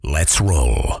Let's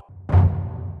roll.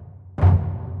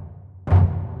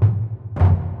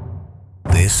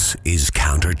 This is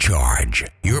Countercharge,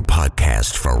 your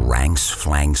podcast for ranks,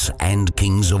 flanks, and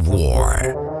kings of war.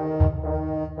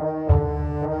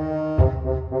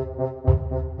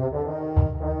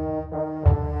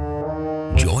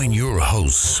 Join your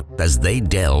hosts as they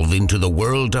delve into the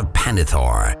world of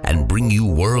Panithor and bring you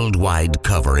worldwide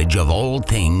coverage of all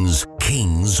things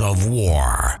Kings of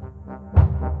War.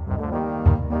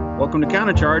 Welcome to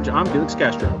Countercharge. I'm Felix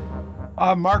Castro.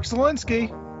 I'm Mark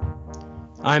Zielinski.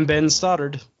 I'm Ben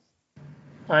Stoddard.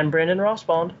 I'm Brandon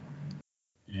Rossbond.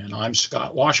 And I'm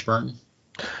Scott Washburn.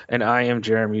 And I am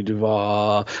Jeremy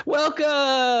Duvall.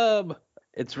 Welcome!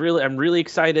 I'm really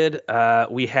excited.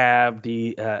 We have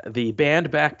the band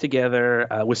back together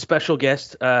with special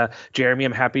guest Jeremy.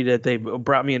 I'm happy that they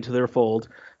brought me into their fold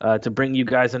to bring you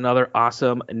guys another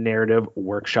awesome narrative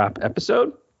workshop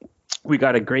episode. We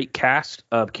got a great cast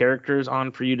of characters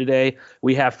on for you today.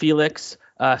 We have Felix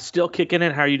still kicking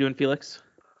it. How are you doing, Felix?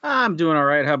 I'm doing all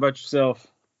right. How about yourself?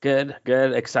 Good.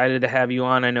 Excited to have you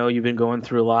on. I know you've been going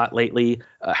through a lot lately.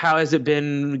 How has it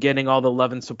been getting all the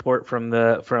love and support from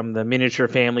the miniature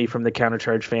family, from the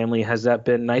Countercharge family? Has that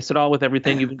been nice at all with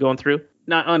everything you've been going through?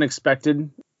 Not unexpected,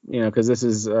 because this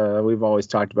is we've always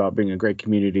talked about being a great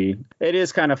community. It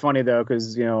is kind of funny though,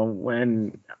 because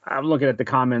when I'm looking at the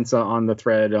comments on the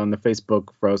thread on the Facebook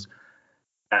post,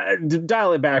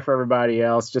 dial it back for everybody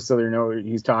else, just so they know what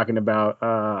he's talking about.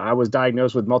 I was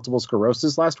diagnosed with multiple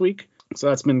sclerosis last week, so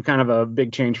that's been kind of a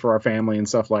big change for our family and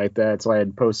stuff like that. So I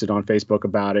had posted on Facebook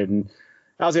about it, and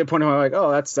I was at a point where I'm like,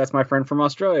 oh, that's my friend from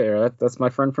Australia, or that's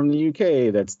my friend from the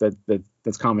UK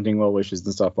that's commenting well wishes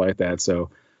and stuff like that.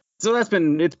 So it's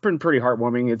been pretty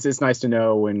heartwarming. It's nice to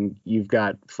know when you've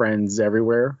got friends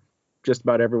everywhere, just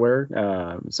about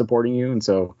everywhere, supporting you, and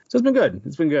so it's been good.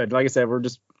 It's been good. Like I said, we're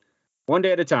just one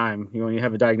day at a time. When you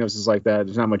have a diagnosis like that,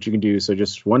 there's not much you can do. So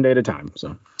just one day at a time.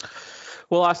 So.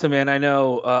 Well, awesome, man. I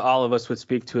know all of us would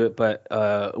speak to it, but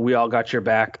we all got your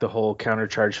back, the whole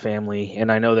Countercharge family,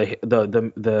 and I know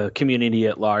the community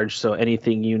at large. So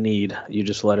anything you need, you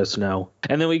just let us know.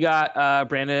 And then we got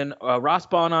Brandon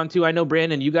Rossbond on too. I know,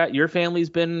 Brandon, your family's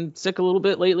been sick a little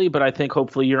bit lately, but I think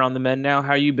hopefully you're on the mend now.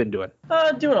 How you been doing?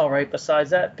 Doing all right. Besides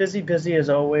that, busy as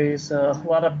always. A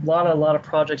lot of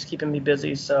projects keeping me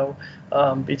busy. So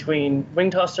between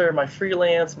Winged Huster, my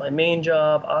freelance, my main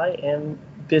job, I am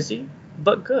busy.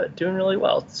 But good, doing really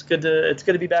well. It's good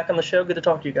to be back on the show. Good to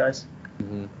talk to you guys.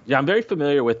 Mm-hmm. Yeah, I'm very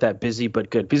familiar with that busy but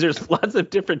good, because there's lots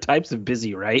of different types of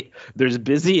busy, right? There's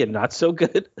busy and not so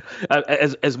good,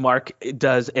 as Mark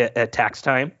does at tax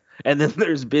time, and then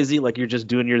there's busy like you're just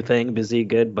doing your thing, busy,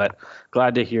 good. But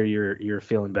glad to hear you're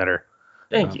feeling better.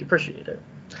 Thank you, appreciate it.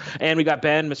 And we got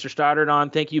Ben, Mr. Stoddard on.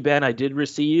 Thank you, Ben. I did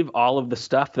receive all of the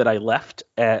stuff that I left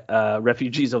at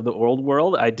Refugees of the Old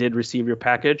World. I did receive your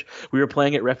package. We were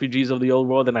playing at Refugees of the Old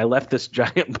World, and I left this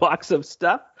giant box of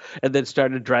stuff and then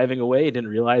started driving away. I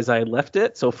didn't realize I had left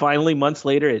it. So finally, months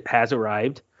later, it has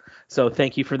arrived. So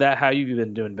thank you for that. How you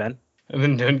been doing, Ben? I've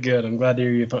been doing good. I'm glad to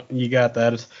hear you got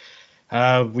that.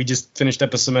 We just finished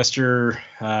up a semester,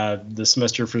 the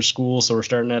semester for school, so we're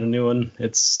starting out a new one.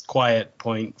 It's quiet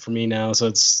point for me now, so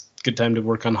it's a good time to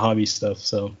work on hobby stuff.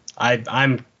 So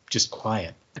I'm just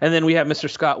quiet. And then we have Mr.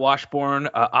 Scott Washburn,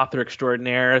 author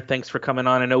extraordinaire. Thanks for coming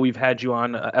on. I know we've had you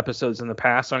on episodes in the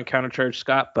past on Countercharge,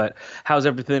 Scott, but how's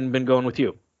everything been going with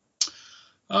you?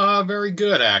 Very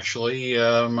good, actually.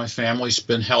 My family's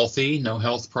been healthy. No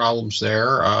health problems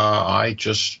there. I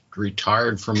just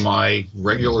retired from my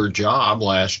regular job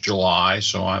last July,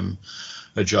 so I'm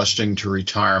adjusting to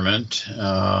retirement.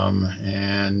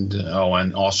 And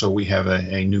also we have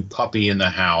a new puppy in the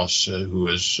house who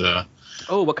is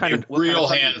what kind of a real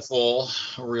handful.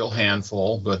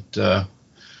 But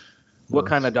what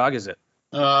kind of dog is it?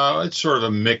 It's sort of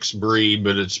a mixed breed,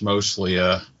 but it's mostly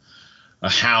a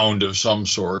hound of some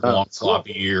sort, long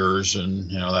floppy ears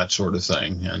and that sort of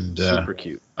thing. And super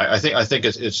cute. I think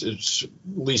it's at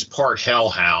least part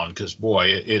hellhound, because boy,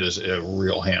 it is a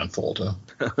real handful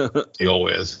to deal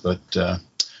with. But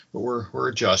we're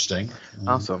adjusting.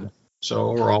 Awesome. So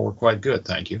overall, we're quite good.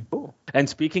 Thank you. Cool. And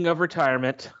speaking of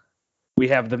retirement, we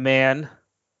have the man,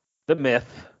 the myth,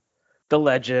 the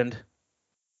legend,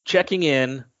 checking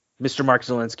in, Mr. Mark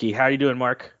Zielinski. How are you doing,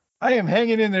 Mark? I am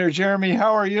hanging in there, Jeremy.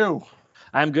 How are you?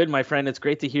 I'm good, my friend. It's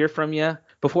great to hear from you.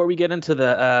 Before we get into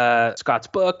the Scott's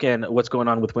book and what's going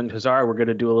on with Winged Hussar, we're going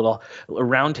to do a little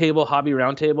hobby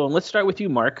roundtable. And let's start with you,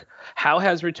 Mark. How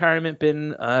has retirement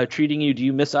been treating you? Do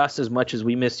you miss us as much as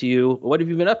we miss you? What have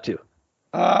you been up to?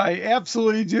 I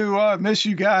absolutely do miss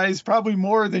you guys, probably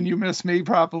more than you miss me,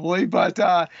 probably. But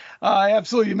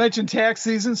absolutely, you mentioned tax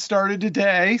season started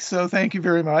today, so thank you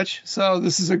very much. So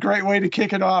this is a great way to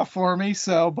kick it off for me.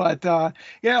 So, but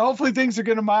yeah, hopefully things are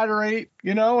going to moderate,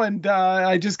 and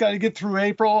I just got to get through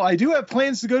April. I do have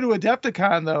plans to go to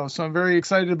Adepticon, though, so I'm very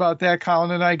excited about that.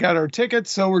 Colin and I got our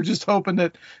tickets, so we're just hoping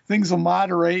that things will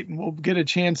moderate and we'll get a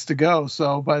chance to go.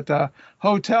 So, but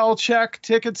hotel check,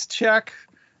 tickets check.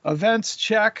 Events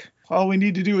check. All we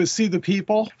need to do is see the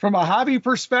people. From a hobby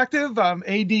perspective, I'm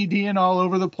ADDing all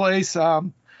over the place.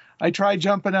 I try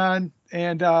jumping on,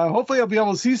 and hopefully I'll be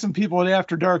able to see some people at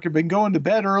After Dark. I've been going to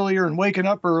bed earlier and waking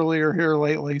up earlier here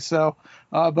lately. So,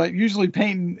 but usually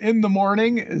painting in the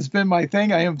morning has been my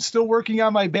thing. I am still working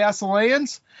on my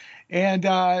Basileans, and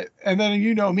then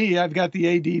you know me, I've got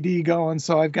the ADD going.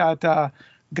 So I've got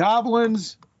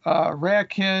goblins,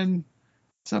 Ratkin,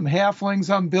 some halflings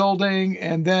I'm building,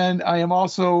 and then I am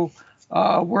also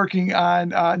working on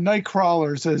night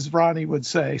crawlers, as Ronnie would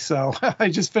say. So I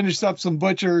just finished up some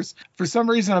butchers. For some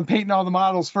reason, I'm painting all the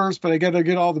models first, but I got to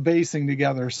get all the basing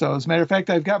together. So as a matter of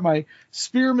fact, I've got my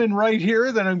spearman right here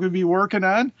that I'm going to be working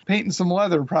on, painting some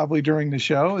leather probably during the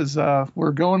show as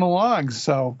we're going along.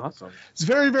 So awesome. It's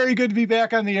very, very good to be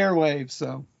back on the airwaves.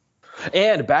 So.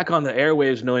 And back on the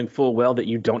airwaves, knowing full well that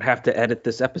you don't have to edit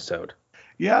this episode.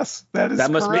 Yes, that is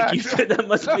correct. That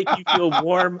must make you feel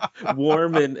warm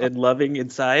and loving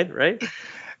inside, right?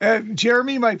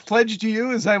 Jeremy, my pledge to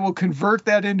you is I will convert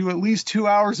that into at least 2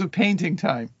 hours of painting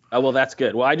time. Oh, well, that's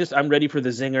good. Well, I'm ready for the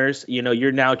zingers.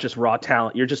 You're now just raw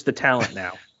talent. You're just the talent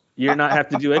now. You're not have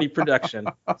to do any production.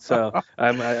 So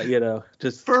I'm,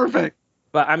 just perfect.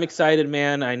 But I'm excited,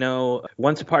 man. I know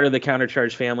once a part of the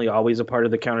Countercharge family, always a part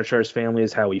of the Countercharge family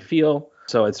is how we feel.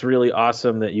 So it's really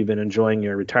awesome that you've been enjoying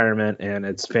your retirement, and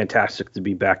it's fantastic to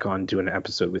be back on doing an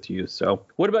episode with you. So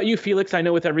what about you, Felix? I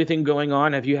know with everything going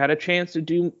on, have you had a chance to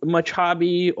do much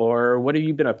hobby, or what have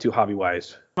you been up to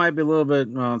hobby-wise? Might be a little bit,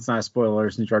 well, it's not a spoiler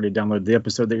since you already downloaded the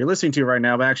episode that you're listening to right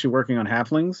now, but actually working on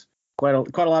halflings. Quite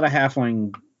a lot of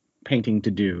halfling painting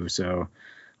to do. So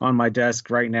on my desk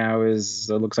right now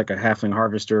looks like a halfling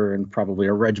harvester and probably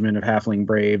a regiment of halfling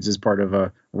braves as part of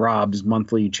a Rob's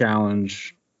monthly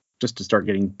challenge, just to start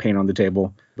getting paint on the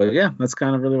table. But yeah, that's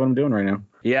kind of really what I'm doing right now.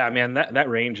 Yeah, man, that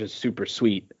range is super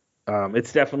sweet.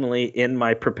 It's definitely in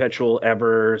my perpetual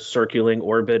ever circulating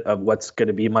orbit of what's going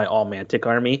to be my all Mantic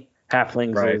army.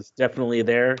 Halflings is definitely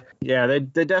there. Yeah,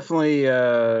 they definitely,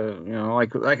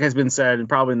 like has been said,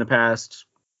 probably in the past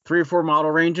 3 or 4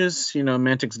 model ranges,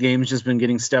 Mantic's game's just been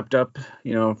getting stepped up,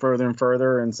 further and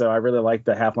further. And so I really like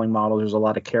the halfling models. There's a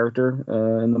lot of character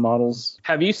in the models.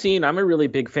 Have you seen, I'm a really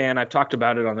big fan. I've talked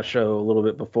about it on the show a little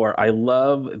bit before. I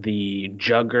love the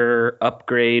Jugger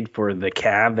upgrade for the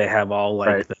Cav. They have all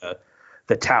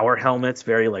the tower helmets,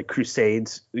 very like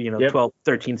Crusades, 12th,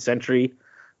 13th century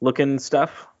looking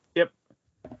stuff.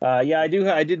 I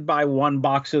did buy 1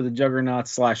 box of the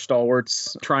Juggernauts /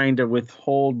 Stalwarts, trying to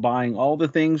withhold buying all the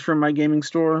things from my gaming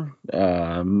store.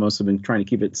 Most have been trying to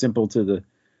keep it simple to the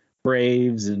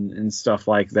Braves and stuff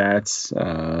like that.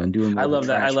 I love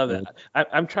that.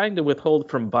 I'm trying to withhold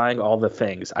from buying all the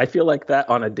things. I feel like that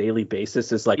on a daily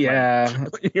basis is like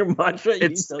your mantra.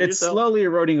 It's slowly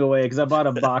eroding away because I bought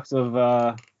a box of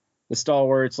the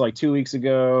Stalwarts like 2 weeks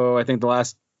ago. I think the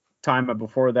last time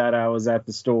before that I was at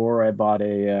the store, I bought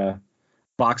a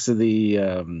box of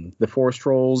the Forest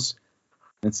Trolls,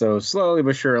 and so slowly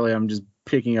but surely I'm just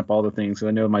picking up all the things. So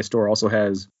I know my store also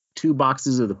has 2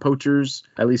 boxes of the Poachers,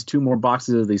 at least 2 more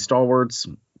boxes of the Stalwarts.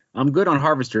 I'm good on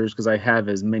Harvesters because I have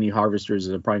as many Harvesters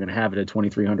as I'm probably going to have at a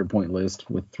 2,300 point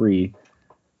list with 3.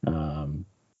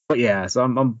 But yeah, so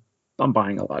I'm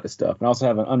buying a lot of stuff. I also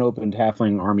have an unopened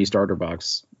Halfling Army starter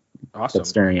box that's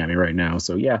staring at me right now.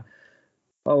 So yeah.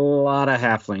 A lot of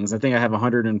halflings. I think I have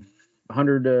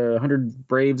 100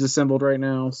 Braves assembled right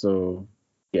now. So,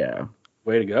 yeah.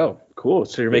 Way to go. Cool.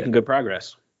 So you're making good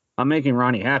progress. I'm making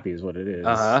Ronnie happy is what it is.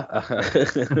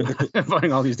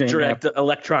 Buying all these dang direct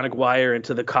electronic wire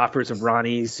into the coffers of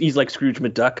Ronnie's. He's like Scrooge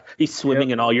McDuck. He's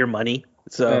swimming in all your money.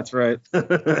 So that's right.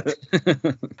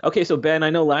 Okay, so Ben,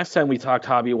 I know last time we talked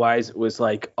hobby-wise, it was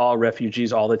like all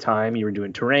refugees all the time. You were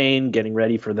doing terrain, getting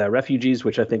ready for the refugees,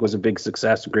 which I think was a big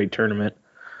success, a great tournament.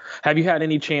 Have you had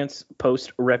any chance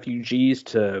post-refugees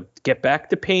to get back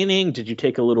to painting? Did you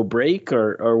take a little break,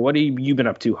 or what have you been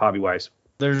up to hobby-wise?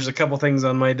 There's a couple things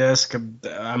on my desk.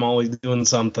 I'm always doing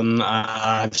something.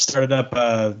 I've started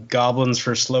up Goblins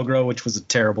for Slow Grow, which was a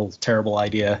terrible, terrible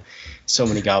idea. So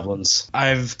many goblins.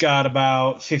 I've got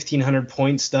about 1,500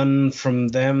 points done from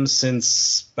them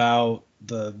since about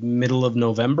the middle of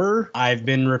November. I've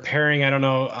been repairing. I don't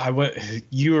know.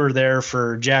 You were there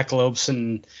for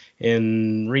Jackalopes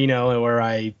in Reno, where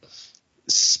I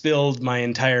spilled my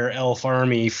entire elf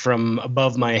army from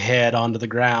above my head onto the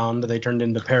ground. They turned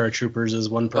into paratroopers, as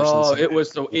one person said.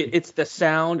 It's the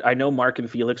sound. I know Mark and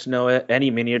Felix know it.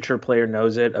 Any miniature player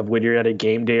knows it, of when you're at a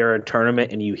game day or a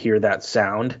tournament and you hear that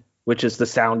sound, which is the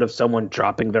sound of someone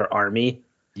dropping their army.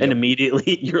 Yep. And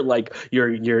immediately you're like,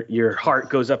 your heart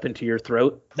goes up into your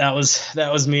throat. That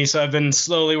was me. So I've been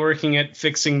slowly working at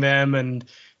fixing them and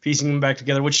piecing them back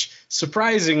together, which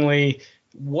surprisingly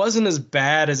wasn't as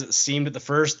bad as it seemed at the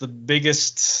first. The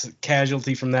biggest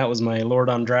casualty from that was my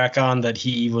Lordon Drakon, that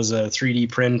he was a 3D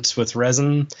print with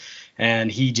resin, and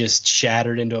he just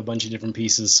shattered into a bunch of different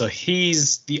pieces. So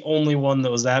he's the only one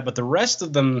that was that. But the rest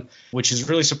of them, which is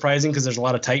really surprising because there's a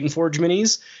lot of Titan Forge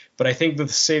minis, but I think the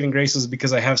saving grace was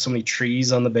because I have so many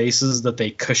trees on the bases that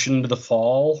they cushioned the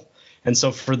fall. And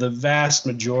so for the vast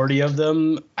majority of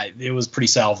them, it was pretty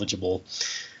salvageable.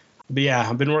 But yeah,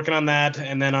 I've been working on that.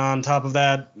 And then on top of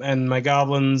that, and my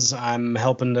goblins, I'm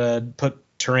helping to put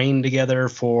terrain together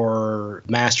for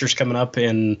Masters coming up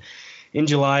in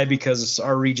July, because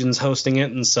our region's hosting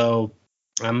it. And so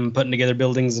I'm putting together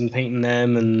buildings and painting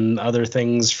them and other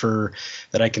things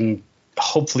that I can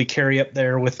hopefully carry up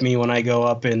there with me when I go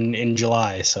up in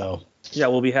July. So yeah,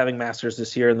 we'll be having Masters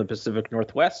this year in the Pacific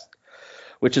Northwest,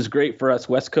 which is great for us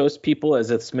West Coast people,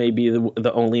 as it's maybe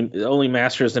the only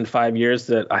Masters in 5 years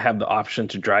that I have the option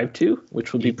to drive to,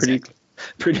 which would be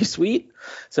pretty sweet.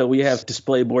 So we have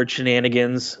display board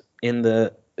shenanigans in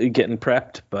the getting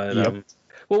prepped. But yep.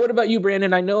 Well, what about you,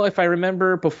 Brandon? I know, if I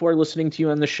remember before listening to you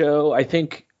on the show, I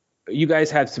think you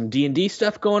guys had some D&D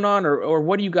stuff going on, or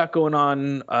what do you got going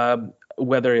on,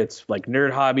 whether it's like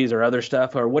nerd hobbies or other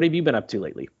stuff, or what have you been up to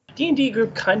lately? D&D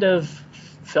group kind of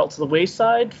fell to the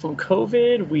wayside from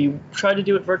COVID. We tried to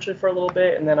do it virtually for a little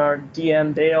bit, and then our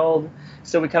DM bailed,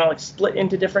 so we kind of like split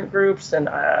into different groups. And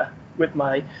with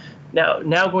my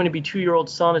now going to be 2-year-old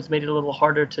son, it's made it a little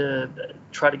harder to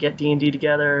try to get D&D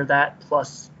together. That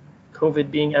plus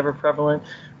COVID being ever prevalent,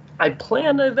 I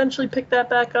plan to eventually pick that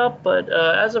back up. But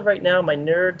as of right now, my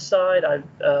nerd side,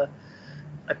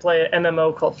 I play an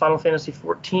MMO called Final Fantasy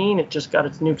XIV. It just got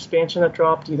its new expansion that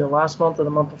dropped either last month or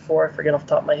the month before. I forget off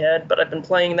the top of my head. But I've been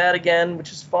playing that again,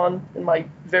 which is fun in my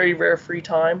very rare free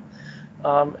time.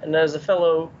 And as a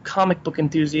fellow comic book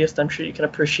enthusiast, I'm sure you can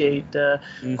appreciate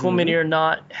Cool Mini or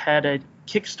Not had a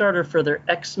Kickstarter for their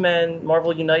X-Men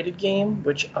Marvel United game,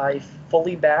 which I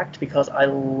fully backed because I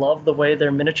love the way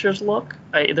their miniatures look.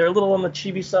 They're a little on the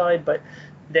chibi side, but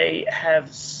they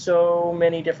have so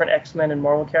many different X-Men and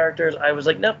Marvel characters. I was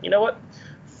like, nope, you know what?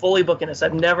 Fully booking this.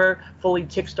 I've never fully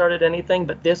kickstarted anything,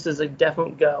 but this is a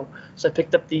definite go. So I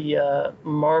picked up the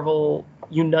Marvel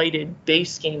United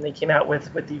base game they came out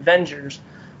with the Avengers.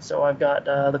 So I've got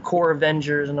the core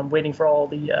Avengers, and I'm waiting for all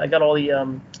the I got all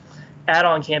the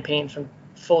add-on campaigns from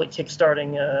fully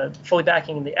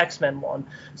backing the X-Men one.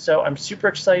 So I'm super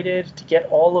excited to get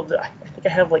all of the. I think I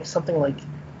have like something like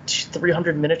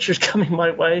 300 miniatures coming my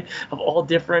way of all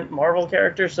different Marvel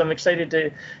characters. So I'm excited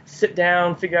to sit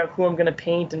down, figure out who I'm going to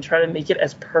paint, and try to make it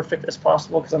as perfect as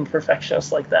possible, because I'm a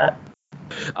perfectionist like that.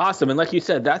 Awesome. And like you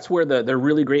said, that's where they're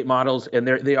really great models, and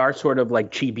they are sort of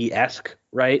like chibi-esque,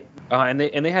 right? And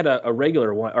they had a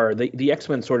regular one, or the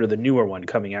X-Men sort of the newer one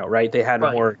coming out, right? They had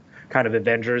a more kind of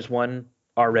Avengers one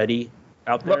already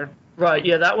out there. Right,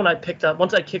 yeah, that one I picked up.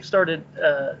 Once I kickstarted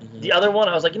the other one,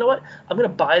 I was like, you know what? I'm going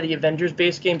to buy the Avengers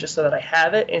base game just so that I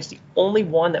have it, and it's the only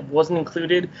one that wasn't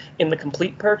included in the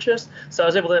complete purchase. So I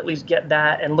was able to at least get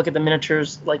that and look at the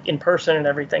miniatures like in person and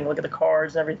everything, look at the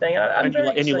cards and everything.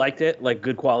 And you liked it? Like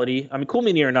good quality? I mean, Cool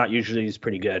Mini or Not usually is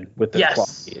pretty good with the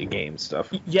quality of game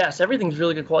stuff. Yes, everything's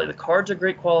really good quality. The cards are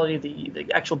great quality.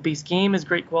 The actual base game is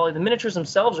great quality. The miniatures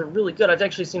themselves are really good. I've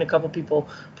actually seen a couple people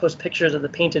post pictures of the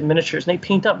painted miniatures, and they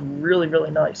paint up really,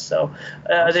 really nice. So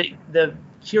the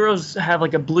heroes have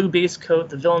like a blue base coat,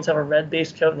 the villains have a red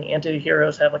base coat, and the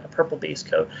anti-heroes have like a purple base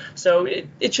coat. So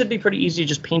it should be pretty easy to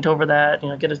just paint over that,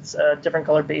 get a different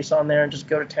color base on there and just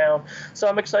go to town. So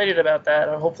I'm excited about that,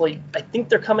 and hopefully, I think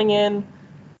they're coming in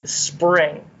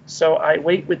spring. So I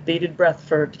wait with bated breath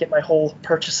to get my whole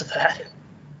purchase of that.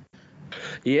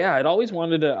 Yeah, I'd always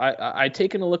wanted to. I'd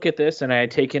taken a look at this, and I had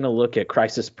taken a look at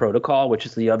Crisis Protocol, which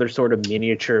is the other sort of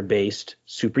miniature-based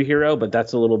superhero, but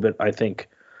that's a little bit, I think,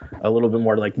 a little bit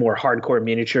more like more hardcore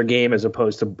miniature game as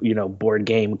opposed to, board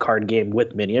game, card game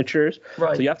with miniatures.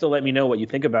 Right. So you have to let me know what you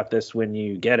think about this when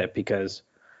you get it, because,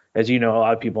 as you know, a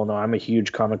lot of people know I'm a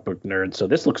huge comic book nerd, so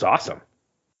this looks awesome.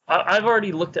 I've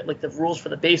already looked at like the rules for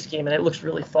the base game, and it looks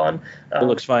really fun. It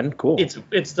looks fun. Cool.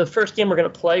 It's the first game we're gonna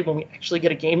play when we actually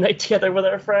get a game night together with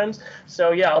our friends.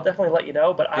 So yeah, I'll definitely let you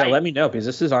know. But let me know, because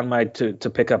this is on my to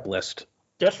pick up list.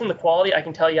 Just from the quality, I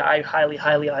can tell you, I highly,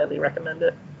 highly, highly recommend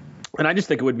it. And I just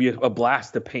think it would be a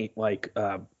blast to paint like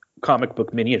comic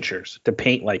book miniatures, to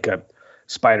paint like a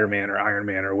Spider-Man or Iron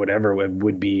Man or whatever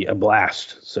would be a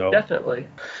blast. So definitely.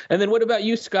 And then what about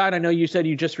you, Scott? I know you said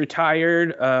you just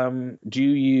retired. Do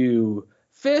you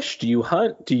fish? Do you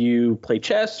hunt? Do you play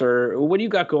chess? Or what do you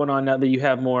got going on now that you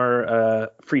have more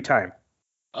free time?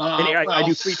 I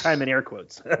do free time in air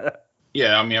quotes.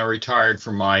 Yeah, I mean, I retired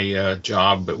from my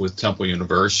job with Temple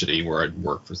University, where I'd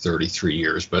worked for 33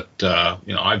 years. But,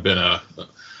 I've been a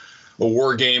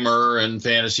war gamer and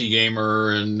fantasy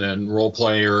gamer and role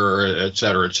player, et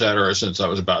cetera, since I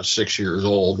was about 6 years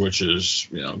old, which is,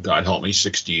 God help me,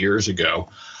 60 years ago.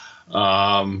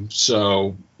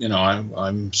 So,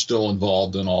 I'm still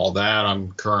involved in all that.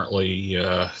 I'm currently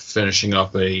finishing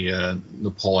up a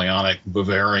Napoleonic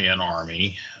Bavarian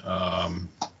army.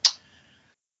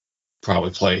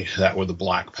 Probably play that with the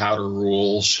black powder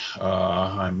rules.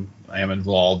 I am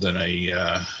involved in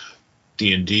a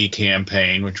D&D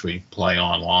campaign, which we play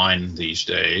online these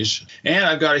days. And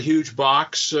I've got a huge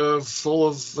box full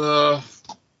of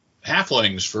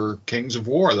halflings for Kings of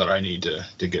War that I need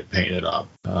to get painted up.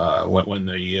 When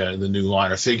the new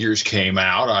line of figures came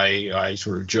out, I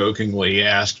sort of jokingly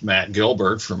asked Matt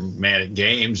Gilbert from Manic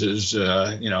Games,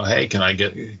 hey, can I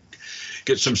get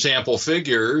some sample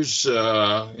figures,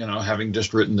 having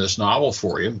just written this novel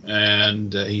for you.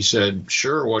 And he said,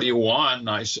 sure, what do you want?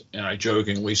 And I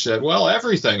jokingly said, well,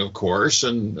 everything, of course.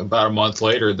 And about a month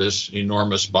later, this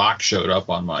enormous box showed up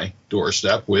on my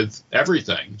doorstep with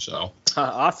everything. So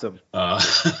awesome.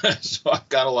 So I've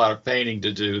got a lot of painting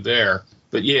to do there.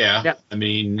 But yeah. I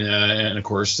mean, and of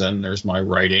course, then there's my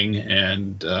writing.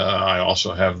 And I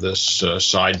also have this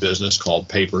side business called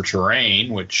Paper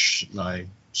Terrain, which I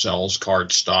sells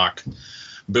cardstock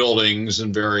buildings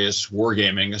and various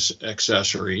wargaming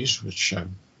accessories, which I've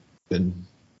been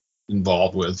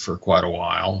involved with for quite a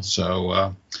while.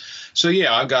 So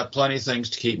yeah, I've got plenty of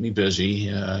things to keep me busy,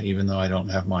 even though I don't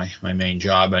have my main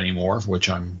job anymore, which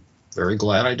I'm very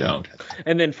glad I don't.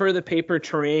 And then for the Paper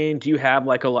Terrain, do you have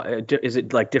like is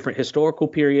it like different historical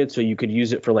periods, so you could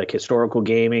use it for like historical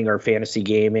gaming or fantasy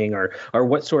gaming, or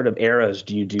what sort of eras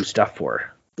do you do stuff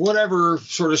for? Whatever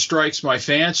sort of strikes my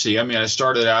fancy. I mean, I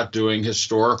started out doing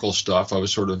historical stuff. I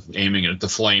was sort of aiming at the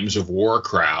Flames of War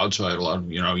crowd. So I had a lot of,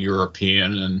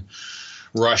 European and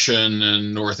Russian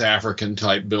and North African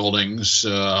type buildings.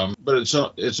 But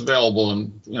it's available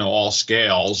in, all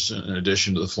scales in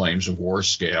addition to the Flames of War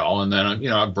scale. And then,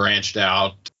 I branched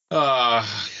out, my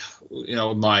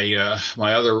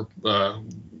other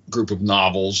group of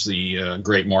novels, the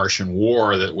Great Martian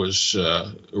War, that was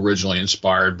originally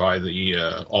inspired by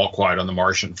the All Quiet on the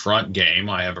Martian Front game.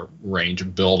 I have a range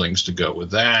of buildings to go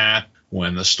with that.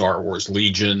 When the Star Wars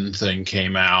Legion thing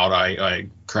came out, I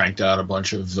cranked out a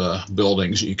bunch of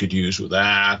buildings that you could use with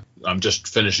that. I'm just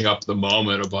finishing up at the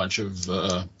moment a bunch of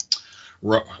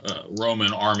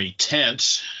Roman army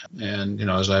tents. And,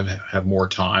 as I have more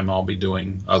time, I'll be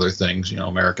doing other things,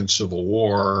 American Civil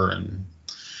War. And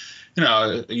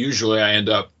usually I end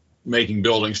up making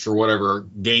buildings for whatever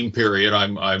game period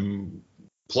I'm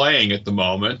playing at the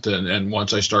moment. And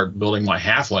once I start building my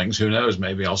halflings, who knows,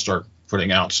 maybe I'll start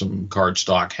putting out some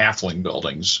cardstock halfling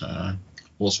buildings.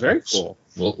 Very cool.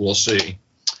 We'll see.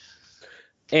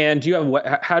 And do you have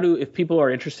if people are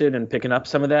interested in picking up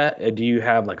some of that, do you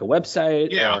have like a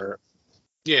website? Yeah. I've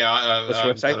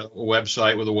got a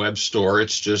website with a web store.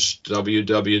 It's just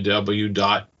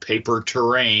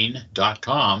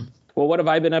www.paperterrain.com. Well, what have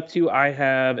I been up to? I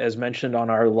have, as mentioned on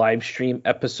our live stream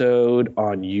episode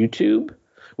on YouTube,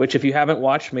 which if you haven't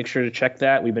watched, make sure to check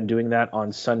that. We've been doing that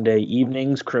on Sunday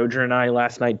evenings. Croger and I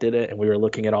last night did it, and we were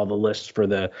looking at all the lists for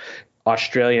the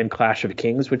Australian Clash of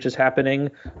Kings, which is happening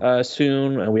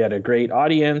soon. And we had a great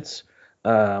audience.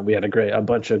 We had a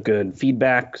bunch of good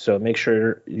feedback. So make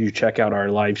sure you check out our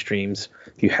live streams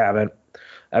if you haven't.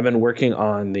 I've been working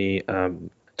on the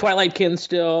Twilightkin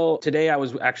still. Today I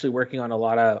was actually working on a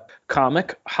lot of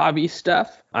comic hobby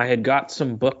stuff. I had got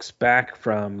some books back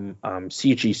from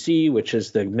CGC, which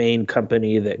is the main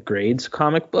company that grades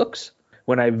comic books.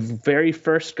 When I very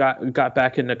first got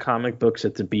back into comic books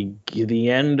at the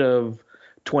end of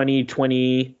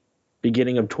 2020,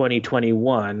 beginning of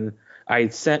 2021, I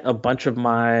sent a bunch of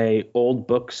my old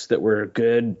books that were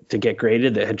good to get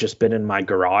graded that had just been in my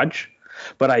garage.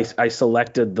 But I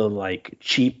selected the like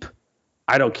cheap,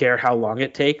 I don't care how long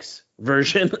it takes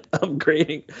version of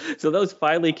grading. So those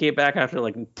finally came back after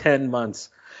like 10 months.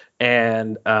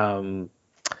 And I've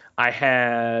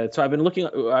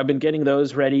been getting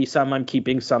those ready. Some I'm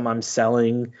keeping, some I'm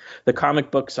selling. The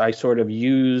comic books I sort of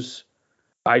use,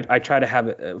 I try to have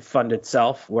it fund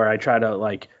itself, where I try to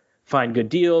like find good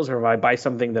deals, or if I buy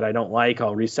something that I don't like,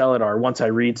 I'll resell it, or once I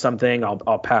read something,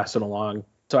 I'll pass it along.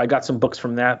 So I got some books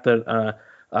from that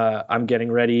I'm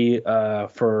getting ready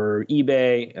for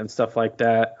eBay and stuff like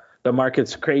that. The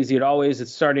market's crazy.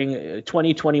 It's starting.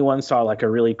 2021 saw like a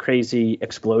really crazy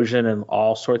explosion in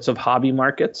all sorts of hobby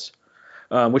markets,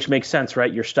 which makes sense,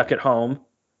 right? You're stuck at home.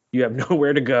 You have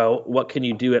nowhere to go. What can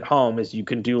you do at home is you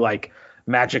can do like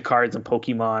Magic cards and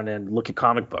Pokemon and look at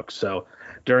comic books. So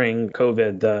during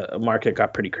COVID, the market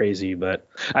got pretty crazy, but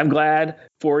I'm glad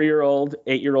 4-year-old,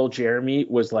 8-year-old Jeremy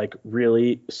was like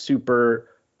really super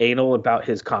anal about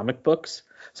his comic books.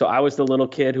 So I was the little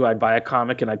kid who I'd buy a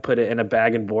comic and I'd put it in a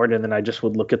bag and board, and then I just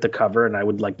would look at the cover and I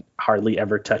would like hardly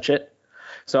ever touch it.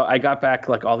 So I got back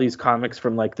like all these comics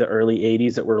from like the early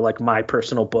 80s that were like my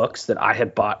personal books that I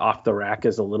had bought off the rack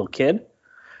as a little kid.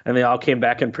 And they all came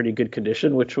back in pretty good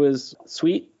condition, which was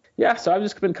sweet. Yeah, so I've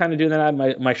just been kind of doing that. I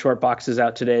had my short boxes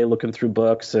out today, looking through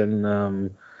books,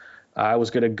 and I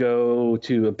was going to go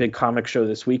to a big comic show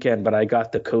this weekend, but I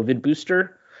got the COVID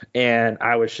booster, and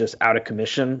I was just out of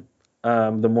commission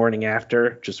the morning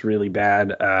after, just really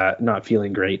bad, not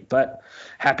feeling great, but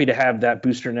happy to have that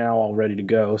booster now all ready to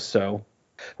go. So,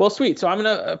 well, sweet. So I'm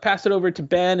going to pass it over to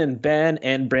Ben and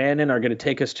Brandon are going to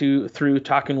take us through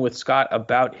talking with Scott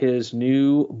about his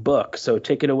new book. So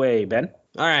take it away, Ben.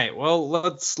 All right. Well,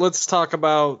 let's talk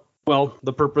about,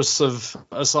 the purpose of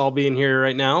us all being here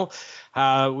right now.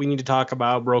 We need to talk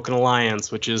about Broken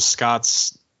Alliance, which is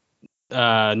Scott's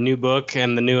new book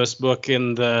and the newest book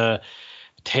in the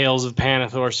Tales of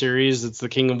Panathor series. It's the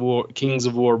Kings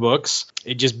of War books.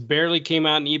 It just barely came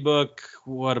out in ebook,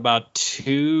 about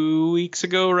 2 weeks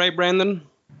ago, right, Brandon?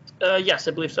 Yes,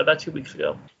 I believe so. About 2 weeks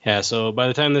ago. Yeah, so by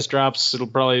the time this drops,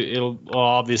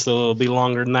 obviously it'll be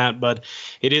longer than that, but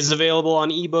it is available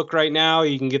on ebook right now.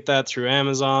 You can get that through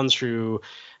Amazon, through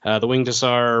the Wing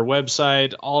Tasar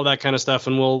website, all that kind of stuff,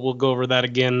 and we'll go over that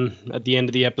again at the end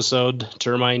of the episode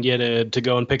to remind you to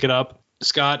go and pick it up.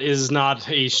 Scott is not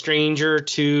a stranger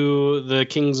to the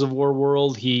Kings of War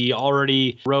world. He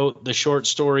already wrote the short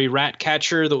story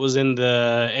Ratcatcher that was in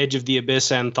the Edge of the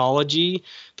Abyss anthology.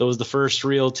 That was the first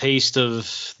real taste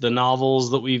of the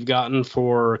novels that we've gotten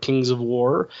for Kings of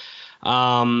War.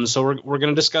 So we're going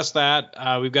to discuss that.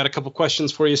 We've got a couple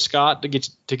questions for you, Scott, to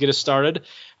get us started.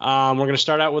 We're going to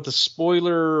start out with a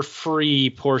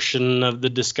spoiler-free portion of the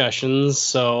discussions.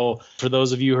 So for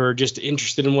those of you who are just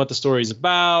interested in what the story is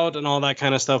about and all that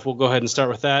kind of stuff, we'll go ahead and start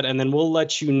with that. And then we'll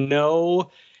let you know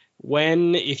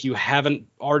when, if you haven't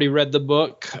already read the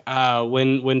book,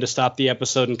 when to stop the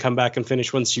episode and come back and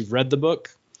finish once you've read the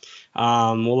book.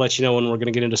 We'll let you know when we're going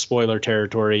to get into spoiler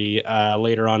territory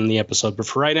later on in the episode. But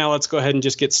for right now, let's go ahead and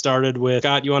just get started with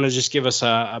Scott. You want to just give us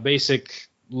a basic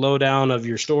lowdown of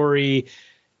your story,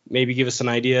 maybe give us an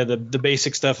idea, the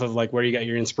basic stuff of like where you got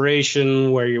your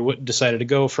inspiration, where you decided to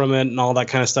go from it, and all that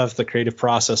kind of stuff, the creative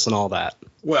process and all that.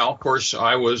 Well, of course,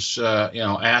 I was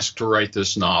asked to write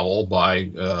this novel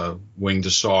by Wing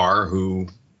Tasar, who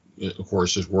of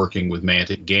course, is working with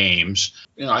Mantic Games.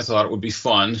 I thought it would be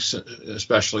fun,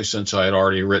 especially since I had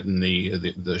already written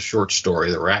the short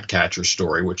story, the Ratcatcher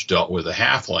story, which dealt with the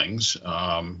halflings.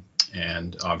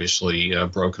 And obviously,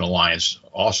 Broken Alliance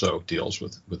also deals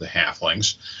with the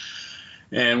halflings.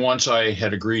 And once I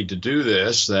had agreed to do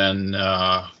this, then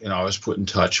I was put in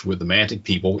touch with the Mantic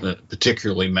people,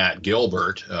 particularly Matt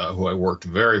Gilbert, who I worked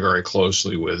very, very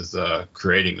closely with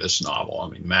creating this novel. I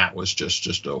mean, Matt was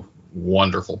just a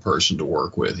wonderful person to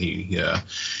work with. He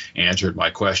answered my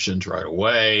questions right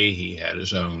away. He had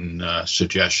his own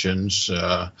suggestions,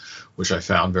 which I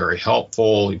found very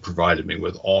helpful. He provided me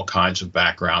with all kinds of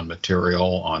background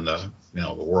material on the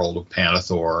world of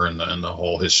Panathor and the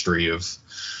whole history of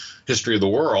the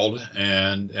world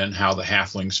and how the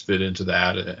halflings fit into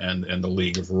that and the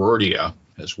League of Rordia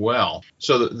as well.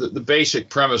 So the basic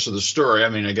premise of the story, I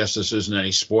mean, I guess this isn't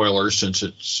any spoilers since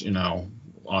it's,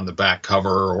 on the back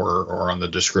cover or on the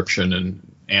description in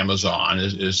Amazon,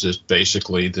 is just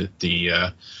basically that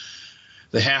the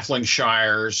Halfling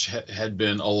Shires had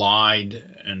been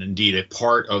allied and indeed a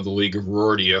part of the League of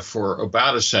Rordia for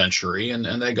about a century, and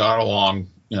they got along,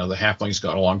 the Halflings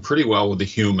got along pretty well with the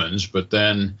humans, but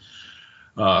then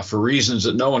for reasons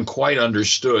that no one quite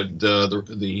understood,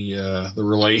 the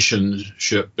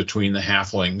relationship between the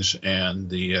Halflings and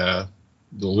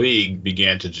the League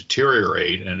began to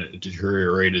deteriorate, and it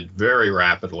deteriorated very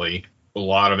rapidly. A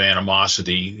lot of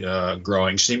animosity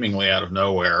growing seemingly out of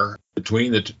nowhere.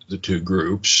 between the two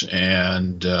groups,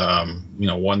 and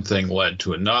one thing led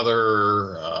to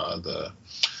another.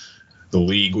 The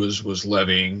League was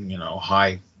levying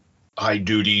high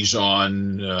duties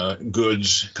on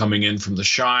goods coming in from the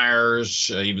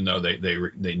shires, even though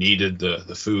they needed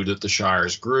the food that the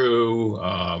shires grew.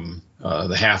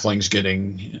 The halflings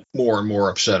getting more and more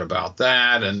upset about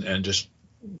that, and just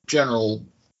general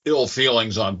ill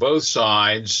feelings on both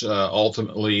sides.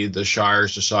 Ultimately, the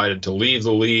shires decided to leave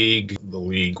the League. The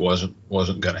League wasn't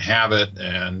going to have it,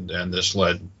 and this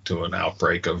led to an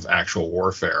outbreak of actual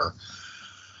warfare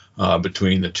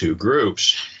between the two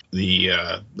groups.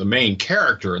 The main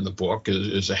character in the book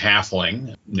is a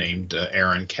halfling named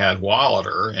Aaron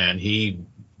Cadwallader, and he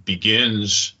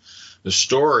begins the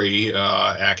story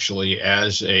actually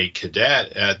as a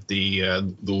cadet at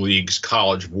the League's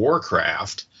College of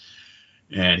Warcraft.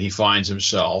 And he finds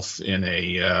himself in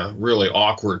a really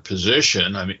awkward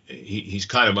position. I mean, he's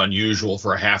kind of unusual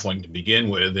for a halfling to begin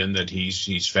with, in that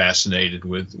he's fascinated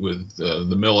with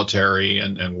the military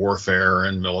and warfare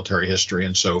and military history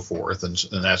and so forth, and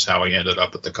that's how he ended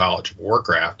up at the College of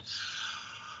Warcraft.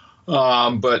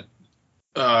 But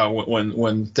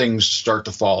when things start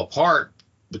to fall apart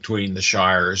between the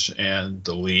shires and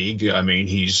the League, I mean,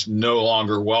 he's no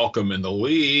longer welcome in the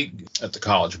League at the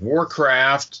College of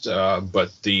Warcraft,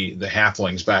 but the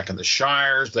halflings back in the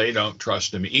shires, they don't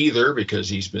trust him either, because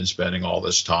he's been spending all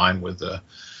this time with the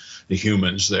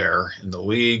humans there in the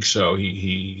League. So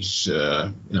he's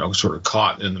sort of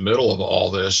caught in the middle of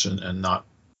all this and not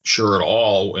sure at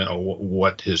all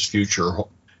what his future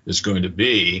is going to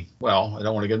be. Well, I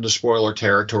don't want to get into spoiler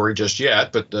territory just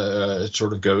yet, but it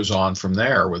sort of goes on from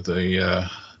there with the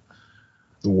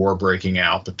war breaking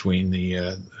out between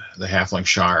the halfling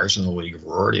shires and the League of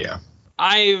Rordia.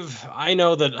 I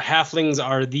know that halflings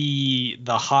are the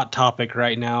hot topic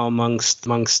right now amongst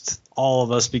all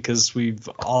of us, because we've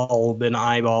all been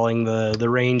eyeballing the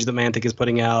range that Mantic is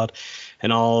putting out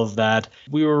and all of that.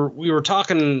 We were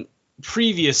talking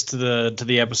previous to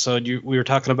the episode. We were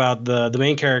talking about the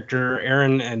main character,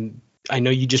 Aaron, and I know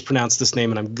you just pronounced this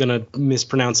name, and I'm gonna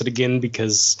mispronounce it again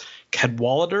because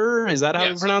Cadwallader, is that how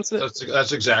you pronounce it?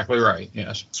 That's exactly right.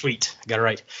 Yes. Sweet, I got it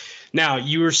right. Now,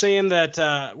 you were saying that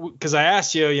because I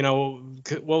asked you,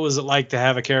 what was it like to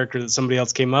have a character that somebody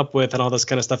else came up with and all this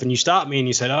kind of stuff, and you stopped me and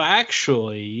you said, "Oh,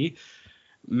 actually,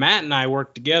 Matt and I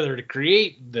worked together to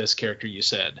create this character," you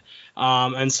said.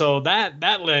 And so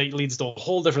that leads to a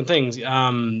whole different things.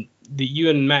 That you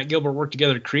and Matt Gilbert worked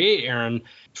together to create Aaron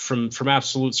from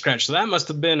absolute scratch. So that must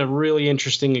have been a really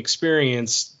interesting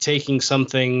experience, taking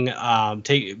something,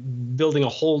 building a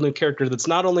whole new character that's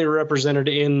not only represented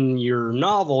in your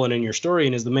novel and in your story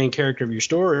and is the main character of your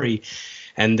story,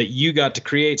 and that you got to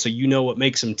create, so what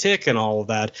makes him tick and all of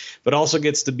that, but also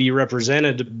gets to be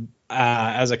represented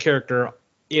as a character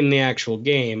in the actual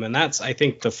game. And that's, I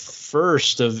think, the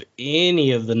first of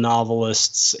any of the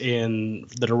novelists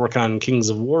that are working on Kings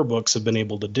of War books have been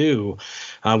able to do.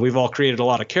 We've all created a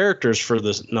lot of characters for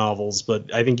the novels,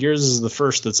 but I think yours is the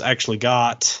first that's actually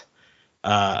got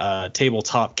a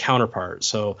tabletop counterpart.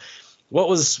 So what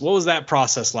was that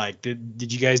process like?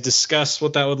 Did you guys discuss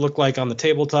what that would look like on the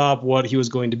tabletop, what he was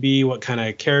going to be, what kind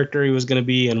of character he was going to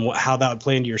be, and how that would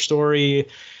play into your story?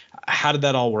 How did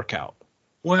that all work out?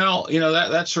 Well,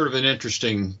 that's sort of an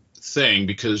interesting thing,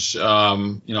 because,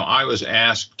 I was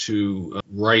asked to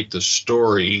write the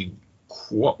story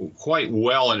quite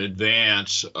well in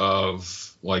advance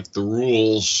of, like, the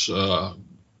rules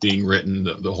being written,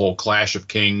 the whole Clash of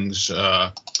Kings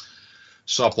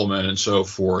supplement and so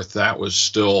forth. That was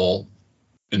still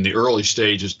in the early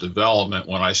stages of development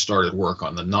when I started work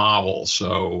on the novel.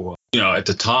 So, at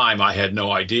the time, I had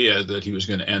no idea that he was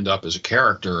going to end up as a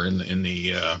character in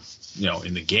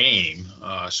the game.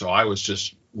 So I was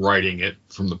just writing it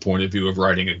from the point of view of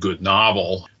writing a good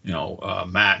novel.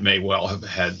 Matt may well have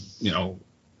had,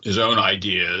 his own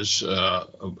ideas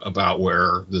about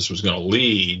where this was going to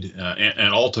lead.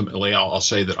 And ultimately, I'll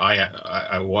say that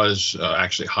I was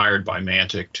actually hired by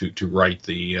Mantic to write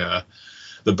the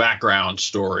background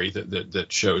story that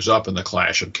shows up in the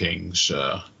Clash of Kings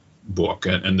book,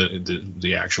 and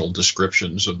the actual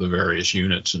descriptions of the various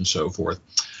units and so forth.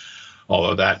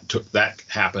 Although that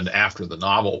happened after the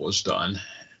novel was done,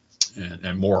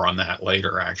 and more on that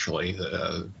later, actually.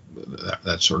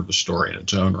 That's sort of a story in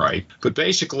its own right. But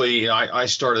basically, I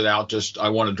started out I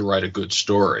wanted to write a good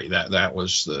story. That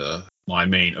was my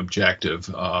main objective.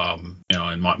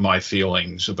 And my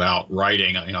feelings about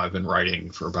writing. I've been writing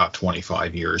for about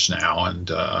 25 years now, and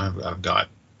I've got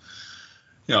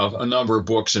a number of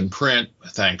books in print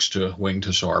thanks to Wing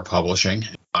Tasar Publishing.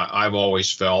 I've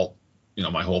always felt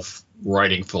my whole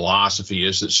writing philosophy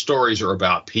is that stories are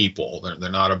about people. They're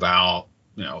not about,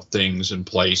 things and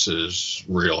places,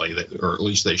 really, or at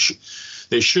least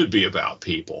they should be about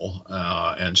people.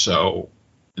 And so,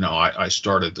 I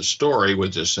started the story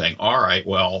with just saying, all right,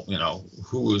 well,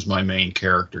 who is my main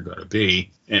character going to be?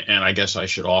 And I guess I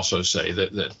should also say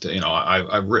that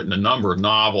I've written a number of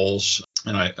novels,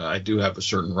 and I do have a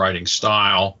certain writing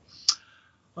style.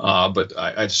 But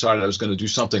I decided I was going to do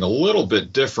something a little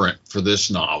bit different for this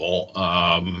novel,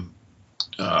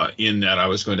 in that I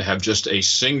was going to have just a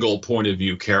single point of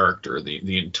view character.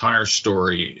 The entire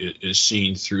story is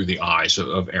seen through the eyes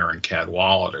of Aaron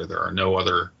Cadwallader. There are no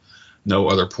other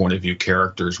point of view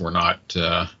characters. We're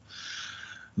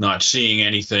not seeing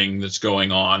anything that's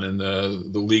going on in the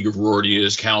League of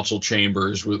Rortia's council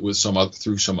chambers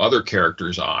through some other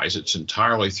characters' eyes. It's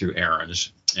entirely through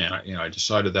Aaron's. And I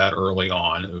decided that early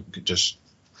on, just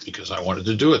because I wanted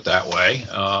to do it that way.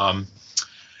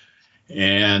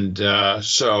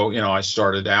 So I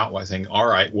started out by thinking, all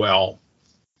right, well,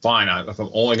 fine. If I'm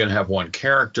only going to have one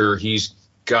character, he's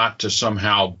got to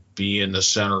somehow be in the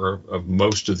center of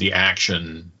most of the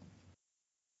action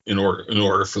in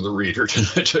order for the reader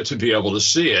to be able to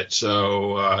see it.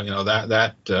 So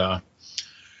that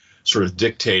sort of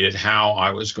dictated how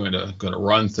I was going to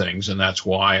run things, and that's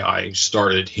why I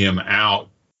started him out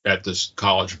at this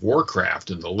College of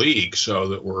Warcraft in the League, so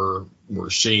that we're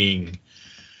seeing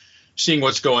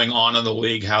what's going on in the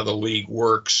League, how the League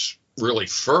works really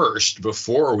first,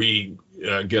 before we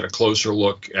get a closer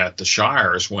look at the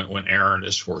Shires when Aaron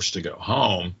is forced to go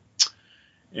home.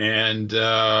 And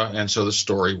so the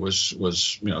story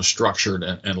was structured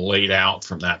and laid out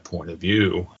from that point of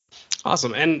view.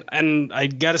 Awesome. And I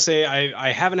got to say,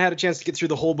 I haven't had a chance to get through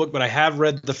the whole book, but I have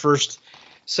read the first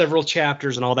several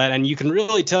chapters and all that. And you can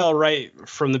really tell right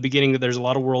from the beginning that there's a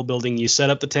lot of world building. You set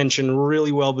up the tension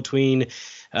really well between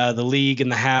the League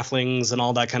and the Halflings and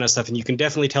all that kind of stuff. And you can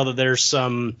definitely tell that there's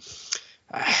some,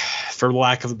 for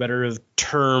lack of a better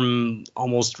term,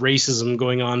 almost racism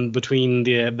going on between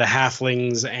the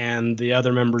Halflings and the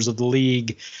other members of the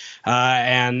League.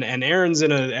 And Aaron's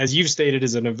as you've stated,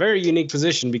 is in a very unique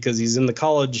position because he's in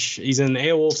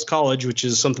Aelwulf's College, which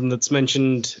is something that's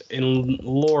mentioned in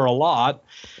lore a lot.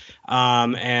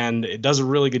 And it does a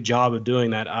really good job of doing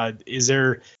that.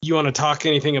 You want to talk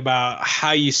anything about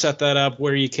how you set that up,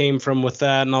 where you came from with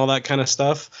that and all that kind of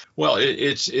stuff? Well,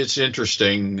 it's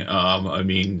interesting.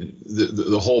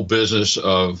 The whole business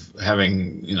of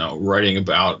having, writing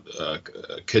about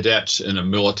cadets in a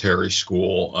military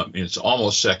school, it's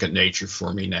almost second nature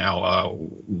for me now.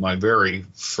 My very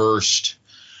first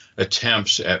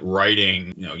attempts at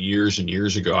writing, years and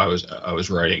years ago, I was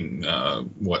writing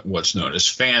what's known as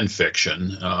fan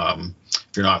fiction.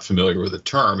 If you're not familiar with the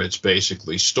term, it's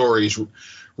basically stories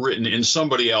written in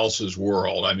somebody else's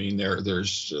world.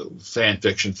 There's fan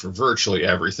fiction for virtually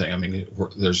everything.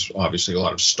 There's obviously a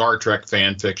lot of Star Trek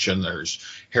fan fiction. There's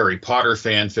Harry Potter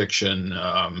fan fiction.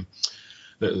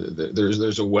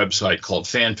 There's a website called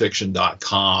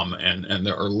fanfiction.com, and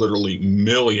there are literally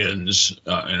millions,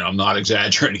 and I'm not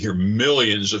exaggerating here,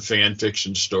 millions of fan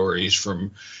fiction stories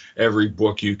from every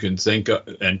book you can think of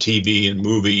and TV and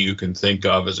movie you can think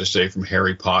of, as I say, from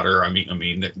Harry Potter.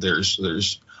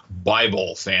 There's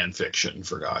Bible fan fiction,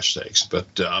 for gosh sakes.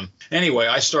 But anyway,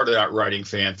 I started out writing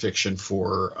fan fiction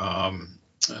for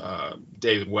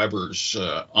David Weber's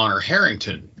Honor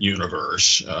Harrington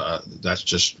universe. That's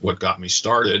just what got me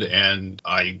started, and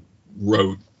I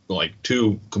wrote like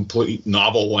 2 complete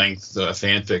novel-length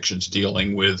fan fictions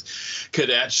dealing with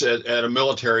cadets at a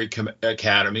military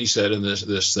academy set in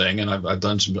this thing, and I've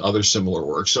done some other similar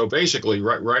work. So basically,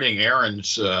 writing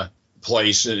Aaron's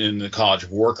place in the College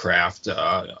of Warcraft,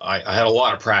 I had a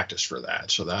lot of practice for that,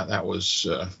 so that was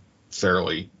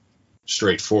fairly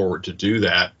straightforward to do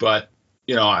that. But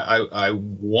I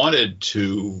wanted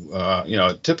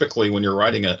to, typically when you're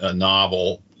writing a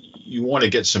novel, you want to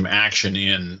get some action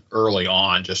in early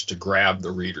on just to grab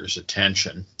the reader's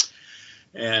attention.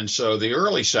 And so the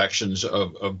early sections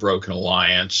of Broken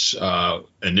Alliance,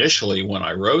 initially when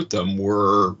I wrote them,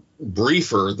 were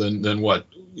briefer than what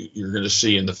you're going to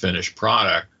see in the finished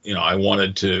product. I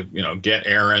wanted to, get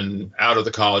Aaron out of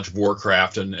the College of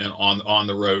Warcraft and on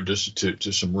the road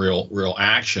to some real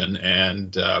action.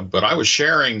 And but I was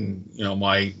sharing,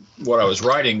 what I was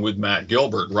writing with Matt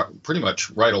Gilbert pretty much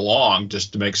right along,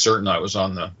 just to make certain I was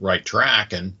on the right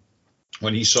track. And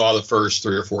when he saw the first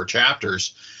 3 or 4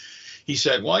 chapters, he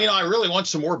said, well, I really want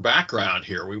some more background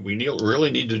here. We really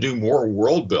need to do more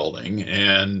world building.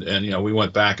 And we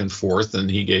went back and forth, and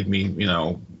he gave me,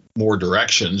 more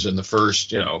directions. And the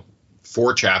first,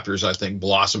 4 chapters, I think,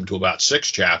 blossomed to about 6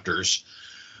 chapters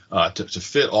to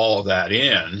fit all of that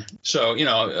in. So,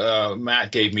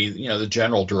 Matt gave me, the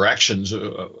general directions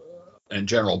and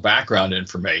general background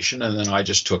information, and then I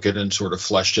just took it and sort of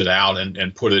fleshed it out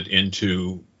and put it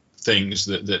into things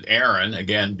that Aaron,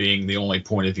 again, being the only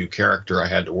point of view character I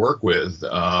had to work with,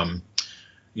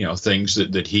 things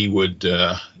that he would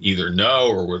either know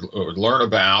or would learn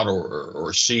about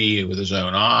or see with his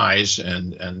own eyes,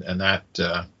 and that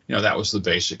that was the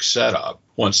basic setup.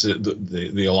 Once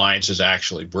the alliance is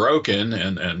actually broken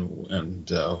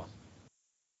and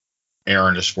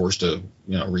Aaron is forced to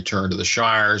return to the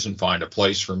Shires and find a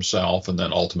place for himself, and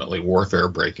then ultimately warfare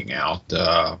breaking out,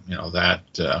 that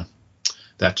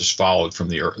just followed from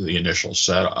the initial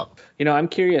setup. I'm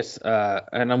curious,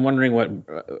 and I'm wondering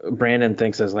what Brandon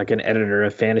thinks as like an editor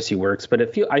of Fantasy Works,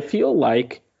 but I feel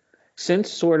like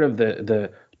since sort of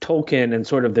the Tolkien and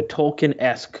sort of the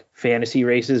Tolkien-esque fantasy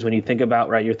races, when you think about,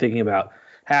 right, you're thinking about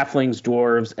halflings,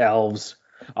 dwarves, elves,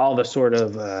 all the sort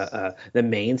of the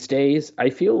mainstays. I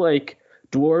feel like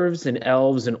dwarves and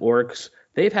elves and orcs,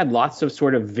 they've had lots of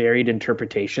sort of varied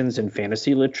interpretations in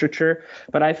fantasy literature,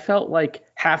 but I felt like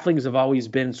halflings have always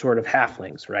been sort of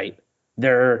halflings, right?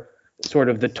 They're sort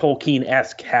of the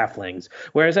Tolkien-esque halflings.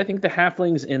 Whereas I think the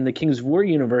halflings in the Kings of War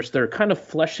universe, they're kind of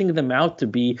fleshing them out to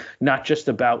be not just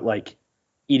about like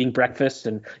eating breakfast,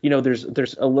 and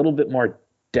there's a little bit more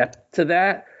depth to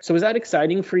that. So is that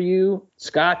exciting for you,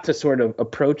 Scott, to sort of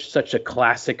approach such a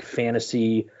classic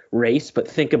fantasy race, but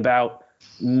think about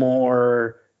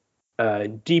more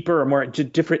deeper or more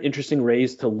different, interesting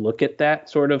ways to look at that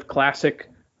sort of classic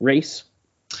race?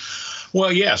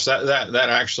 Well, yes, that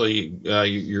actually,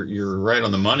 you're right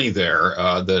on the money there.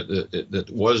 That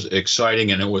was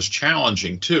exciting, and it was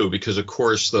challenging too, because of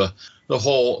course the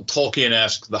whole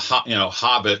Tolkien-esque,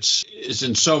 hobbits is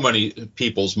in so many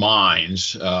people's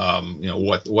minds.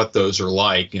 What those are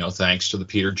like, thanks to the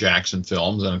Peter Jackson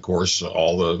films, and of course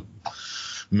all the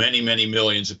many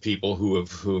millions of people who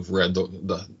have read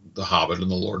the Hobbit and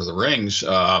the Lord of the Rings.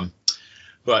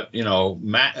 But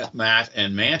Matt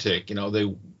and Mantic,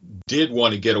 they did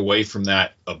want to get away from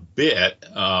that a bit,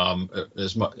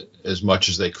 as much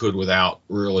as they could without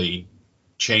really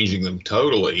changing them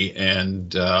totally.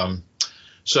 And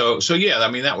so yeah, I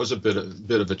mean, that was a bit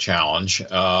of a challenge.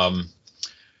 The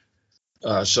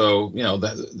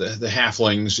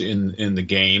halflings in the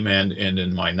game and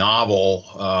in my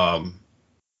novel,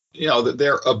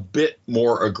 they're a bit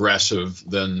more aggressive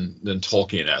than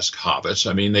Tolkien-esque hobbits.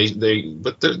 I mean,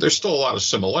 but there's still a lot of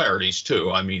similarities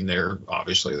too. I mean, they're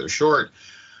short.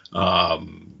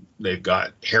 They've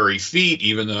got hairy feet,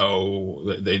 even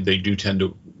though they do tend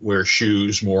to wear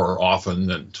shoes more often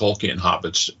than Tolkien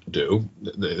hobbits do.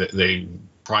 They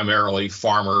primarily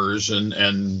farmers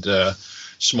and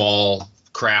small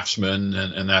craftsmen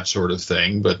and that sort of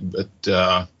thing, but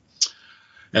and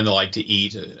they like to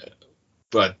eat.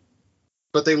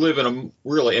 But they live in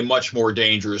a much more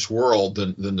dangerous world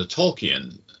than the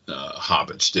Tolkien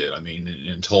hobbits did. I mean,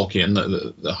 in Tolkien,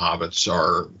 the hobbits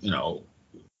are,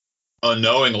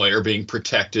 unknowingly are being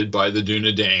protected by the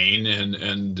Dunedain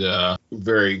and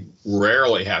very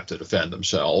rarely have to defend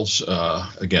themselves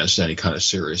against any kind of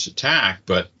serious attack.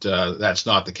 But that's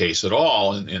not the case at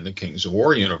all in the Kings of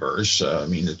War universe. I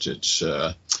mean, it's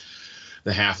the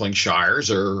Halfling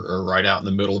Shires are right out in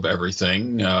the middle of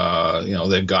everything.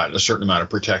 They've got a certain amount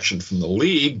of protection from the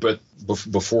League, but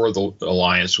before the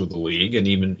alliance with the League, and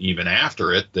even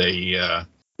after it, they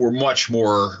were much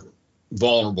more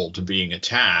vulnerable to being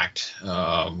attacked,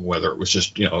 whether it was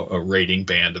just a raiding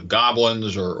band of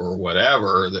goblins or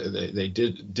whatever. They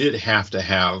did have to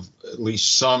have at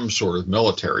least some sort of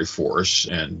military force,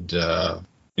 and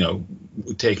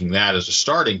taking that as a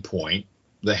starting point,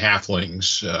 the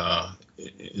halflings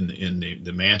in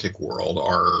the Mantic world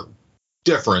are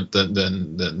different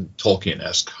than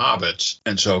Tolkien-esque hobbits,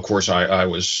 and so of course I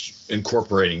was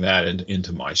incorporating that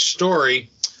into my story.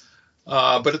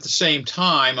 But at the same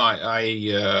time,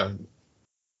 I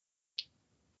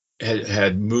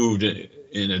had moved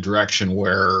in a direction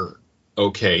where,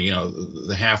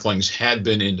 the halflings had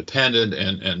been independent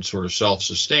and sort of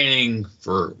self-sustaining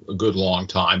for a good long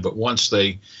time, but once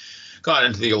they got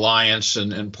into the alliance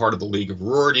and part of the League of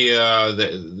Rordia,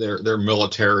 their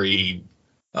military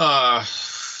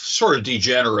sort of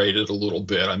degenerated a little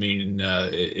bit. I mean,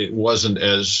 it wasn't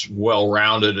as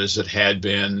well-rounded as it had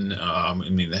been.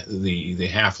 The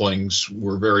halflings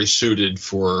were very suited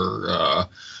for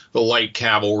the light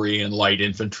cavalry and light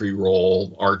infantry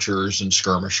role, archers and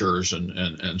skirmishers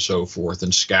and so forth,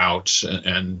 and scouts,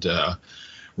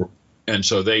 and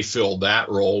so they filled that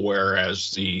role,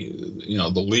 whereas the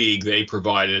League, they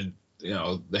provided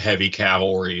the heavy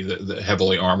cavalry, the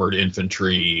heavily armored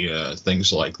infantry,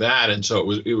 things like that. And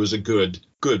so it was a good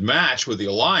match with the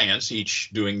Alliance,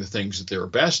 each doing the things that they were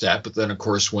best at. But then, of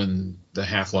course, when the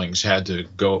halflings had to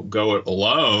go it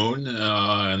alone,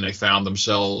 and they found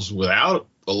themselves without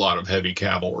a lot of heavy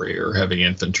cavalry or heavy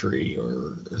infantry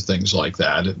or things like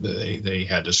that, they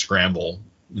had to scramble,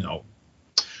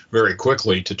 very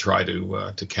quickly to try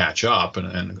to catch up,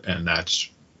 and that's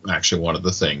actually one of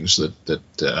the things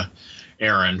that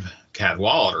Aaron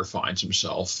Cadwallader finds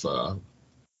himself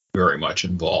very much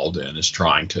involved in, is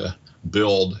trying to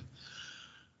build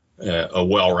a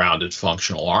well-rounded,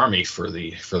 functional army for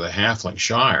the Halfling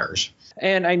Shires.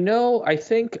 And I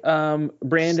think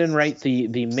Brandon, right,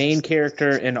 the main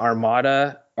character in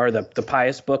Armada, or the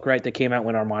Pious book, right, that came out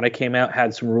when Armada came out,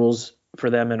 had some rules for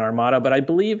them in Armada. But I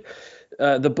believe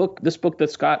this book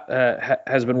that Scott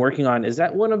has been working on, is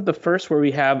that one of the first where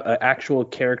we have an actual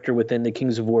character within the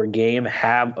Kings of War game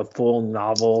have a full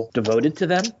novel devoted to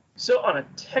them? So on a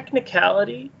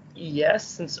technicality, yes,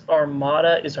 since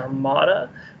Armada is Armada.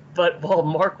 But while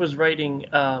Mark was writing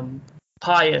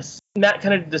Pious, Matt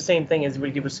kind of did the same thing as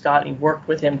we did with Scott. And he worked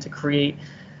with him to create,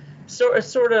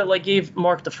 sort of like gave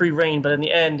Mark the free reign. But in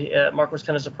the end, Mark was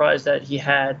kind of surprised that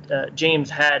James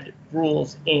had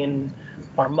rules in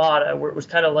Armada, where it was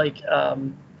kind of like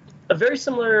a very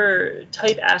similar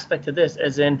type aspect to this,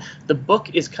 as in the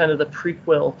book is kind of the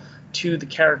prequel to the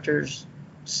characters'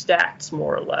 stats,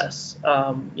 more or less.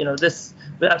 This,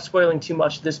 without spoiling too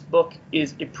much, this book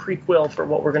is a prequel for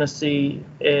what we're going to see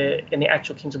in the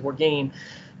actual Kings of War game.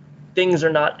 Things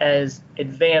are not as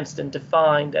advanced and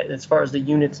defined as far as the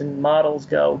units and models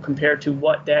go compared to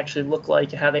what they actually look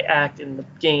like and how they act in the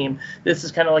game. This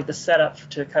is kind of like the setup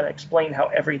to kind of explain how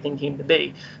everything came to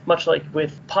be. Much like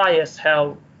with Pious,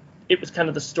 how it was kind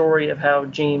of the story of how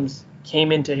James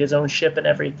came into his own ship and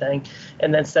everything,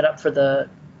 and then set up for the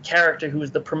character who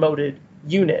was the promoted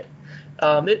unit.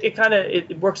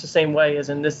 It works the same way as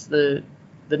in this. The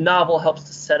novel helps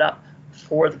to set up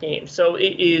for the game. So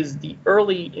it is the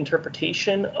early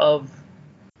interpretation of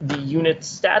the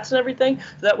unit's stats and everything.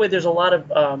 So that way there's a lot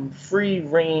of free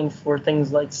reign for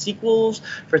things like sequels,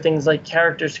 for things like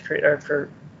characters to create, or for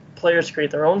players to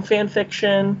create their own fan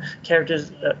fiction,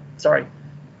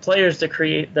 players to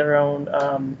create their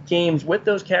own games with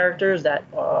those characters that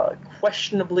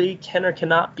questionably can or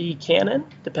cannot be canon,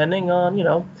 depending on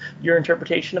your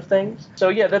interpretation of things. So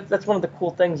yeah, that's one of the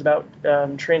cool things about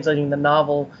translating the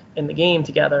novel and the game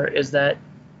together, is that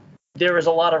there is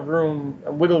a lot of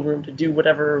wiggle room to do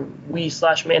whatever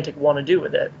we/Mantic want to do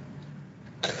with it.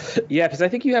 Yeah, because I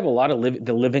think you have a lot of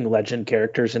the living legend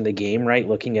characters in the game, right?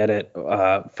 Looking at it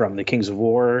from the Kings of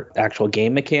War actual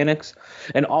game mechanics,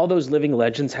 and all those living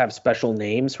legends have special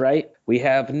names, right? We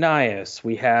have Nias,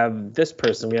 we have this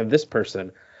person, we have this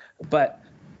person, but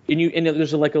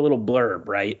there's like a little blurb,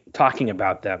 right, talking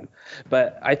about them.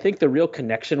 But I think the real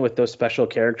connection with those special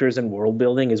characters and world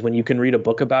building is when you can read a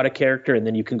book about a character and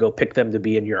then you can go pick them to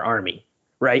be in your army.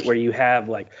 Right, where you have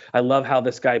I love how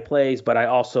this guy plays, but I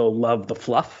also love the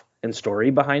fluff and story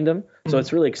behind him. So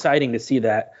it's really exciting to see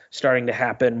that starting to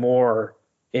happen more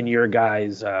in your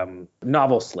guys'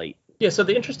 novel slate. Yeah, so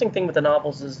the interesting thing with the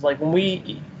novels is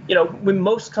when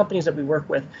most companies that we work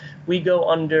with, we go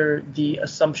under the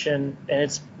assumption, and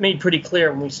it's made pretty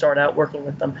clear when we start out working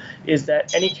with them, is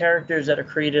that any characters that are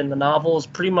created in the novels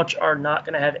pretty much are not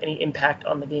going to have any impact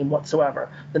on the game whatsoever.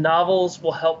 The novels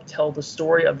will help tell the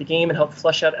story of the game and help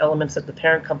flesh out elements that the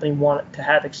parent company want to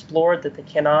have explored that they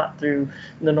cannot through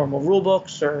the normal rule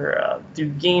books or through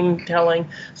game telling.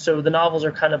 So the novels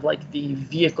are kind of like the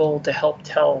vehicle to help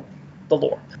tell the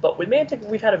lore. But with Mantic,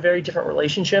 we've had a very different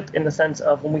relationship in the sense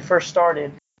of when we first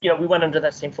started, we went under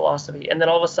that same philosophy. And then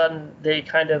all of a sudden they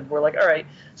kind of were like, all right,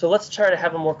 so let's try to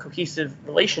have a more cohesive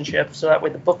relationship so that way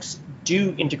the books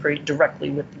do integrate directly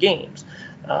with the games.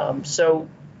 So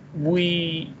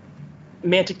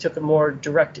Mantic took a more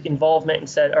direct involvement and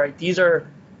said, all right, these are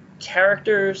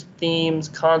characters, themes,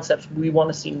 concepts we want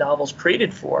to see novels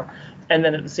created for. And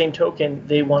then at the same token,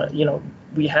 they want to,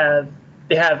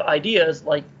 they have ideas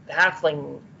like the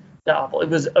Halfling novel. It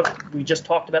was we just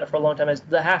talked about it for a long time as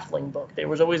the Halfling book. There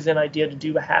was always an idea to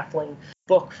do a Halfling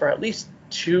book for at least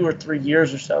 2 or 3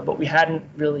 years or so, but we hadn't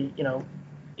really,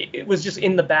 it was just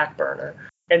in the back burner.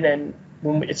 And then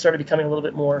when it started becoming a little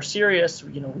bit more serious,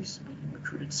 we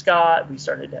recruited Scott. We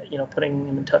started, putting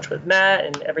him in touch with Matt,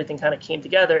 and everything kind of came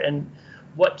together. And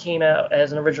what came out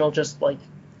as an original, just like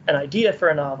an idea for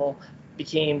a novel,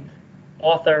 became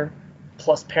author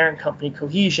plus parent company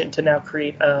cohesion to now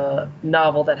create a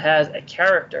novel that has a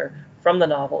character from the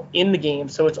novel in the game,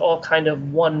 so it's all kind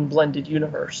of one blended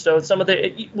universe. So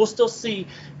we'll still see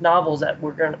novels that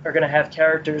are gonna have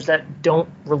characters that don't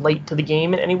relate to the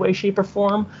game in any way, shape, or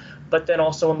form. But then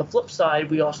also on the flip side,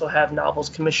 we also have novels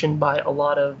commissioned by a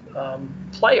lot of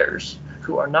players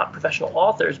who are not professional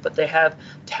authors, but they have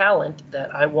talent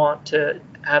that I want to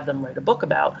have them write a book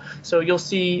about. So you'll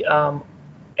see, and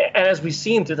as we've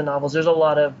seen through the novels, there's a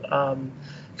lot of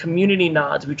community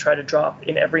nods we try to drop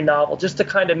in every novel, just to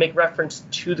kind of make reference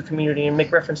to the community and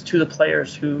make reference to the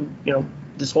players who,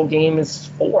 this whole game is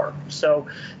for. So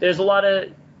there's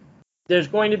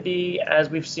going to be, as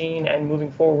we've seen and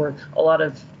moving forward, a lot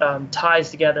of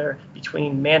ties together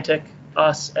between Mantic,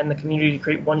 us, and the community to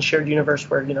create one shared universe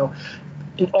where,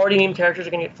 already named characters are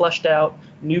going to get fleshed out,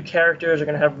 new characters are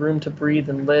going to have room to breathe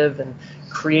and live and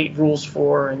create rules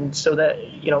for, and so that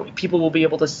people will be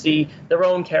able to see their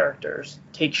own characters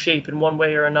take shape in one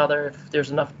way or another if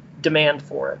there's enough demand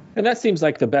for it. And that seems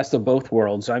like the best of both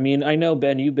worlds. I mean, I know,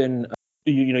 Ben, you've been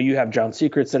you have John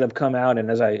Secrets that have come out, and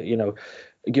as I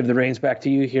give the reins back to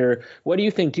you here, what do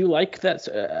you think? Do you like that?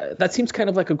 That seems kind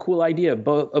of like a cool idea,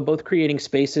 both creating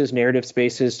spaces, narrative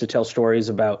spaces to tell stories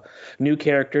about new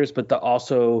characters, but to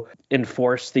also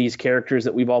enforce these characters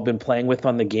that we've all been playing with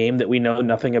on the game that we know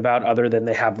nothing about other than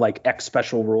they have like X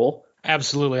special rule.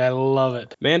 Absolutely. I love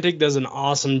it. Mantic does an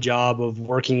awesome job of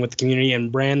working with the community,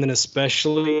 and Brandon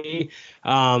especially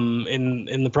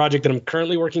in the project that I'm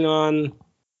currently working on.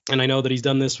 And I know that he's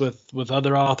done this with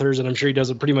other authors, and I'm sure he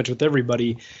does it pretty much with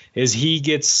everybody, is he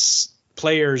gets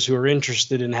players who are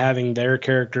interested in having their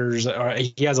characters.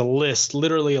 He has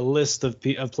literally a list of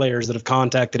players that have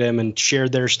contacted him and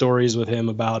shared their stories with him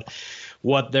about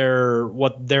what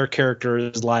their character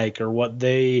is like, or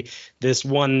the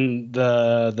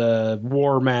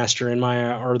war master in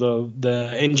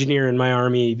the engineer in my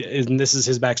army, and this is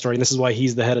his backstory, and this is why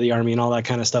he's the head of the army, and all that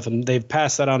kind of stuff. And they've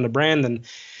passed that on to Brandon.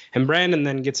 And Brandon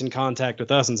then gets in contact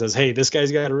with us and says, hey, this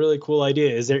guy's got a really cool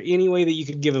idea. Is there any way that you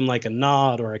could give him like a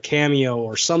nod or a cameo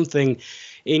or something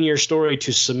in your story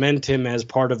to cement him as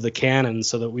part of the canon,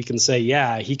 so that we can say,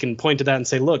 yeah, he can point to that and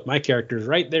say, look, my character's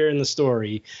right there in the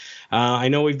story. I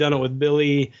know we've done it with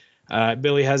Billy.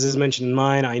 Billy has his mention in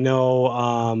mine. I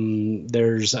know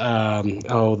there's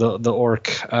the orc,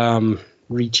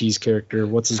 Ricci's character.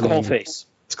 What's his name?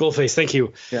 Skullface, thank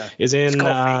you. Yeah. Is in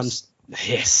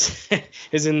Yes,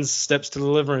 is in Steps to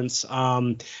Deliverance.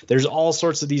 There's all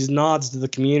sorts of these nods to the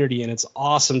community, and it's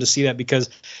awesome to see that, because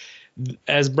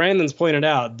as Brandon's pointed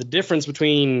out, the difference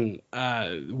between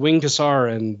Winged Hussar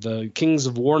and the Kings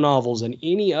of War novels and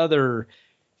any other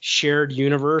shared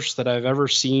universe that I've ever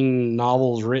seen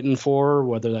novels written for,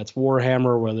 whether that's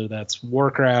Warhammer, whether that's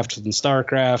Warcraft and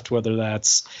Starcraft, whether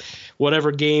that's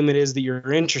whatever game it is that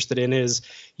you're interested in, is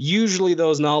usually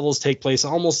those novels take place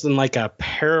almost in like a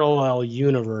parallel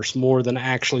universe more than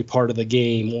actually part of the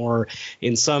game, or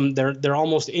in some they're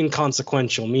almost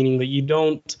inconsequential, meaning that you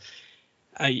don't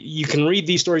you can read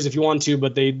these stories if you want to,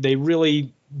 but they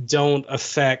really don't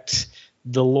affect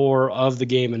the lore of the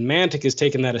game. And Mantic has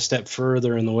taken that a step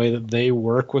further in the way that they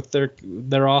work with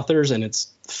their authors, and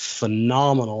it's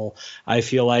phenomenal, I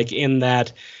feel like, in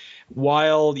that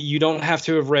while you don't have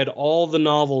to have read all the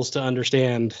novels to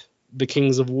understand the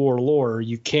Kings of War lore,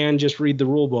 you can just read the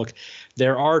rule book.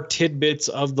 There are tidbits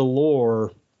of the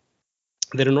lore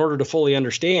that in order to fully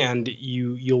understand,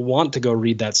 you'll want to go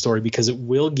read that story, because it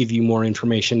will give you more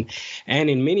information. And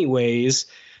in many ways,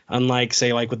 unlike,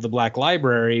 say, like with the Black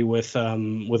Library with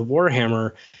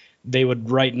Warhammer, they would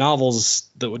write novels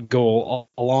that would go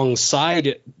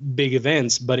alongside big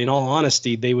events, but in all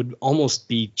honesty, they would almost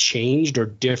be changed or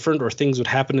different, or things would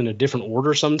happen in a different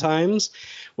order sometimes.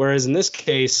 Whereas in this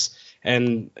case,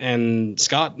 and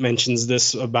Scott mentions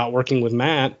this about working with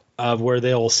Matt, of where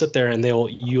they'll sit there and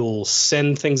you'll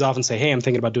send things off and say, hey, I'm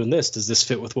thinking about doing this. Does this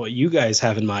fit with what you guys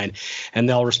have in mind? And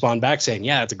they'll respond back saying,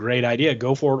 yeah, it's a great idea.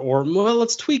 Go for it. Or, well,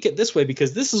 let's tweak it this way,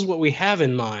 because this is what we have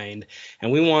in mind,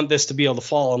 and we want this to be able to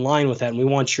fall in line with that, and we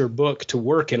want your book to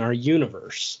work in our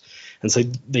universe. And so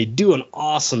they do an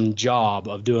awesome job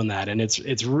of doing that. And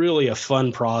it's really a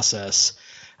fun process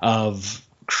of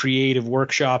creative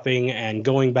workshopping and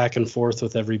going back and forth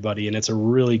with everybody. And it's a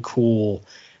really cool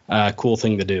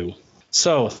thing to do.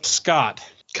 So, Scott,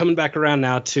 coming back around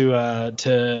now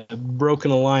to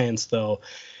Broken Alliance, though,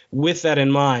 with that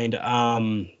in mind,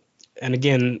 and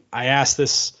again, I asked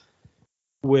this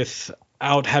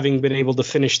without having been able to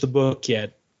finish the book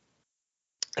yet.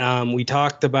 We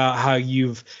talked about how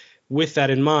you've, with that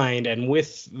in mind, and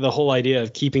with the whole idea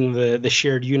of keeping the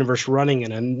shared universe running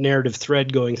and a narrative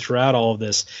thread going throughout all of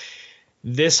this,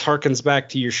 this harkens back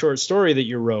to your short story that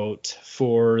you wrote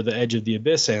for the Edge of the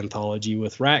Abyss anthology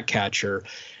with Ratcatcher.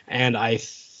 And I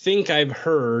think I've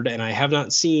heard, and I have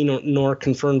not seen nor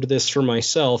confirmed this for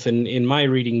myself in my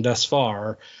reading thus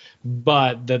far,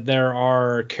 but that there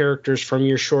are characters from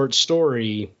your short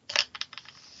story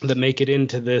that make it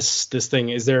into this thing.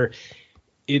 Is there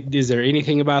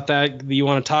anything about that you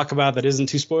want to talk about that isn't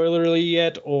too spoilerly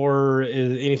yet, or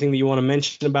is anything that you want to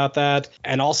mention about that?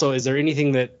 And also, is there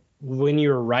anything that when you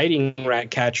were writing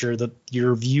Ratcatcher that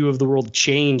your view of the world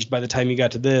changed by the time you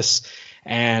got to this,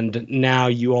 and now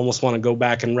you almost want to go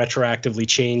back and retroactively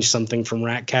change something from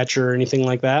Ratcatcher or anything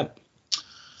like that?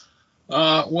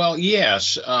 Well,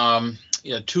 yes.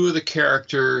 Two of the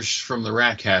characters from the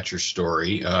Ratcatcher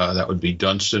story, that would be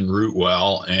Dunstan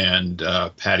Rootwell and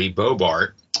Patty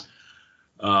Bobart,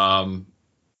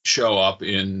 show up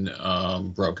in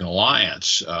Broken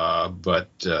Alliance. But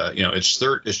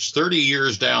it's 30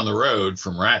 years down the road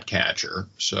from Ratcatcher.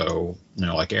 So,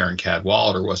 like Aaron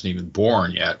Cadwallader wasn't even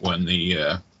born yet when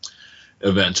the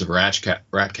events of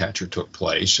Ratcatcher took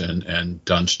place, and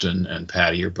Dunstan and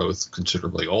Patty are both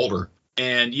considerably older.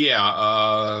 And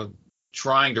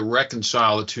trying to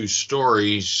reconcile the two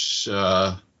stories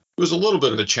was a little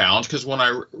bit of a challenge, because when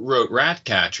I wrote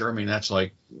Ratcatcher, I mean, that's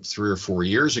like 3 or 4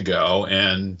 years ago,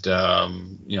 and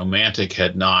Mantic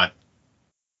had not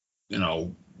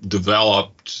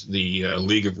developed the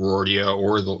League of Rordia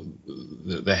or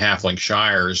the Halfling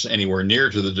Shires anywhere near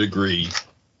to the degree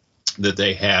that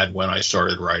they had when I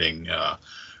started writing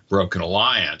Broken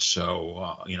Alliance.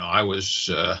 So I was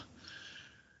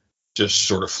just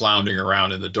sort of floundering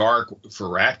around in the dark for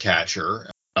Ratcatcher.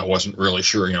 I wasn't really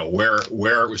sure,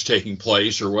 where it was taking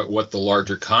place or what the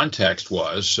larger context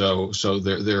was. So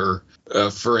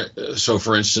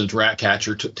for instance,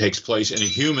 Ratcatcher takes place in a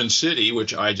human city,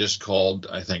 which I just called,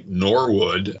 I think,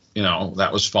 Norwood.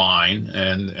 That was fine,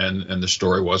 and the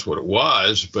story was what it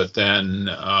was. But then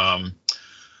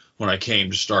when I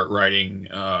came to start writing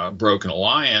Broken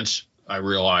Alliance, I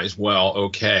realized, well,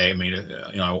 okay, I mean,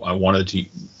 I wanted to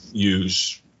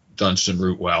use Dunstan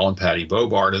Rootwell and Patty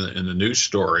Bobart in the new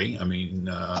story. I mean,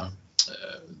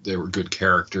 they were good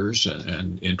characters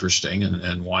and interesting,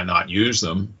 and why not use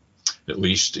them, at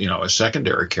least, as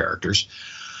secondary characters.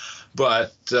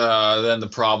 But then the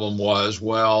problem was,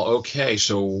 well, okay,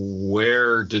 so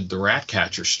where did the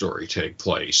Ratcatcher story take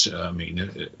place? I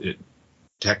mean, it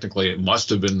technically it must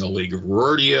have been the League of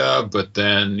Rordia, but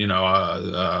then,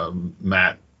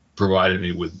 Matt provided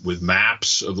me with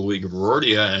maps of the League of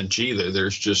Rordia, and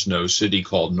there's just no city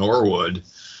called Norwood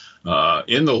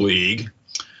in the League.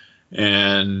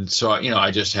 And so,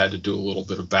 I just had to do a little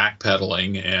bit of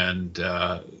backpedaling, and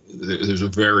there's a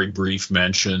very brief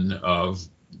mention of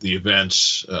the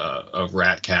events of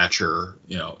Ratcatcher,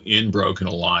 in Broken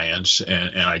Alliance,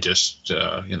 and I just,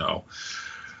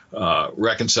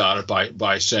 reconciled it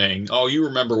by saying, oh, you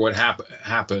remember what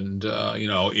happened,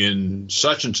 in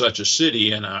such and such a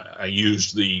city, and I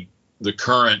used the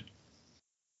current,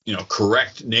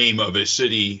 correct name of a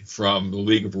city from the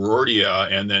League of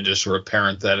Rordia, and then just sort of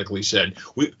parenthetically said,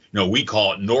 we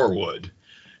call it Norwood,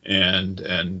 and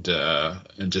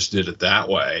just did it that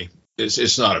way.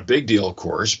 It's not a big deal, of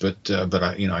course, but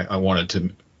I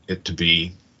wanted it to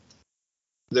be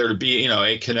there to be,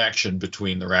 a connection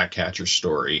between the Ratcatcher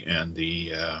story and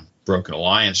the Broken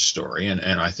Alliance story, and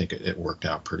I think it worked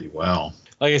out pretty well.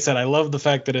 Like I said, I love the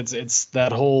fact that it's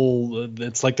that whole,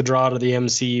 it's like the draw to the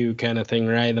MCU kind of thing,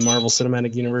 right? The Marvel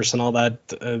Cinematic Universe and all that,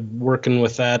 working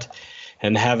with that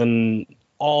and having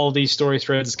all these story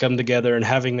threads come together and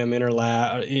having them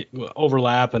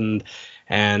overlap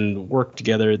and work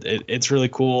together. It's really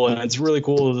cool, and it's really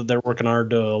cool that they're working hard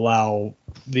to allow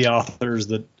the authors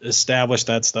that establish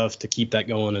that stuff to keep that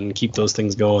going and keep those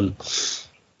things going.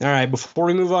 All right, before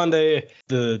we move on to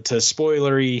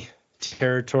spoilery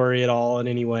territory at all in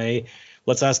any way,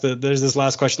 let's ask there's this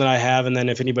last question that I have, and then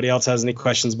if anybody else has any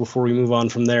questions before we move on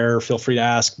from there, feel free to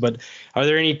ask. But are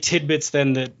there any tidbits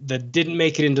then that didn't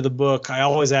make it into the book? I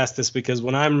always ask this because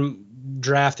when I'm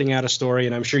drafting out a story,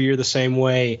 and I'm sure you're the same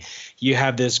way, you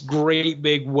have this great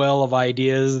big well of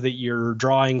ideas that you're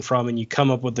drawing from, and you come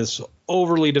up with this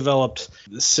overly developed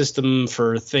system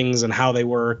for things and how they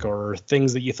work, or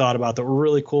things that you thought about that were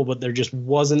really cool, but there just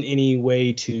wasn't any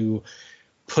way to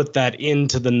put that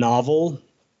into the novel,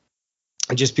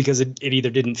 just because it either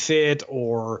didn't fit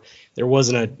or there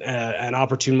wasn't an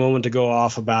opportune moment to go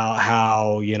off about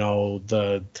how,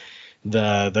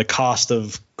 the cost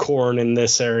of corn in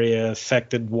this area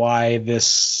affected why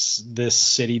this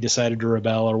city decided to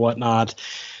rebel or whatnot,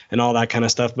 and all that kind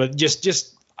of stuff. But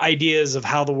just ideas of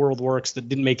how the world works that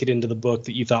didn't make it into the book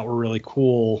that you thought were really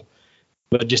cool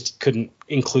but just couldn't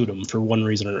include them for one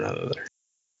reason or another?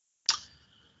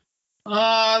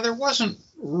 There wasn't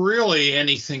really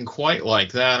anything quite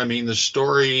like that. I mean, the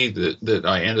story that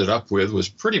I ended up with was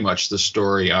pretty much the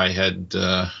story I had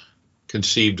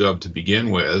conceived of to begin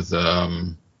with.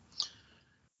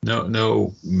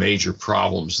 No major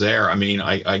problems there. I mean,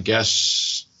 I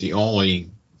guess the only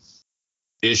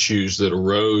issues that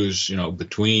arose,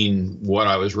 between what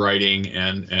I was writing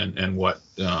and what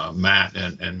Matt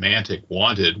and Mantic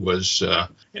wanted was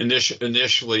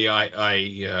initially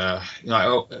I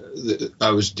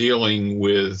was dealing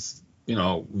with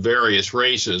various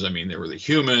races. I mean, there were the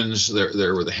humans,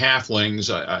 there were the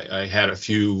halflings. I had a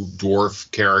few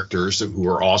dwarf characters who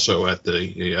were also at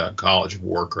the College of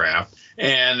Warcraft,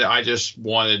 and I just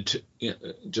wanted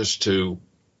to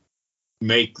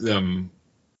make them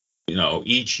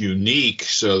each unique,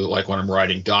 so that like when I'm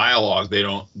writing dialogue, they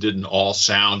didn't all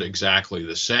sound exactly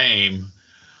the same.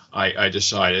 I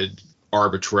decided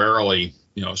arbitrarily,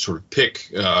 sort of pick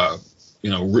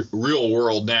real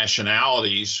world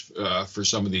nationalities for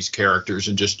some of these characters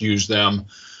and just use them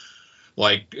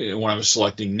like when I was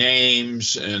selecting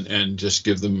names and just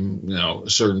give them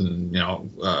certain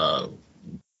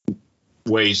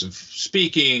ways of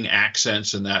speaking,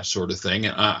 accents, and that sort of thing.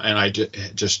 And I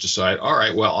just decided, all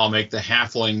right, well, I'll make the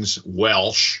halflings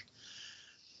Welsh,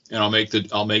 and I'll make the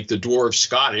dwarves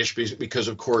Scottish because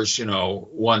of course,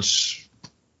 once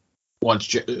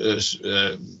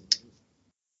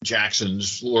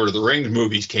Jackson's Lord of the Rings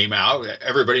movies came out,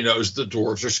 everybody knows the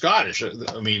dwarves are Scottish.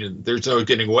 I mean, there's no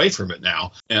getting away from it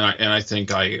now. And I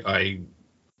think I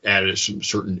added some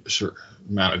certain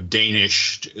amount of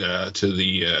Danish to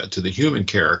the human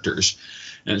characters,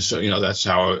 and so that's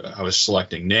how I was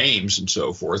selecting names and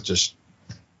so forth. Just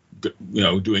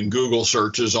doing Google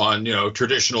searches on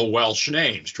traditional Welsh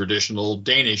names, traditional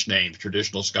Danish names,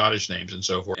 traditional Scottish names, and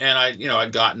so forth. And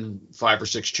I'd gotten 5 or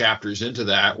 6 chapters into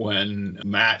that when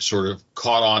Matt sort of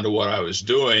caught on to what I was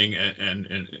doing and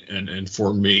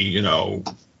informed me,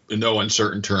 in no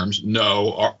uncertain terms,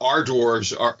 no, our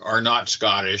dwarves are not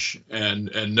Scottish, and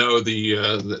no, the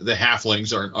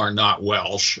halflings are not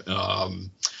Welsh.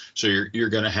 So you're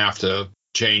going to have to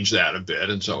change that a bit,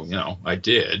 and so I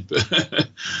did.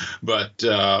 But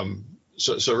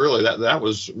so really that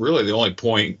was really the only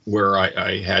point where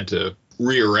I had to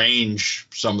rearrange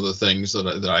some of the things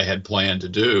that I had planned to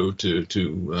do to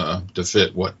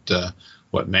fit what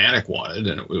Mantic wanted,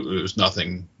 and it was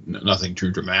nothing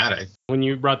too dramatic. When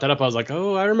you brought that up, I was like,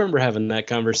 oh, I remember having that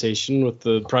conversation with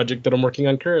the project that I'm working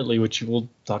on currently, which we'll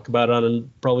talk about on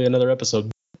probably another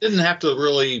episode. Didn't have to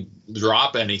really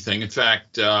drop anything. In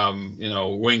fact,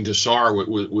 Wing Desar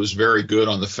was very good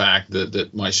on the fact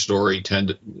that my story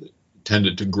tended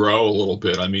to grow a little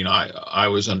bit. I mean, I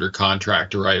was under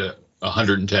contract to write a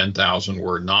 110,000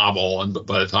 word novel, and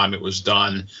by the time it was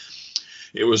done,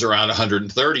 it was around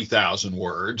 130,000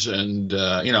 words. And,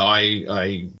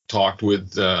 I talked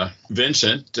with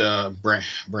Vincent,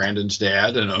 Brandon's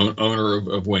dad and owner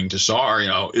of Wing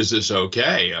Desar, is this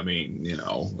okay? I mean,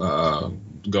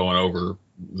 going over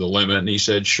the limit. And he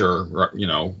said, sure,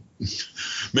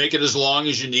 make it as long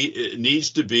as it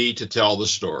needs to be to tell the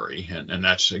story. And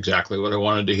that's exactly what I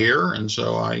wanted to hear. And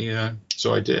so I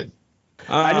did.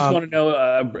 I just want to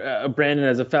know, Brandon,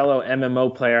 as a fellow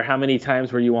MMO player, how many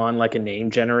times were you on like a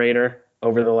name generator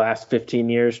over the last 15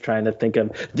 years trying to think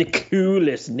of the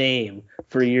coolest name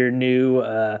for your new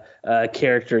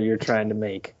character you're trying to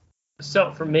make?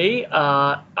 So for me,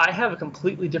 I have a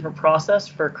completely different process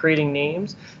for creating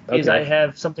names. Because I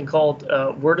have something called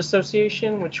word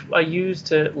association, which I use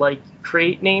to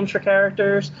create names for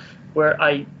characters, where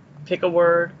I pick a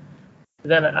word,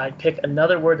 then I pick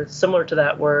another word that's similar to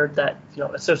that word that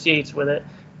associates with it.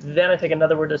 Then I pick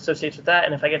another word that associates with that,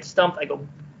 and if I get stumped, I go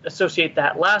associate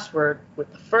that last word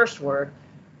with the first word.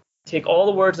 Take all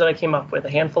the words that I came up with, a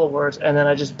handful of words, and then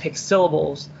I just pick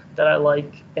syllables that I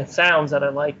like and sounds that I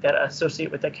like that I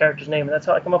associate with that character's name. And that's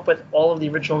how I come up with all of the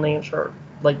original names for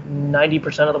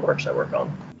 90% of the works I work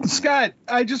on. Scott,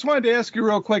 I just wanted to ask you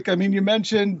real quick. I mean, you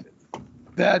mentioned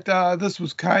that this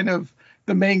was kind of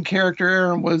the main character,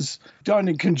 Aaron, was done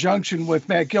in conjunction with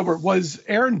Matt Gilbert. Was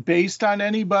Aaron based on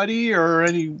anybody or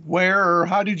anywhere, or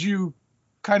how did you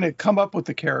kind of come up with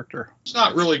the character? It's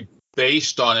not really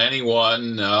based on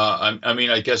anyone. I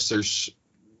mean, I guess there's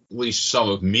at least some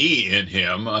of me in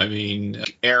him. I mean,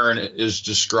 Aaron is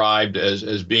described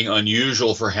as being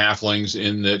unusual for halflings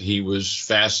in that he was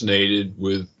fascinated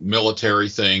with military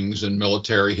things and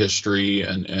military history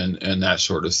and that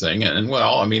sort of thing. And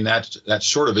well, I mean, that's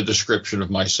sort of a description of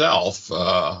myself.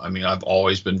 I mean, I've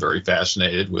always been very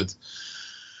fascinated with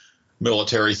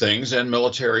military things and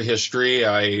military history.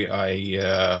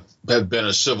 I have been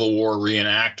a Civil War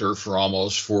reenactor for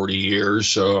almost 40 years,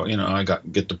 so I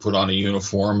get to put on a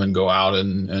uniform and go out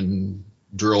and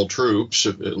drill troops,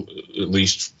 at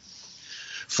least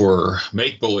for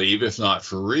make believe, if not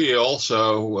for real.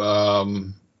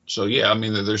 So yeah, I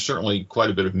mean, there's certainly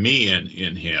quite a bit of me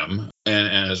in him.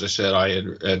 And as I said, I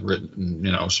had written,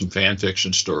 some fan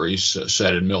fiction stories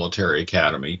set in military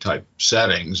academy type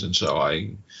settings. And so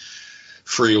I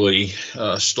freely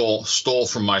stole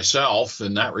from myself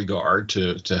in that regard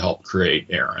to help create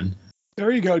Aaron.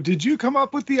 There you go. Did you come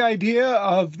up with the idea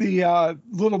of the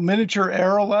little miniature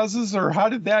Aralezes, or how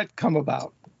did that come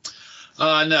about?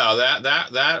 No,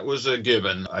 that was a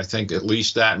given. I think at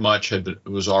least that much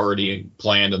was already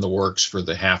planned in the works for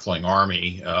the Halfling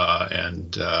army,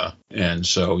 and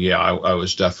so yeah, I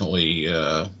was definitely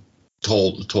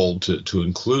told to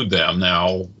include them.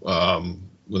 Now,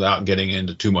 without getting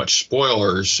into too much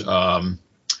spoilers, the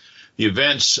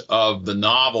events of the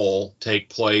novel take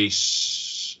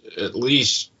place at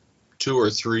least 2 or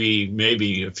 3,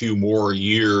 maybe a few more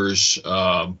years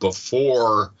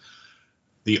before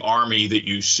the army that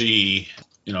you see,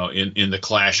 in the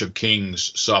Clash of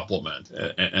Kings supplement.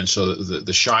 And so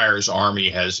the Shire's army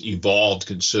has evolved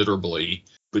considerably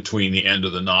between the end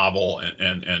of the novel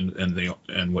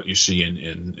and what you see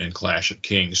in Clash of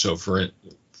Kings. So for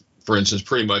instance,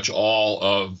 pretty much all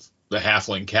of the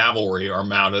Halfling cavalry are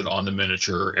mounted on the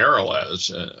miniature Aralez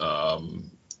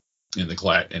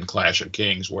in Clash of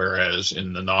Kings, whereas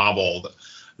in the novel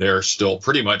they're still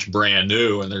pretty much brand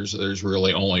new, and there's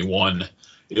really only one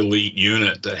elite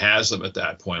unit that has them at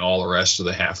that point. All the rest of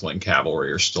the Halfling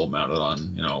cavalry are still mounted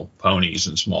on, ponies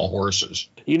and small horses.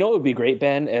 It would be great,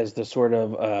 Ben, as the sort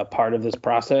of part of this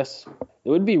process. It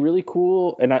would be really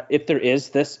cool. And if there is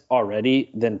this already,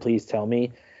 then please tell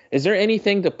me. Is there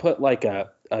anything to put like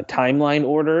a timeline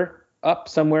order up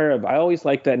somewhere? I always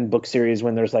like that in book series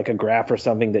when there's like a graph or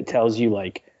something that tells you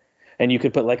and you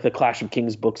could put like the Clash of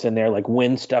Kings books in there, like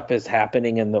when stuff is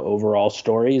happening in the overall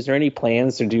story. Is there any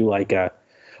plans to do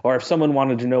or if someone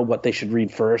wanted to know what they should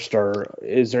read first, or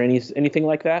is there anything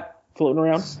like that floating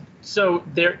around? So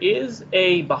there is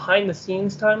a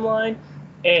behind-the-scenes timeline,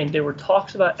 and there were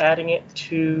talks about adding it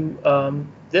to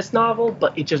this novel,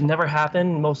 but it just never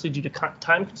happened, mostly due to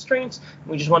time constraints.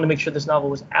 We just wanted to make sure this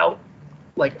novel was out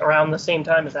around the same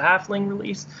time as the Halfling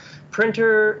release.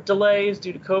 Printer delays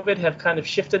due to COVID have kind of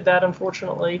shifted that,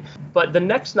 unfortunately. But the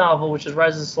next novel, which is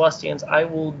Rise of the Celestians, I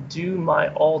will do my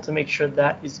all to make sure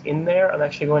that is in there. I'm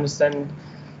actually going to send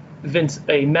Vince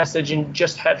a message and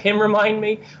just have him remind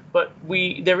me. But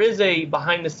there is a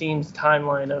behind-the-scenes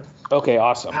timeline of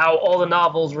awesome, how all the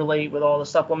novels relate with all the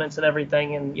supplements and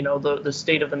everything, and the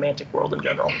state of the Mantic world in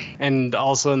general. And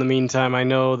also in the meantime, I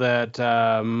know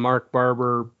that Mark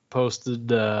Barber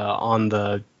posted on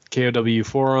the KOW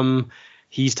forum.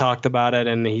 He's talked about it,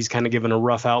 and he's kind of given a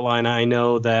rough outline. I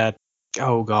know that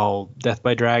Death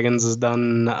by Dragons is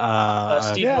done.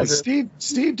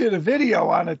 Steve did a video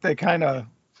on it that kind of.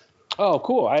 Oh,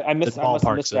 cool! I missed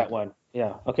that one.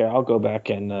 Yeah. Okay, I'll go back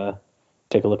and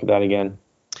take a look at that again.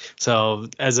 So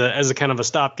as a kind of a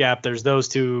stopgap, there's those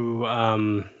two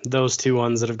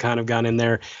ones that have kind of gone in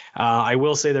there. I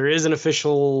will say there is an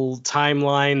official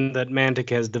timeline that Mantic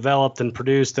has developed and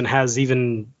produced, and has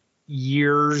even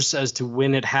years as to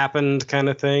when it happened, kind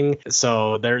of thing.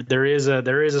 So there is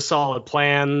a solid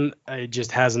plan. It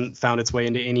just hasn't found its way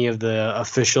into any of the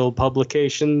official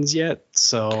publications yet.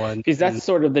 So because that's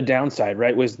sort of the downside,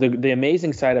 right? Was the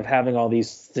amazing side of having all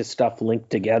this stuff linked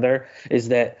together is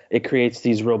that it creates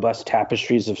these robust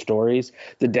tapestries of stories.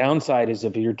 The downside is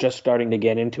if you're just starting to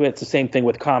get into it, it's the same thing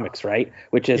with comics, right?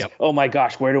 Which is, Oh my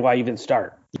gosh, where do I even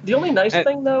start? The only nice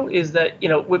thing, though, is that,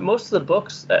 with most of the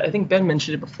books, I think Ben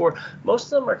mentioned it before,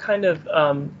 most of them are kind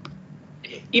of,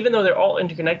 even though they're all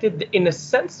interconnected, in a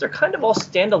sense, they're kind of all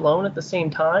standalone at the same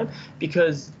time,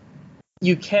 because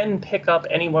you can pick up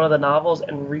any one of the novels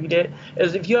and read it.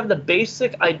 As if you have the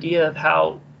basic idea of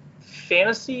how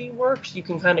fantasy works, you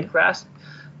can kind of grasp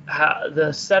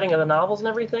the setting of the novels and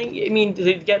everything. I mean,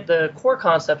 to get the core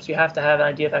concepts, you have to have an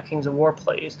idea of how Kings of War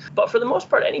plays. But for the most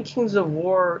part, any Kings of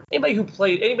War, anybody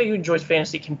who enjoys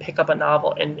fantasy can pick up a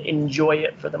novel and enjoy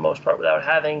it for the most part without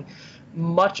having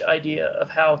much idea of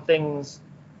how things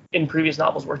in previous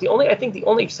novels work. I think the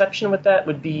only exception with that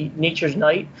would be Nature's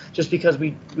Night, just because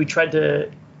we tried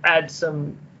to add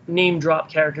some name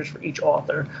drop characters for each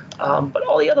author. But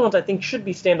all the other ones I think should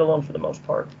be standalone for the most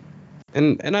part.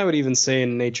 And I would even say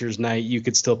in Nature's Night, you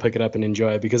could still pick it up and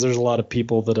enjoy it, because there's a lot of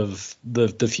people that have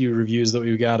the few reviews that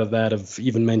we've got of that have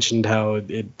even mentioned how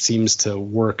it seems to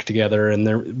work together,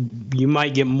 and you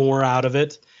might get more out of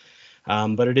it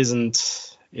But it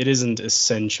isn't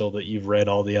essential that you've read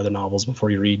all the other novels before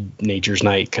you read Nature's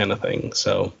Night kind of thing.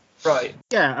 So. Right.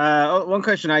 Yeah. One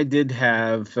question I did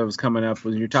have that was coming up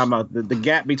was you're talking about the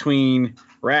gap between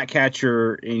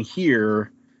Ratcatcher and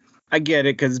here. I get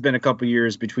it because it's been a couple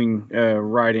years between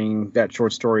writing that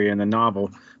short story and the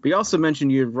novel. But you also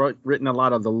mentioned you've written a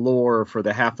lot of the lore for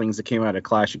the halflings that came out of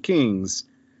Clash of Kings.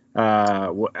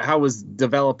 How was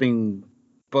developing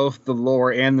both the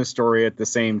lore and the story at the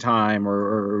same time,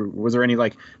 or was there any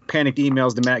like panicked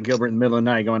emails to Matt Gilbert in the middle of the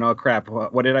night going, "Oh crap,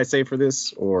 what did I say for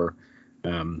this?" Or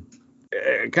kind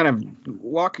of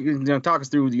talk us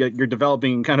through your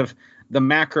developing kind of the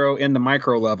macro and the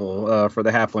micro level for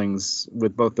the halflings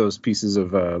with both those pieces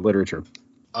of literature.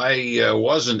 I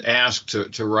wasn't asked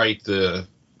to write the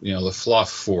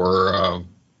fluff for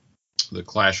the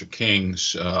Clash of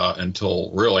Kings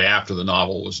until really after the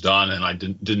novel was done, and I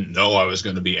didn't know I was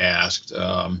going to be asked.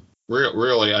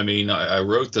 Really, I mean, I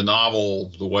wrote the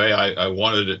novel the way I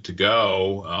wanted it to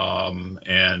go,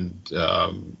 and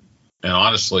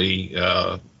honestly,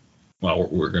 well,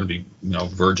 we're going to be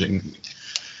verging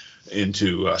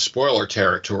into spoiler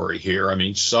territory here. I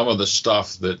mean, some of the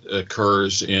stuff that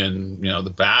occurs in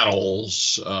the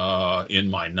battles in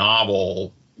my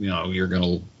novel, you're going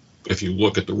to, if you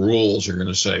look at the rules, you're going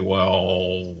to say,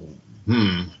 well,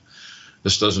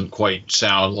 this doesn't quite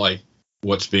sound like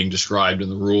what's being described in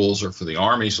the rules or for the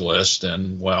Army's list.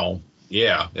 And well,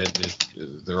 yeah,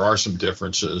 there are some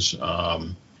differences.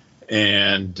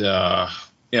 And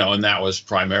that was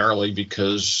primarily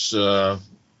because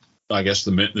I guess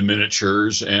the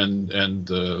miniatures and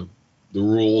the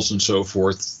rules and so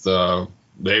forth,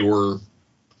 they were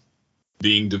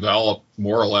being developed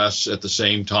more or less at the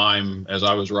same time as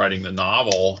I was writing the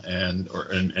novel, and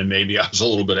maybe I was a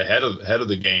little bit ahead of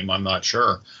the game. I'm not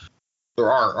sure.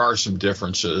 There are some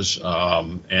differences,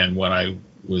 and when I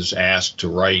was asked to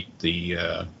write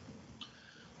the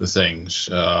things,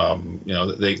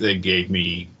 they gave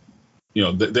me.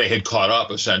 They had caught up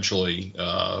essentially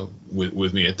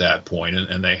with me at that point,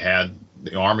 and they had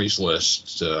the Army's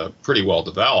list pretty well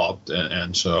developed,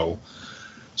 and so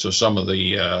some of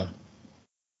the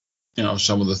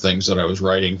things that I was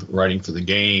writing for the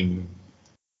game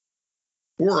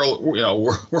were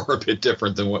a bit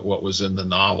different than what was in the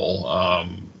novel,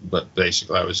 but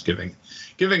basically I was giving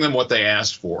them what they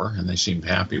asked for, and they seemed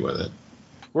happy with it.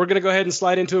 We're going to go ahead and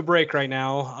slide into a break right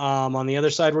now. On the other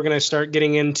side, we're going to start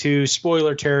getting into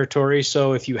spoiler territory.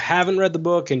 So if you haven't read the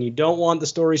book and you don't want the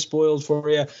story spoiled for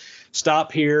you,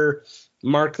 stop here,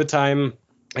 mark the time,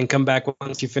 and come back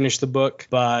once you finish the book.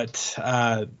 But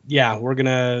we're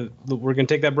gonna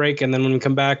take that break, and then when we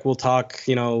come back, we'll talk.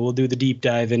 We'll do the deep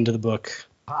dive into the book.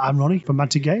 I'm Ronnie from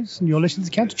Mantic Games, and you're listening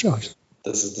to Countercharge.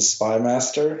 This is the Spy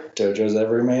Master, Dojo's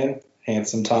Everyman,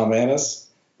 Handsome Tom Annis.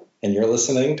 And you're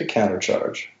listening to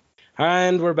Countercharge.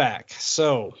 And we're back.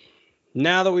 So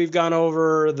now that we've gone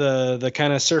over the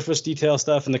kind of surface detail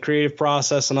stuff and the creative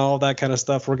process and all of that kind of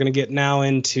stuff, we're going to get now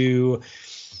into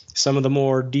some of the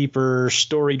more deeper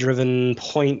story-driven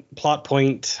plot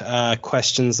point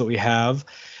questions that we have.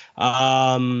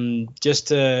 Just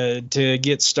to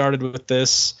get started with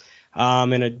this,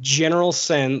 in a general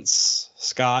sense,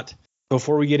 Scott,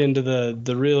 before we get into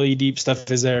the really deep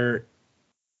stuff, is there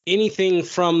anything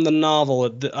from the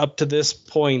novel up to this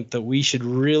point that we should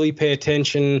really pay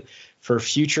attention for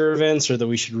future events, or that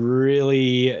we should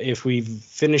really, if we've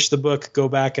finished the book, go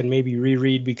back and maybe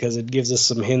reread because it gives us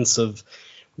some hints of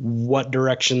what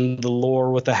direction the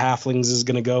lore with the halflings is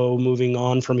going to go moving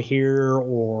on from here,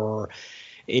 or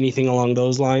anything along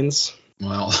those lines?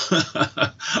 Well,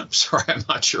 I'm sorry, I'm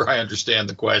not sure I understand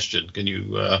the question. Can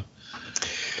you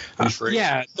rephrase?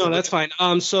 Yeah, no, that's fine.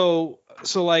 So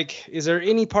like, is there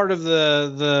any part of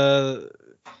the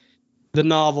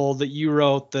novel that you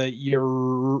wrote that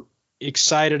you're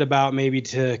excited about, maybe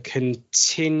to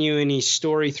continue any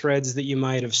story threads that you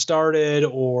might have started,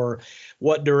 or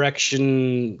what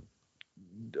direction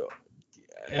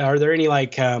are there any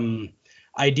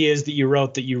ideas that you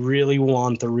wrote that you really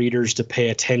want the readers to pay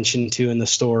attention to in the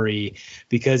story,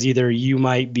 because either you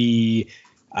might be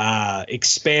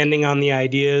expanding on the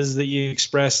ideas that you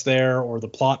express there, or the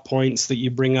plot points that you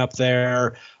bring up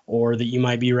there, or that you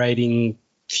might be writing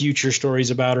future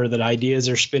stories about, or that ideas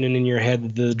are spinning in your head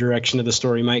that the direction of the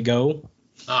story might go?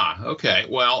 Okay.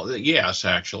 Well, yes,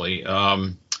 actually.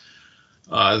 We're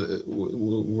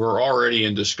already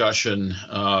in discussion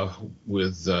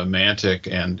with Mantic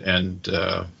and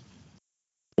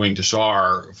Wing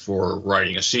Tasar for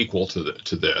writing a sequel to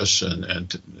this,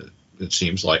 and it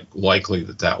seems likely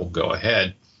that will go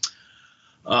ahead.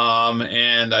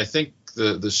 And I think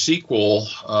think the sequel,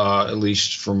 at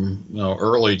least from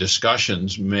early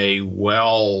discussions, may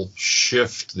well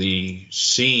shift the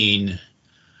scene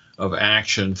of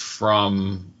action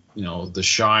from the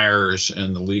Shires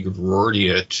and the League of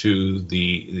Rordia to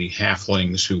the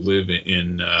halflings who live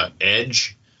in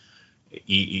Edge,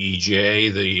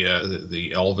 EJ,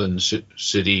 the elven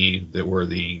city that where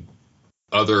the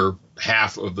other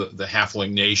half of the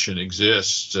halfling nation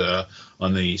exists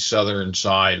on the southern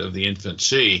side of the Infant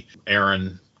Sea.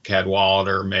 Aaron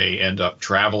Cadwallader may end up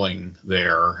traveling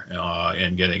there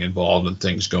and getting involved in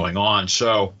things going on.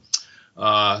 So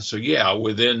yeah,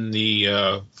 within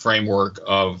the framework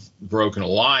of Broken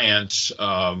Alliance,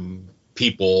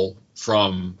 people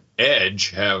from Edge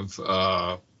have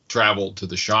traveled to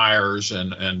the Shires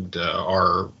and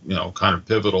are kind of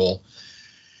pivotal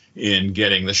in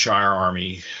getting the Shire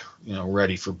army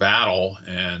ready for battle.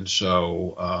 And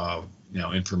so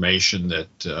information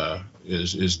that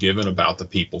is given about the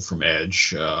people from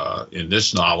Edge in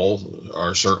this novel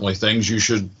are certainly things you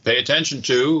should pay attention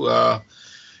to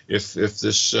if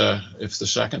the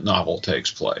second novel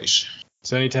takes place.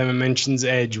 So anytime it mentions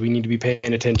Edge, we need to be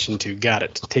paying attention to. Got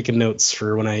it. Taking notes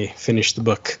for when I finish the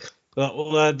book.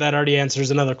 Well, that already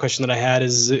answers another question that I had,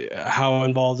 is how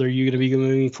involved are you going to be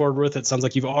moving forward with it? Sounds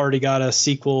like you've already got a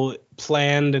sequel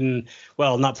planned, and,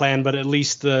 well, not planned, but at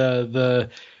least the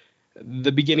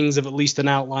beginnings of at least an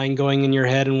outline going in your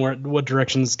head and what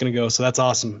direction it's going to go. So that's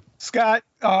awesome. Scott,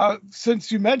 since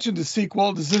you mentioned a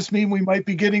sequel, does this mean we might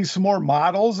be getting some more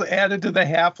models added to the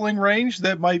halfling range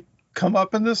that might come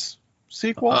up in this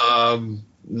sequel?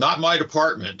 Not my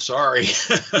department, sorry.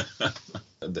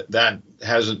 That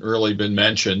hasn't really been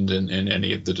mentioned in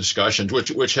any of the discussions,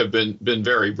 which have been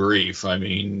very brief. I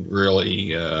mean,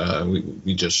 really,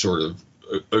 we just sort of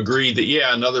agreed that,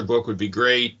 yeah, another book would be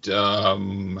great.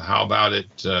 How about it,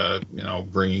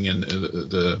 bringing in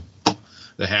the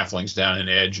halflings down in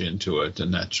Edge into it,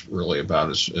 and that's really about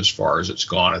as far as it's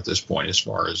gone at this point. As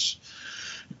far as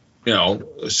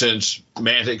since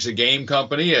Mantic's a game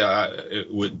company,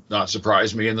 it would not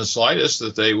surprise me in the slightest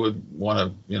that they would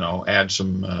want to, add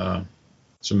some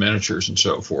miniatures and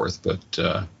so forth. But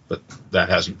that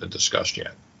hasn't been discussed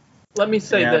yet. Let me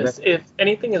say this: if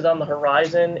anything is on the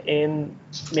horizon in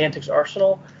Mantic's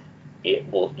arsenal, it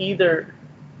will either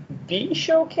be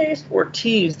showcased or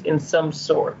teased in some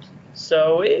sort.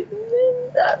 So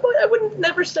I wouldn't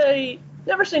never say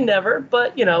never,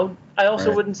 but I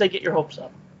also wouldn't say get your hopes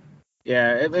up.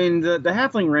 Yeah, I mean, the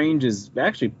halfling range is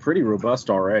actually pretty robust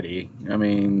already. I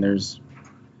mean, there's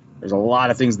a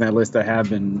lot of things in that list that have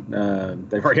been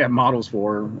they've already had models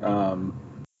for.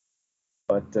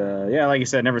 But yeah, like you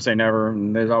said, never say never.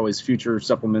 And there's always future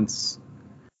supplements,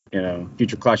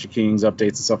 future Clash of Kings updates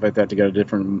and stuff like that to get a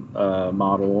different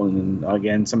model. And then,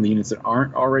 again, some of the units that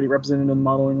aren't already represented in the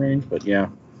modeling range. But yeah.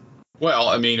 Well,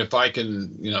 I mean, if I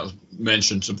can,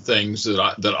 mention some things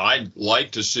that I'd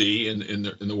like to see in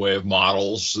the way of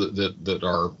models that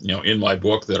are, in my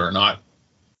book that are not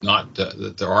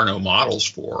that there are no models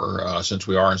for, since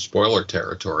we are in spoiler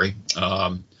territory.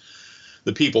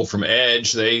 The people from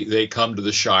Edge, they come to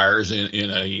the Shires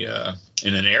in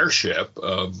an airship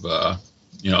of, the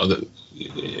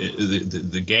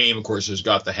game, of course, has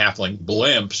got the halfling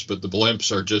blimps, but the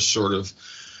blimps are just sort of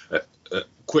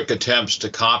quick attempts to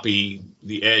copy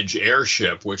the Edge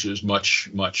airship, which is much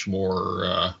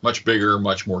more, much bigger,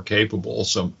 much more capable.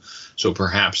 So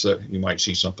perhaps that you might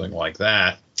see something like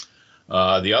that.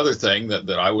 The other thing that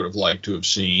I would have liked to have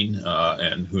seen,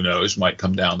 and who knows, might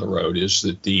come down the road, is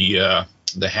that the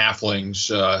halflings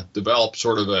develop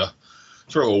sort of a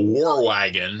war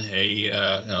wagon,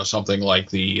 something like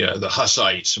the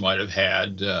Hussites might have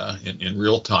had in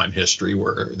real time history,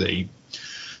 where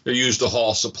they're used to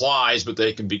haul supplies, but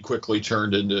they can be quickly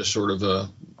turned into sort of a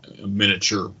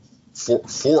miniature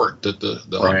fort that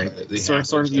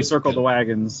you circle the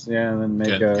wagons, and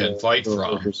then can fight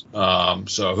from.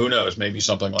 So who knows? Maybe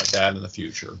something like that in the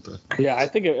future. But yeah, I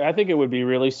think it would be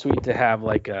really sweet to have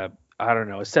like a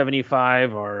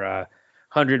 75 or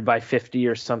 100 by 50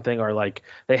 or something, or like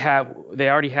they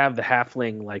already have the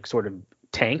halfling like sort of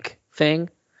tank thing.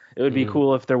 It would be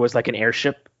cool if there was like an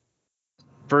airship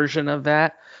version of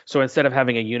that. So instead of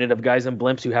having a unit of guys in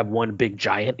blimps, you have one big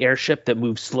giant airship that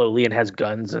moves slowly and has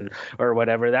guns or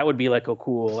whatever. That would be like a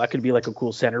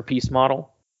cool centerpiece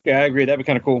model. Yeah, I agree. That'd be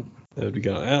kind of cool. That would be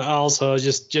good. Also,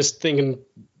 just thinking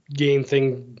game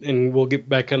thing, and we'll get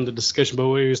back on the discussion, but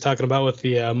what he was talking about with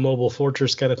the mobile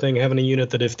fortress kind of thing, having a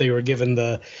unit that if they were given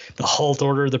the halt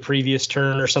order the previous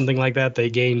turn or something like that, they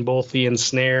gain both the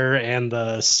ensnare and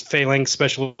the phalanx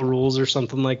special rules or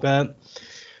something like that.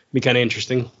 Be kind of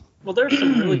interesting. Well, there's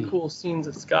some really cool scenes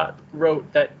that Scott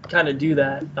wrote that kind of do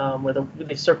that, where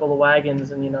they circle the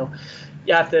wagons, and you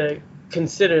have to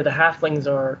consider the halflings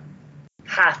are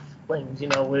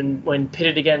halflings. When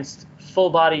pitted against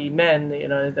full-body men, they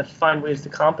have to find ways to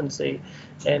compensate,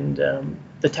 and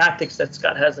the tactics that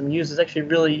Scott has them use is actually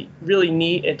really, really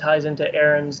neat. It ties into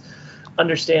Aaron's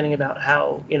understanding about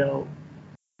how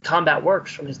combat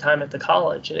works from his time at the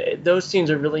college. Those scenes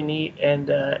are really neat, and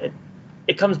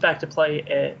it comes back to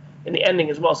play in the ending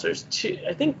as well. So there's two,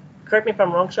 I think, correct me if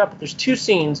I'm wrong, Scott, but there's two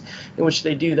scenes in which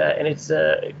they do that, and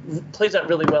it plays out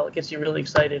really well. It gets you really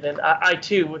excited. And I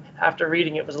too, after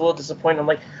reading it, was a little disappointed. I'm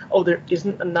like, oh, there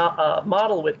isn't a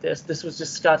model with this. This was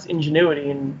just Scott's ingenuity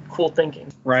and cool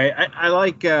thinking. Right. I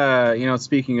like,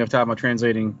 speaking of talking about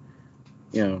translating,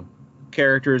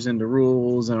 characters into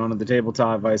rules and onto the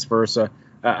tabletop, vice versa.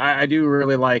 I do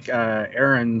really like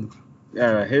Aaron,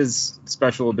 his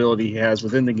special ability he has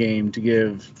within the game to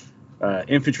give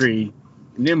infantry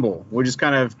nimble, which is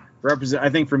kind of I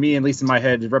think for me, at least in my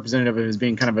head, is representative of his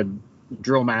being kind of a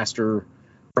drill master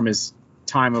from his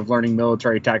time of learning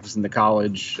military tactics in the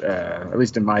college. At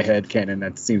least in my head canon,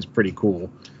 that seems pretty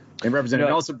cool. And it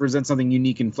also presents something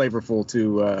unique and flavorful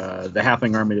to the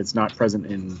halfling army that's not present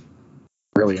in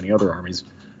really any other armies.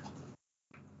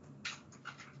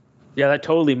 Yeah, that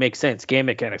totally makes sense. Game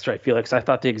mechanics, right, Felix? I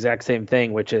thought the exact same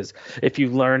thing, which is if you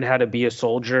learn how to be a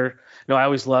soldier. I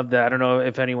always loved that. I don't know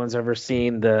if anyone's ever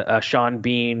seen the Sean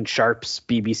Bean Sharp's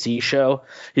BBC show.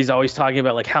 He's always talking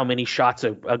about like how many shots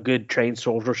a good trained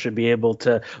soldier should be able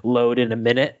to load in a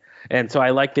minute. And so I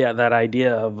like that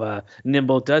idea of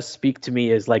nimble does speak to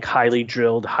me as like highly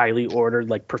drilled, highly ordered,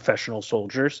 like professional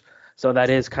soldiers. So that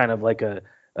is kind of like a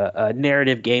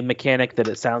narrative game mechanic that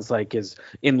it sounds like is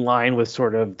in line with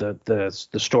sort of the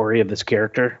story of this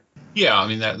character. Yeah, I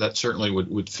mean that certainly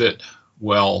would fit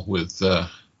well with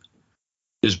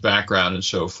his background and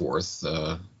so forth.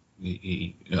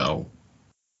 He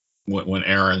when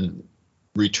Aaron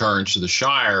returns to the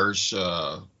Shires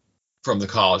from the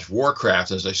College of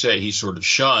Warcraft, as I say, he's sort of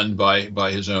shunned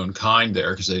by his own kind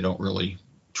there because they don't really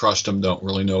trust him, don't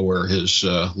really know where his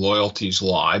loyalties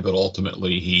lie. But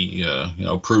ultimately, he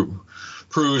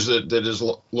proves that his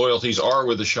loyalties are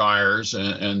with the Shires,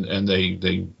 and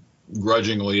they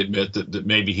grudgingly admit that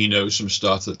maybe he knows some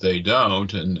stuff that they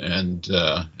don't,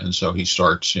 and so he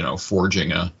starts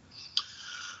forging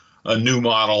a new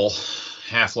model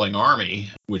halfling army,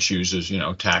 which uses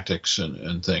tactics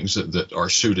and things that are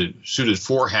suited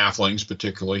for halflings,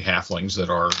 particularly halflings that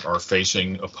are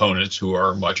facing opponents who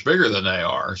are much bigger than they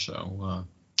are. So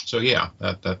yeah,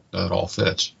 that all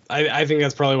fits. I think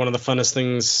that's probably one of the funnest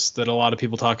things that a lot of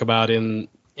people talk about in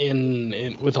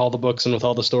with all the books and with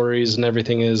all the stories and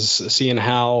everything is seeing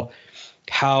how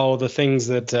the things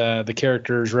that the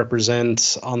characters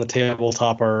represent on the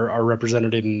tabletop are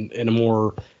represented in a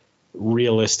more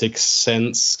realistic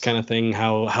sense kind of thing,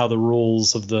 how the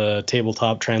rules of the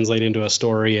tabletop translate into a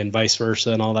story and vice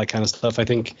versa and all that kind of stuff. I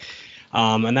think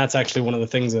and that's actually one of the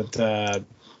things that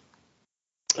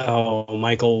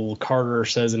Michael Carter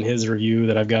says in his review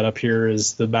that I've got up here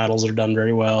is the battles are done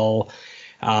very well.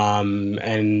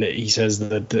 And he says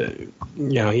that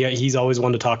he's always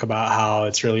wanted to talk about how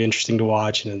it's really interesting to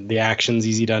watch and the action's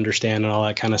easy to understand and all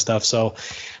that kind of stuff. So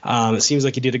it seems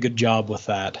like he did a good job with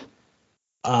that.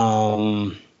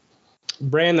 Brandon,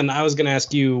 I was going to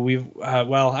ask you. I'm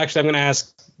going to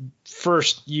ask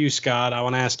first you, Scott. I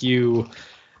want to ask you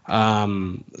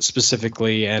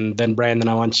specifically, and then Brandon,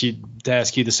 I want you to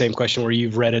ask you the same question where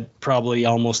you've read it probably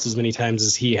almost as many times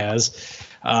as he has.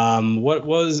 What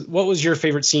was your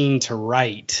favorite scene to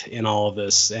write in all of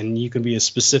this? And you can be as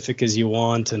specific as you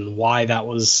want and why that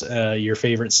was your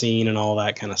favorite scene and all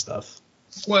that kind of stuff.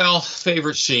 Well,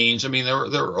 favorite scenes. I mean, there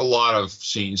were a lot of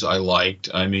scenes I liked.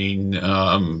 I mean,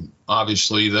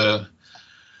 obviously the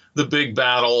big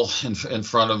battle in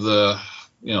front of the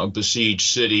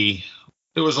besieged city.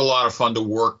 It was a lot of fun to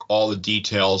work all the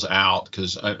details out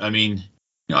because I've been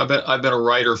a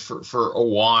writer for a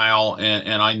while,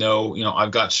 and I know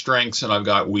I've got strengths and I've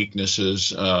got weaknesses.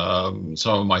 Some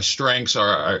of my strengths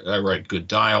are I write good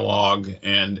dialogue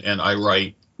and I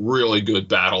write really good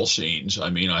battle scenes. I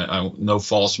mean, I no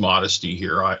false modesty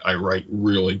here. I write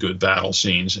really good battle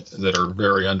scenes that are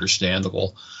very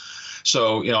understandable.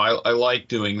 So I like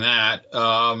doing that.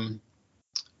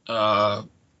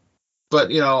 But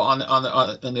on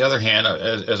the other hand,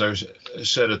 as I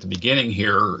said at the beginning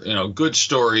here, good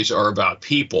stories are about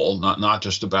people, not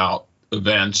just about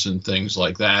events and things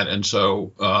like that. And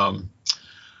so,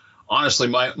 honestly,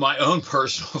 my own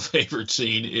personal favorite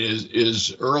scene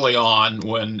is early on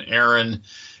when Aaron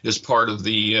is part of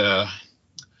the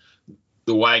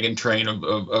the wagon train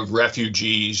of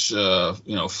refugees,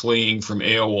 fleeing from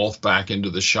Aelwulf back into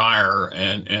the Shire.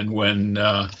 And when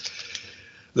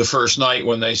the first night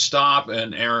when they stop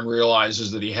and Aaron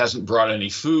realizes that he hasn't brought any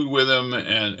food with him,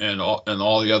 and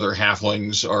all the other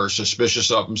halflings are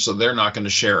suspicious of him, so they're not going to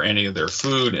share any of their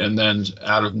food. And then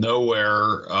out of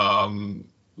nowhere,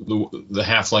 the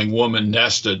halfling woman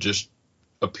Nesta just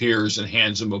appears and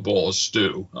hands him a bowl of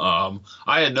stew.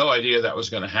 I had no idea that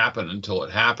was going to happen until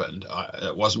it happened.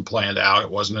 It wasn't planned out. It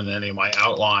wasn't in any of my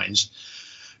outlines.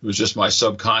 It was just my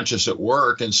subconscious at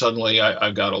work, and suddenly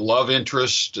I got a love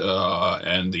interest,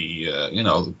 and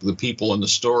the people in the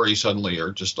story suddenly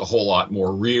are just a whole lot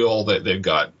more real. They've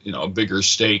got a bigger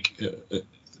stake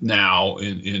now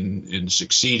in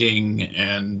succeeding,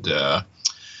 and I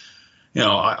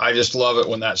just love it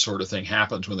when that sort of thing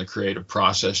happens, when the creative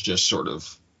process just sort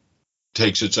of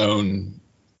takes hold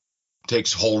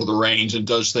of the reins and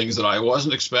does things that I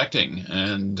wasn't expecting,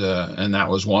 and that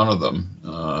was one of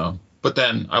them. But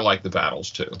then I like the battles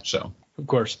too. So of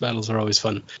course, battles are always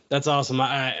fun. That's awesome.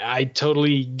 I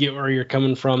totally get where you're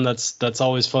coming from. That's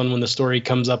always fun when the story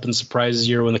comes up and surprises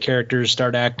you, or when the characters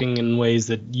start acting in ways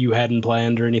that you hadn't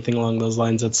planned or anything along those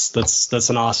lines. That's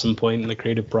an awesome point in the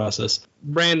creative process.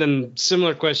 Brandon,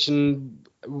 similar question.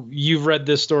 You've read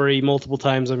this story multiple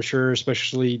times, I'm sure,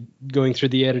 especially going through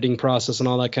the editing process and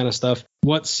all that kind of stuff.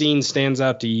 What scene stands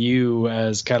out to you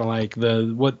as kind of like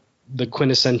the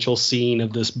quintessential scene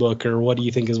of this book, or what do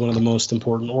you think is one of the most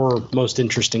important or most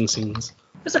interesting scenes?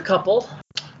 There's a couple.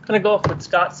 I'm going to go off what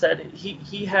Scott said.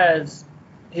 He has,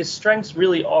 his strengths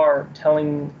really are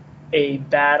telling a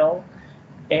battle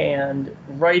and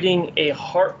writing a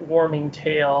heartwarming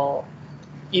tale,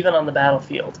 even on the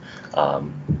battlefield.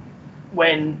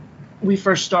 When we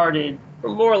first started, or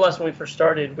more or less when we first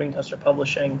started Wingtuster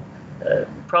Publishing,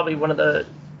 probably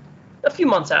a few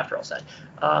months after, I'll say,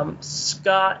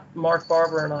 Scott, Mark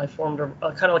Barber, and I formed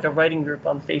a kind of like a writing group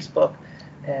on Facebook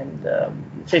and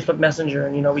Facebook Messenger,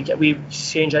 and we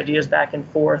exchange ideas back and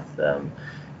forth.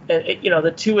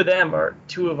 The two of them are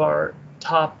two of our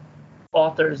top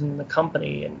authors in the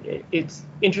company, and it's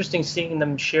interesting seeing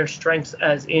them share strengths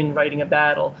as in writing a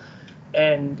battle,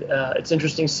 and it's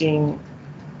interesting seeing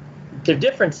their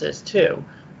differences too.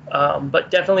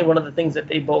 But definitely one of the things that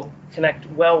they both connect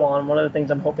well on, one of the things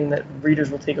I'm hoping that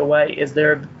readers will take away, is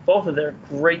both of their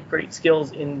great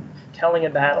skills in telling a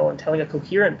battle and telling a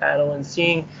coherent battle, and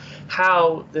seeing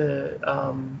how the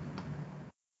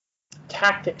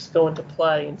tactics go into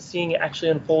play and seeing it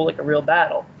actually unfold like a real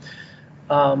battle.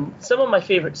 Some of my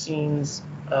favorite scenes,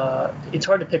 it's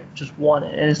hard to pick just one,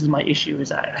 and this is my issue,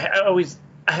 is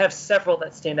I have several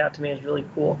that stand out to me as really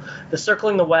cool. The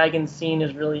circling the wagon scene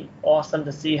is really awesome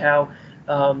to see how,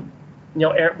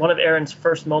 one of Aaron's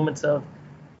first moments of,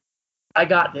 I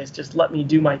got this, just let me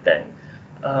do my thing.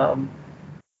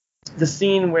 The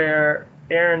scene where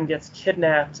Aaron gets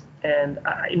kidnapped, and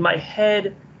in my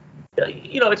head,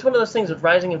 it's one of those things with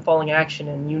rising and falling action,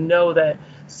 and you know that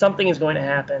something is going to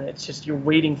happen. It's just you're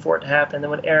waiting for it to happen. And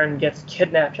then when Aaron gets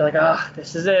kidnapped, you're like,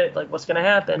 this is it. Like, what's going to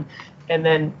happen? And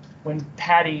then when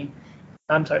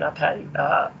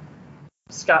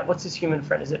Scott, what's his human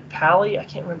friend? Is it Pally? I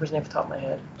can't remember his name off the top of my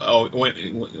head. Oh, when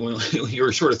you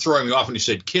were sort of throwing me off when you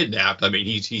said kidnapped, I mean,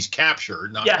 he's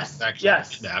captured, not actually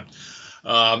kidnapped.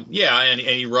 And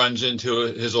he runs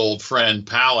into his old friend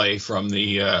Pally from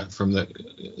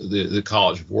the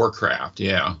College of Warcraft.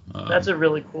 Yeah, that's a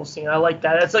really cool scene. I like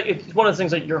that. It's one of those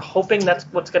things that you're hoping that's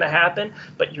what's going to happen,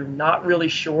 but you're not really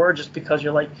sure, just because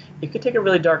you're like, it could take a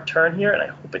really dark turn here, and I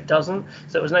hope it doesn't.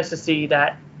 So it was nice to see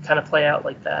that kind of play out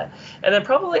like that. And then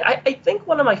probably I think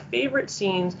one of my favorite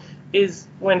scenes is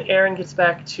when Aaron gets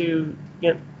back to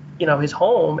his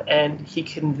home, and he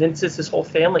convinces his whole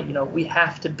family, we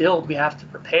have to build, we have to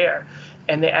prepare.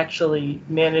 And they actually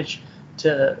manage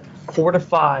to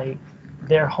fortify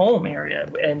their home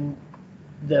area. And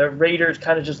the raiders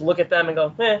kind of just look at them and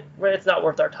go, it's not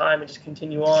worth our time, and just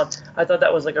continue on. I thought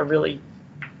that was like a really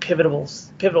pivotal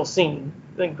scene.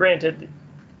 Then granted,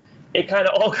 it kind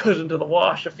of all goes into the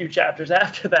wash a few chapters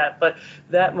after that, but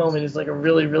that moment is like a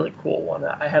really, really cool one.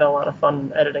 I had a lot of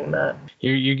fun editing that.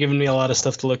 You're giving me a lot of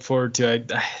stuff to look forward to.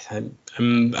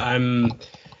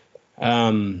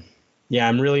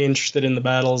 I'm really interested in the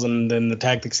battles and then the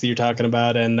tactics that you're talking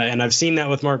about, and I've seen that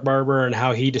with Mark Barber and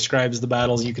how he describes the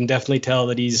battles. You can definitely tell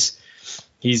that he's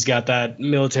got that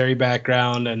military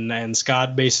background, and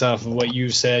Scott, based off of what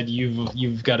you've said,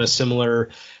 you've got a similar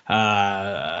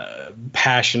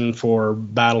passion for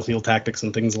battlefield tactics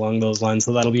and things along those lines.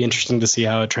 So that'll be interesting to see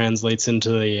how it translates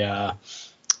into the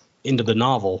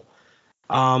novel.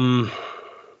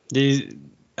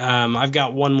 I've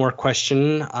got one more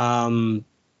question,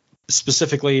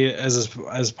 specifically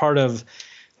as part of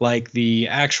like the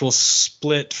actual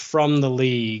split from the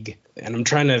league, and I'm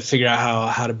trying to figure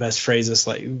out how to best phrase this.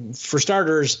 Like, for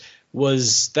starters,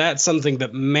 was that something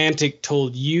that Mantic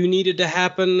told you needed to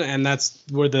happen, and that's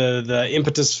where the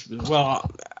impetus? Well,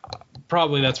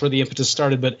 probably that's where the impetus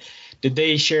started, but did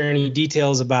they share any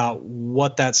details about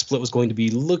what that split was going to be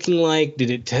looking like?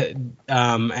 Did it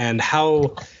and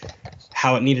how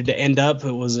it needed to end up?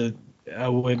 It was a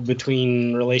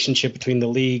relationship between the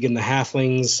league and the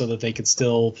halflings so that they could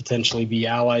still potentially be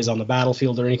allies on the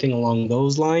battlefield or anything along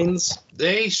those lines?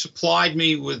 They supplied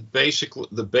me with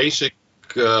the basic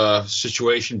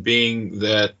situation being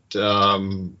that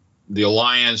the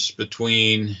alliance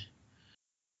between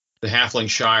the Halfling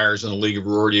Shires and the League of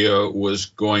Rordia was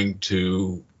going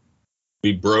to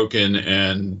be broken,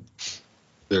 and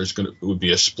would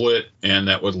be a split, and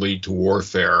that would lead to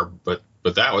warfare.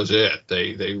 But that was it.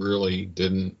 They really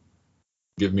didn't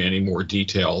give me any more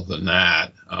detail than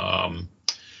that.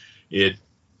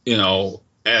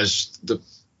 As the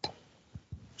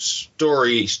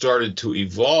story started to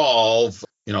evolve,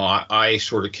 I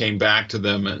sort of came back to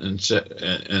them and said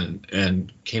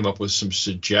and came up with some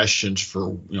suggestions for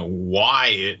why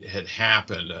it had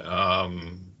happened,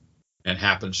 and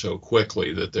happened so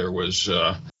quickly, that there was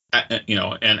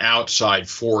an outside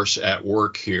force at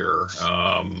work here,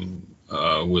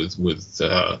 with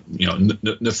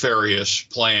nefarious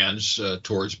plans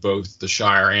towards both the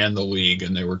Shire and the League,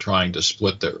 and they were trying to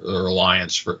split their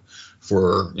alliance for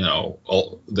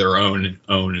their own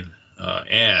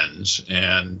ends,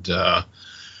 and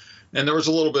there was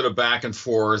a little bit of back and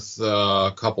forth,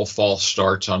 a couple false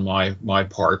starts on my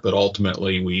part, but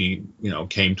ultimately we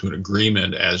came to an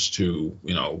agreement as to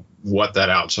what that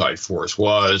outside force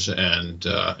was, and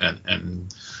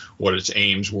what its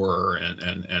aims were,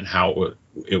 and how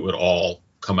it would all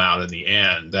come out in the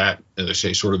end. That, as I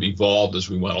say, sort of evolved as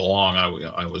we went along.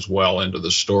 I was well into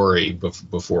the story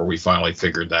before we finally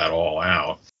figured that all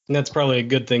out. And that's probably a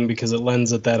good thing, because it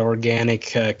lends it that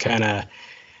organic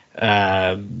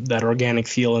that organic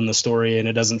feel in the story, and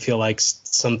it doesn't feel like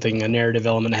a narrative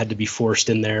element had to be forced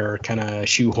in there or kind of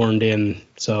shoehorned in.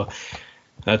 So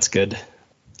that's good.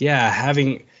 Yeah,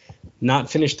 having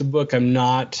not finished the book, I'm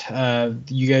not.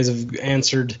 You guys have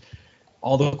answered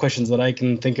all the questions that I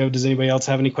can think of. Does anybody else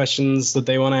have any questions that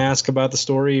they want to ask about the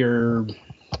story or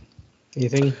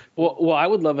anything? Well, I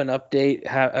would love an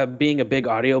update. Being a big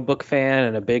audiobook fan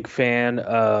and a big fan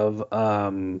of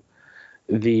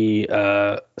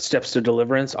the Steps to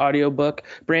Deliverance audiobook.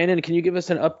 Brandon, can you give us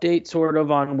an update sort of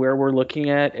on where we're looking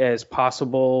at as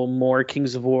possible more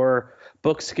Kings of War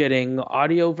books getting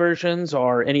audio versions,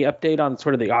 or any update on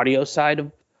sort of the audio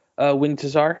side of Winged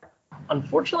Hussar?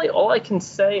 Unfortunately, all I can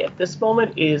say at this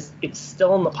moment is it's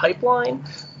still in the pipeline,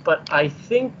 but I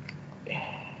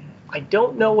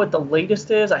don't know what the latest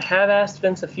is. I have asked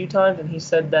Vince a few times, and he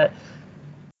said that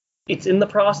it's in the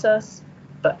process,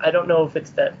 but I don't know if it's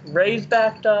that Ray's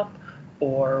backed up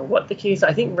or what the case.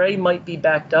 I think Ray might be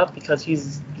backed up because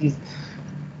he's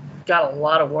got a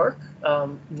lot of work.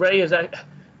 Ray's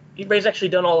actually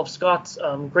done all of Scott's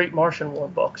Great Martian War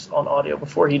books on audio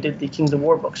before he did the Kings of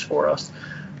War books for us.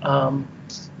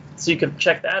 So you could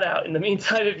check that out in the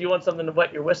meantime if you want something to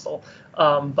wet your whistle.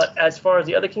 But as far as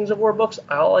the other Kings of War books,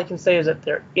 all I can say is that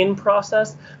they're in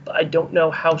process, but I don't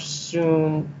know how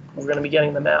soon we're going to be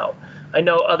getting them out. I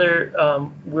know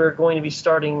we're going to be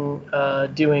starting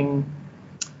doing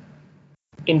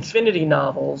Infinity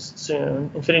novels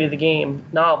soon, Infinity the Game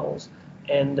novels,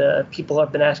 and people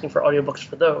have been asking for audiobooks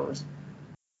for those.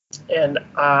 And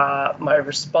my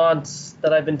response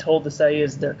that I've been told to say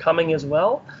is they're coming as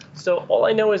well. So all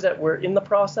I know is that we're in the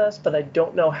process, but I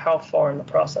don't know how far in the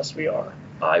process we are.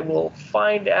 I will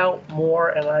find out more,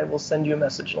 and I will send you a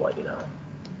message and let you know.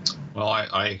 Well,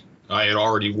 I had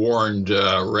already warned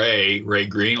Ray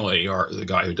Greenlee, the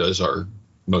guy who does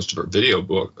most of our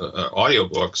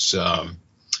audiobooks,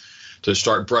 to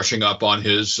start brushing up on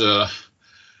his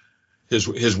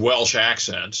Welsh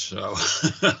accent. So.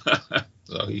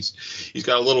 So he's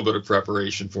got a little bit of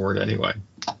preparation for it anyway.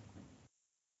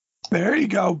 There you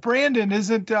go. Brandon,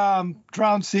 isn't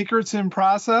Drowned Secrets in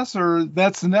process, or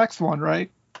that's the next one,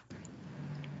 right?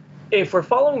 If we're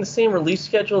following the same release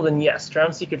schedule, then yes,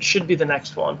 Drowned Secrets should be the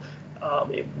next one.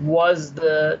 It was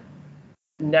the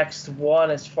next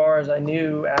one as far as I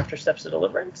knew after Steps to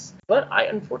Deliverance, but I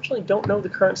unfortunately don't know the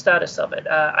current status of it.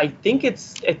 I think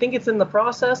it's in the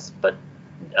process, but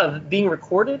of being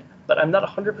recorded. But I'm not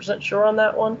 100% sure on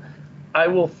that one. I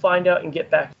will find out and get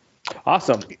back.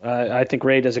 Awesome. I think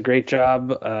Ray does a great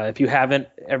job. If you haven't,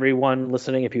 everyone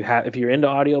listening, if you're into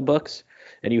audiobooks,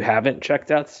 and you haven't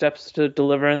checked out Steps to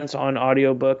Deliverance on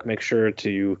audiobook, make sure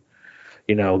to,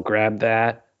 grab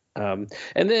that. And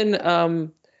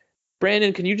then,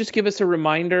 Brandon, can you just give us a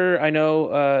reminder? I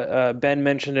know Ben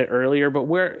mentioned it earlier, but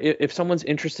where, if someone's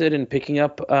interested in picking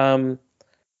up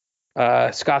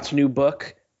Scott's new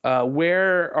book,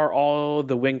 where are all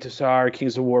the Wing Tasar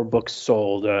Kings of War books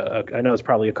sold? I know it's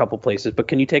probably a couple places, but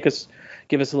can you give us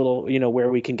a little, where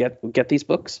we can get these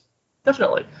books?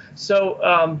 Definitely.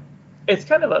 So it's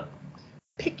kind of a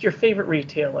pick your favorite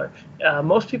retailer.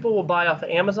 Most people will buy off of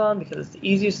Amazon because it's the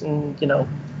easiest and,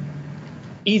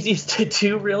 easiest to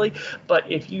do, really.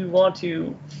 But if you want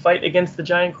to fight against the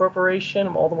giant corporation,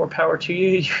 all the more power to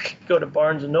you. You can go to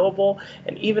Barnes & Noble,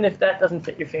 and even if that doesn't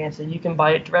fit your fancy, you can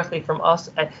buy it directly from us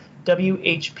at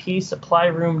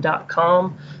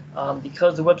WHPsupplyroom.com.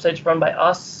 Because the website's run by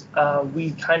us,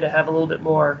 we kind of have a little bit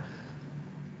more,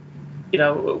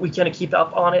 we kind of keep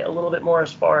up on it a little bit more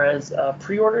as far as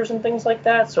pre-orders and things like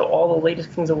that. So all the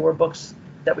latest Kings of War books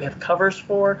that we have covers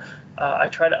for, I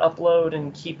try to upload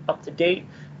and keep up to date.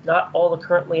 Not all the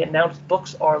currently announced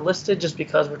books are listed just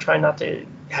because we're trying not to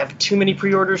have too many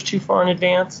pre-orders too far in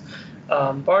advance.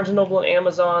 Barnes & Noble and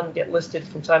Amazon get listed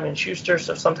from Simon & Schuster,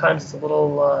 so sometimes it's a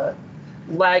little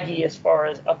laggy as far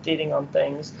as updating on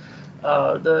things.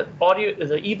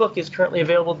 The ebook is currently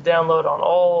available to download on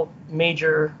all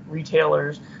major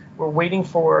retailers. We're waiting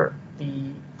for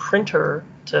the printer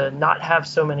to not have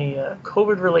so many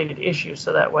COVID-related issues,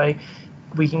 so that way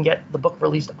we can get the book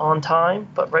released on time.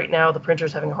 But right now, the printer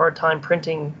is having a hard time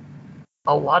printing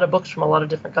a lot of books from a lot of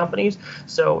different companies,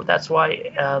 so that's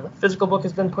why the physical book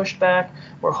has been pushed back.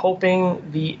 We're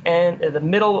hoping the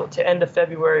middle to end of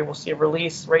February we'll see a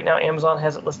release. Right now, Amazon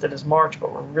has it listed as March,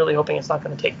 but we're really hoping it's not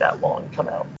going to take that long to come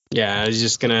out. Yeah, I was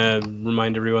just gonna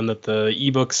remind everyone that the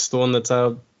ebook's the one that's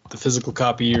out. The physical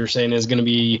copy you're saying is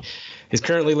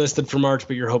currently listed for March,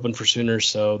 but you're hoping for sooner.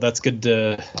 So that's good.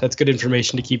 That's good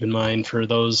information to keep in mind for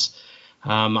those.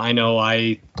 I know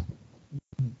I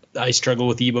struggle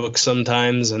with ebooks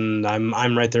sometimes, and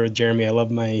I'm right there with Jeremy. I love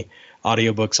my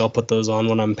audiobooks. I'll put those on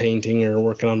when I'm painting or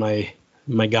working on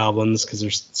my goblins because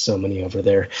there's so many over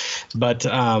there. But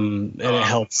and it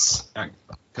helps.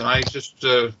 Can I just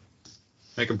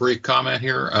make a brief comment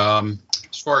here?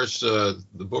 As far as the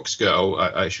books go,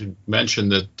 I should mention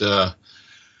that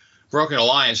Broken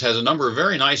Alliance has a number of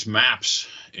very nice maps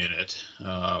in it,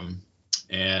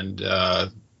 and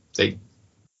they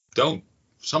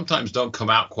sometimes don't come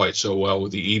out quite so well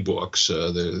with the ebooks.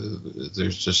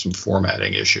 There's just some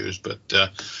formatting issues, but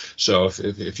so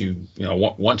if you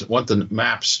want the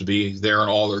maps to be there in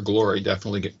all their glory,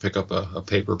 definitely pick up a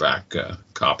paperback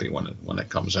copy when it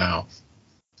comes out.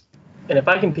 And if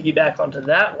I can piggyback onto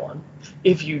that one,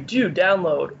 if you do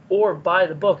download or buy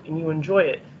the book and you enjoy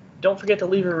it, don't forget to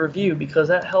leave a review, because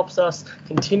that helps us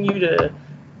continue to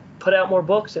put out more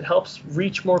books. It helps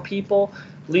reach more people.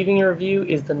 Leaving a review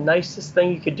is the nicest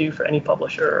thing you could do for any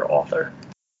publisher or author.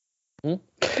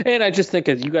 And I just think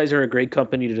you guys are a great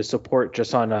company to support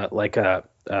just on a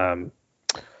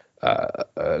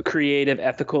creative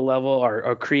ethical level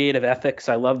or creative ethics.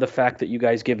 I love the fact that you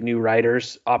guys give new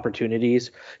writers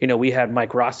opportunities. We had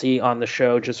Mike Rossi on the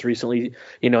show just recently,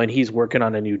 and he's working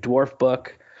on a new dwarf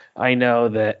book. I know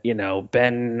that,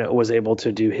 Ben was able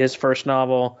to do his first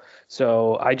novel.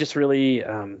 So I just really,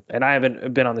 and I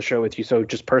haven't been on the show with you, so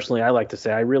just personally, I like to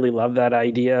say I really love that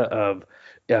idea of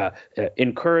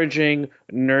encouraging,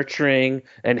 nurturing,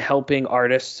 and helping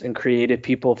artists and creative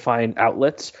people find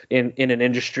outlets in an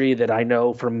industry that I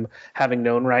know from having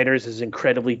known writers is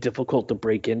incredibly difficult to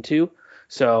break into.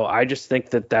 So I just think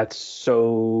that that's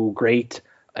so great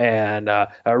and a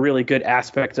really good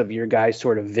aspect of your guys'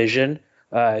 sort of vision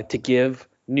to give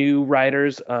new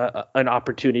writers an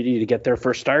opportunity to get their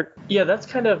first start. Yeah, that's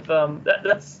kind of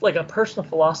that's like a personal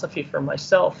philosophy for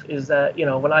myself, is that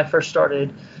when I first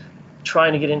started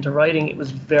trying to get into writing, it was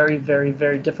very, very,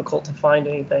 very difficult to find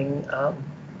anything.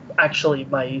 Actually,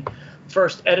 my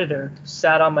first editor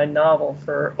sat on my novel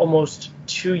for almost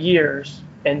 2 years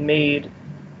and made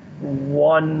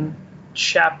one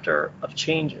chapter of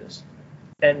changes,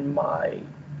 and my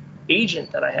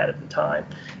agent that I had at the time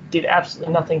did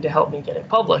absolutely nothing to help me get it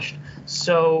published.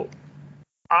 So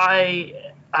I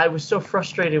was so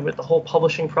frustrated with the whole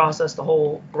publishing process, the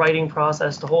whole writing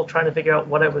process, the whole trying to figure out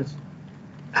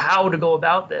how to go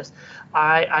about this.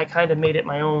 I kind of made it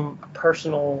my own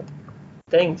personal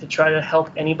thing to try to help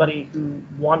anybody who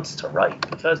wants to write,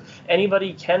 because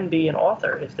anybody can be an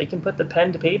author if they can put the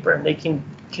pen to paper and they can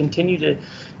continue to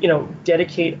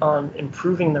dedicate on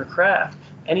improving their craft.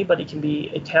 anybody can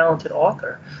be a talented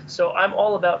author. So I'm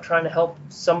all about trying to help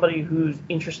somebody who's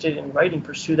interested in writing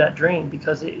pursue that dream,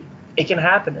 because it can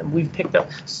happen, and we've picked up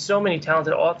so many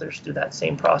talented authors through that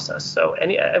same process. So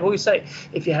I always say,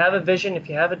 if you have a vision, if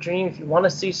you have a dream, if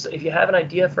you have an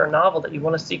idea for a novel that you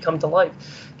want to see come to life,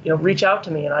 reach out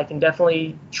to me, and I can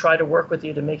definitely try to work with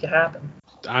you to make it happen.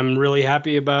 I'm really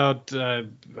happy about.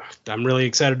 I'm really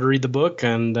excited to read the book,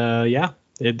 and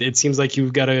it seems like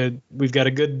we've got a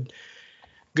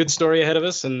good story ahead of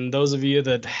us. And those of you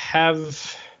that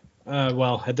have,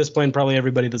 at this point, probably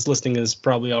everybody that's listening has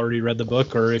probably already read the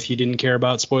book, or if you didn't care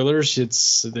about spoilers,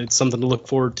 it's something to look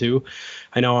forward to.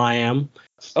 I know I am.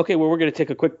 Okay, well, we're going to take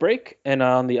a quick break, and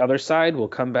on the other side, we'll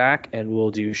come back and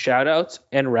we'll do shout-outs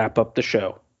and wrap up the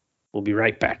show. We'll be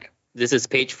right back. This is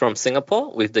Paige from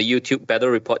Singapore with the YouTube Battle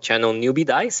Report channel Newbie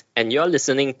Dice, and you're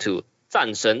listening to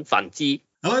战神反击.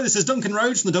 Hello, this is Duncan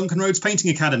Rhodes from the Duncan Rhodes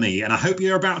Painting Academy, and I hope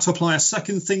you're about to apply a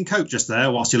second thin coat just there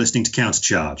whilst you're listening to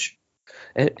Countercharge.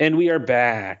 And we are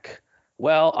back.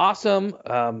 Well, awesome.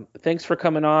 Thanks for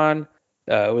coming on.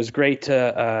 It was great to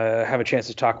have a chance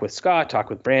to talk with Scott, talk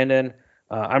with Brandon.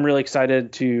 I'm really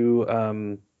excited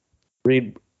to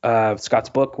read Scott's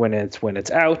book when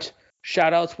it's out.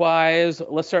 Shout-outs wise,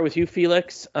 let's start with you,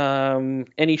 Felix.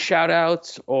 Any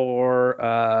shout-outs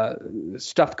or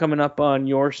stuff coming up on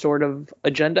your sort of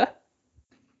agenda?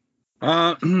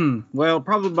 Well,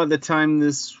 probably by the time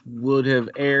this would have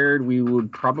aired, we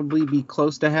would probably be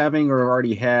close to having, or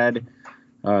already had.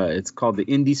 It's called the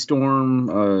Indie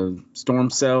Storm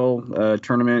Storm Cell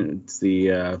tournament. It's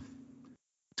the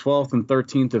 12th and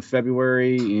 13th of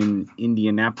February in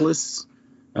Indianapolis.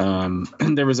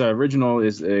 There was a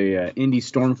Indie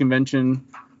Storm convention,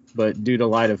 but due to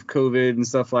light of COVID and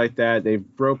stuff like that, they've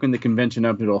broken the convention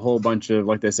up into a whole bunch of,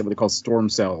 like they said, what they call storm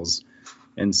cells.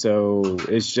 And so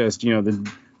it's just,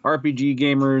 the RPG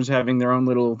gamers having their own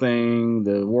little thing,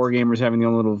 the war gamers having their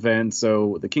own little event.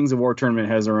 So the Kings of War tournament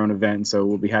has their own event, so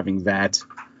we'll be having that.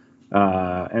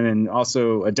 And then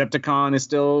also Adepticon is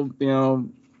still,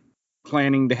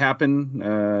 planning to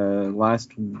happen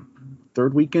last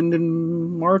third weekend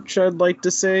in March, I'd like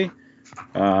to say.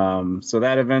 So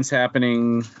that event's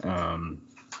happening.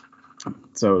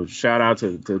 So shout out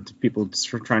to people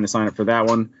trying to sign up for that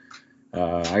one.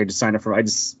 I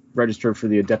just registered for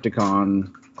the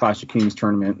Adepticon Clash of Kings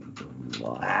tournament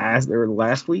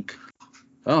last week.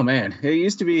 Oh man, it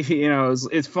used to be,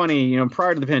 it's funny,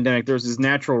 prior to the pandemic, there was this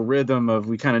natural rhythm of,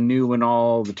 we kind of knew when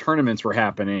all the tournaments were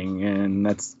happening, and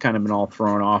that's kind of been all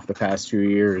thrown off the past 2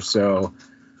 years. So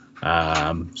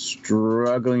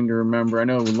struggling to remember. I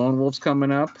know Lone Wolf's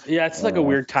coming up. Yeah, it's like a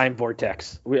weird time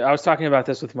vortex. I was talking about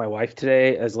this with my wife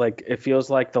today, as like, it feels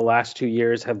like the last 2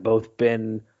 years have both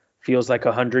been, feels like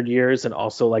 100 years and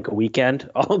also like a weekend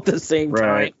all at the same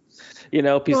time.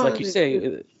 Because like you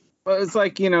say, well, it's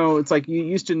like, it's like you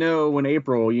used to know when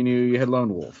April, you knew you had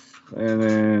Lone Wolf, and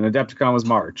then Adepticon was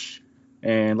March,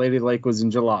 and Lady Lake was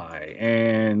in July,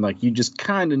 and like you just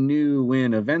kind of knew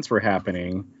when events were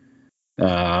happening.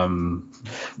 I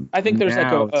think there's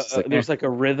there's like a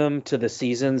rhythm to the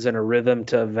seasons, and a rhythm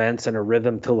to events, and a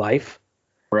rhythm to life,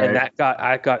 right? And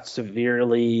I got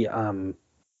severely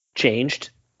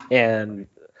changed and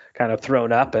kind of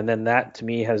thrown up, and then that to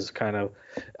me has kind of,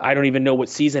 I don't even know what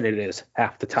season it is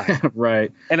half the time.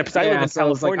 Right. And because I live in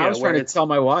California, I was trying to tell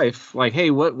my wife, like, hey,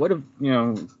 what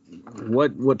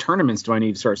tournaments do I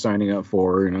need to start signing up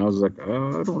for? And I was like, I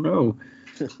don't know.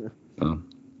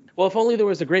 Well, if only there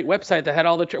was a great website that had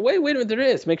all the wait a minute, there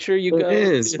is. Make sure you go. It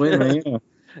is. Wait a minute, yeah.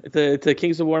 to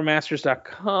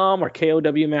kingsofwarmasters.com or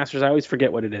KOW Masters. I always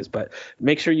forget what it is, but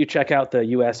make sure you check out the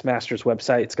US Masters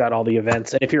website. It's got all the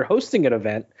events. And if you're hosting an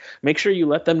event, make sure you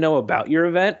let them know about your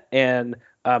event, and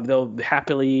they'll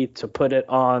happily to put it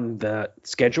on the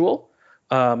schedule,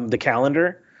 the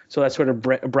calendar. So that's sort of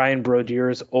Brian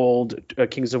Brodier's old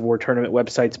Kings of War tournament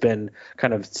website's been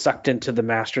kind of sucked into the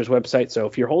Masters website. So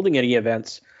if you're holding any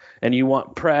events and you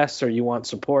want press or you want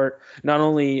support, not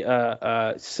only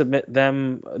submit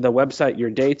them the website, your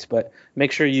dates, but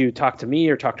make sure you talk to me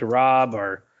or talk to Rob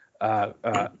or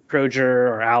Croger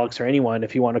or Alex or anyone.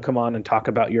 If you want to come on and talk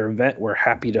about your event, we're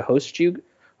happy to host you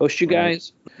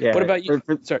guys. Yeah. What about you?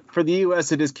 For the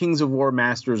US, it is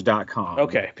kingsofwarmasters.com.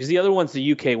 Okay, because the other one's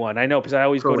the UK one. I know, because I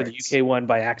always go to the UK one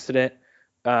by accident,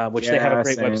 which they have a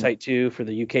great website too for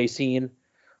the UK scene.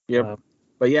 Yep.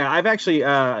 But yeah, I've actually,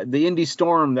 the Indie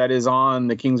Storm that is on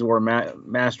the Kings of War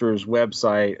Masters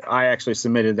website, I actually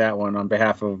submitted that one on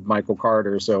behalf of Michael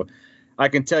Carter. So I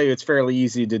can tell you it's fairly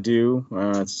easy to do.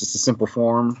 It's just a simple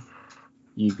form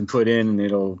you can put in, and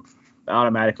it'll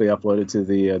automatically upload it to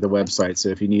the website. So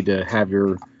if you need to have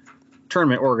your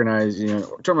tournament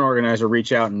organizer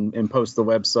reach out and post the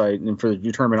website, and for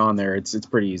your tournament on there, it's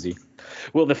pretty easy.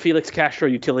 Will the Felix Castro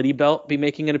utility belt be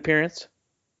making an appearance?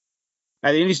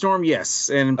 At the Indy Storm,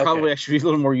 yes, and probably actually be a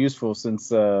little more useful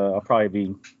since I'll probably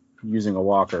be using a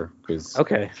walker because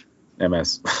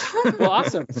MS. Well,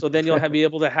 awesome. So then you'll be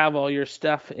able to have all your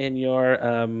stuff in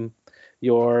your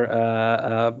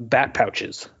bat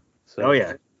pouches. So. Oh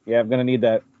yeah, I'm gonna need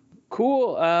that.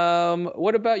 Cool.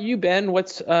 What about you, Ben?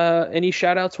 What's any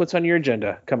shout outs? What's on your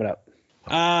agenda coming up?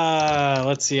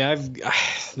 Let's see.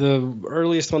 The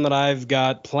earliest one that I've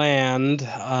got planned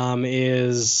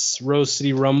is Rose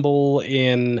City Rumble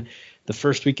in the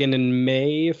first weekend in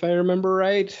May, if I remember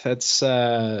right. That's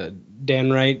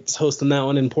Dan Wright's hosting that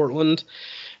one in Portland.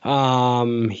 He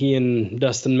and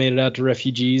Dustin made it out to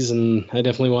Refugees, and I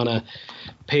definitely want to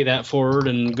pay that forward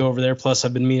and go over there. Plus,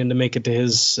 I've been meaning to make it to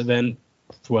his event,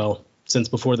 well, since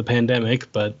before the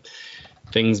pandemic, but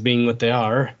things being what they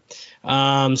are.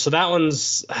 So that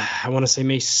one's, I want to say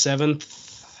May 7th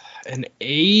and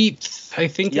 8th, I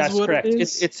think is what correct. it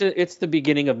is. It's the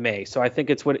beginning of May, so I think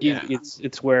it's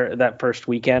it's where that first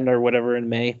weekend or whatever in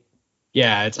May.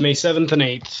 Yeah, it's May 7th and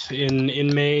 8th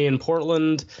in May in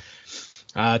Portland.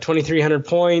 2,300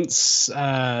 points.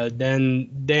 Then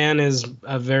Dan is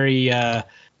a very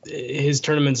his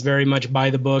tournament's very much by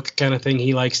the book kind of thing.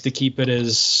 He likes to keep it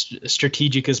as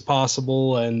strategic as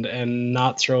possible and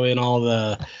not throw in all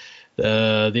the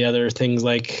other things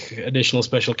like additional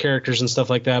special characters and stuff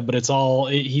like that. But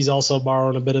he's also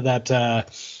borrowing a bit of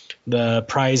that the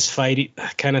prize fight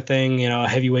kind of thing,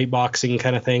 heavyweight boxing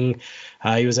kind of thing.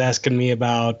 He was asking me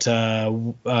about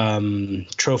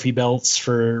trophy belts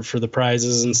for the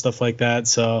prizes and stuff like that.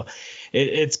 So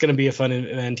it's going to be a fun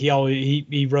event.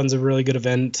 He runs a really good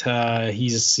event.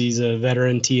 He's a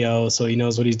veteran TO, so he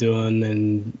knows what he's doing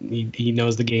and he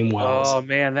knows the game well. Oh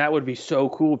man, that would be so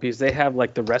cool because they have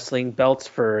like the wrestling belts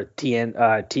for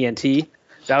TNT.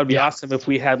 That would be awesome if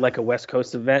we had like a West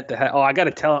Coast event. I got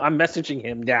to tell him. I'm messaging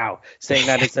him now saying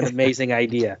that it's an amazing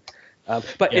idea.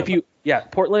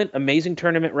 Portland, amazing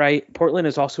tournament, right? Portland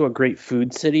is also a great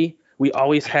food city. We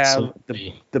always have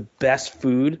the best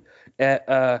food at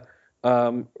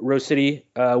Rose City.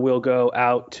 We'll go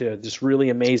out to this really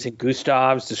amazing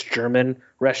Gustav's, this German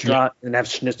restaurant, and have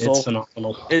schnitzel. It's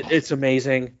phenomenal. It's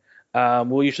amazing.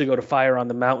 We'll usually go to Fire on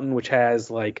the Mountain, which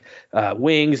has like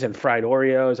wings and fried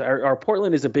Oreos. Our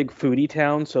Portland is a big foodie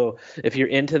town, so if you're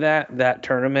into that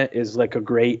tournament is like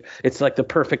it's like the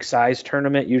perfect size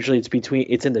tournament. Usually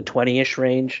it's in the 20-ish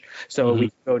range, so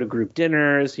we go to group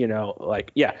dinners,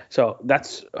 so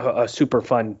that's a super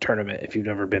fun tournament if you've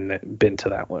never been to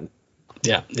that one.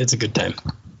 Yeah, it's a good time.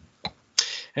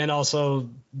 And also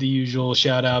the usual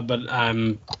shout out, but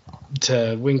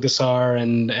to Wing Desar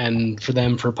and for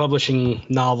them for publishing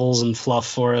novels and fluff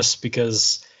for us,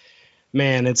 because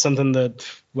man, it's something that,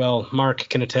 well, Mark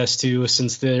can attest to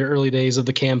since the early days of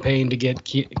the campaign to get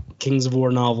Kings of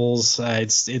War novels.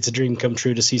 It's a dream come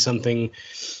true to see something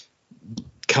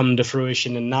come to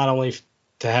fruition, and not only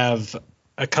to have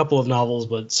a couple of novels,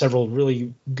 but several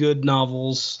really good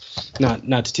novels.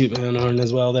 Not to toot my own horn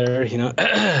as well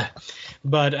there,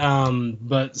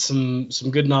 but some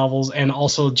good novels, and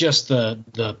also just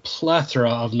the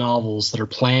plethora of novels that are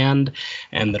planned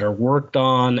and that are worked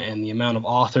on, and the amount of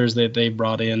authors that they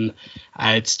brought in.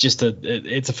 It's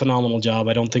a phenomenal job.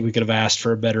 I don't think we could have asked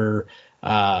for a better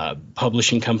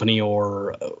publishing company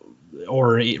or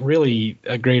really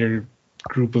a greater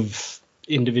group of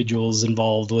individuals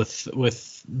involved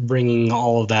with bringing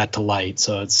all of that to light.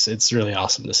 So it's really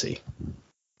awesome to see.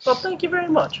 Well, thank you very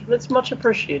much. It's much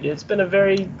appreciated. It's been a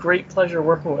very great pleasure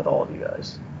working with all of you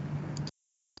guys.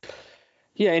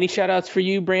 Yeah, any shout-outs for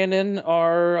you, Brandon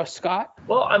or Scott?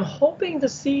 Well, I'm hoping to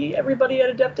see everybody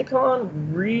at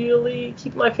Adepticon. Really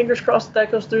keep my fingers crossed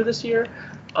that goes through this year.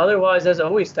 Otherwise, as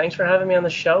always, thanks for having me on the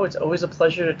show. It's always a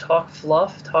pleasure to talk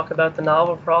fluff, talk about the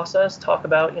novel process, talk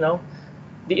about,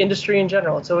 the industry in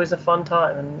general. It's always a fun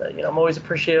time, and I'm always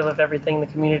appreciative of everything the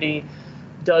community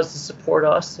does to support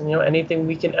us, and anything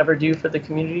we can ever do for the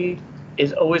community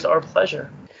is always our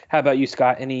pleasure. How about you,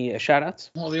 Scott? Any shout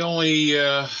outs? Well, the only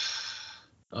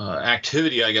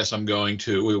activity I guess I'm going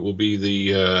to, it will be the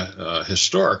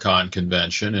Historicon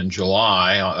convention in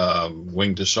July.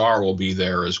 Wing Desar will be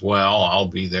there as well. I'll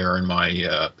be there in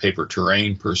my paper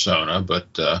terrain persona,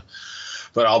 but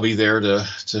I'll be there to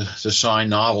sign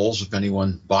novels if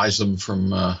anyone buys them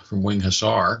from Wing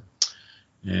Desar.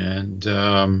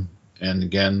 And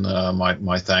again,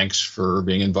 my thanks for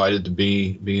being invited to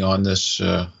be on this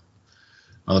on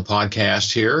the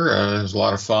podcast here. It was a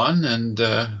lot of fun, and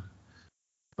I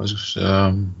was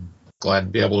glad to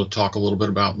be able to talk a little bit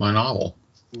about my novel.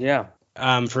 Yeah,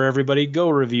 for everybody, go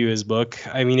review his book.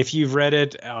 I mean, if you've read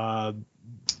it,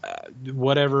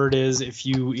 whatever it is, if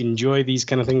you enjoy these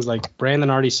kind of things, like Brandon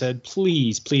already said,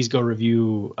 please go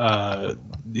review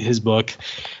his book.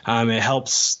 It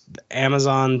helps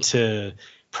Amazon to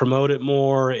promote it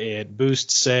more. It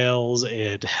boosts sales.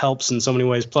 It helps in so many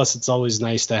ways. Plus, it's always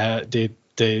nice to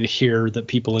hear that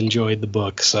people enjoyed the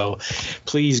book. So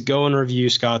please go and review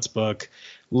Scott's book.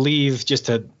 Leave just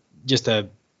a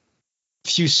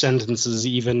few sentences,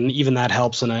 even that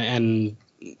helps, and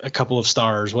a couple of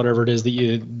stars, whatever it is that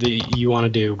you want to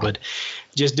do. But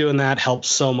just doing that helps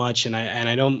so much, and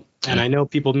I know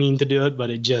people mean to do it, but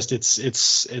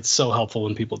it's so helpful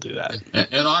when people do that.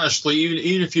 And honestly,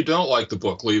 even if you don't like the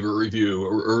book, leave a review.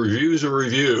 A review's a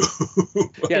review.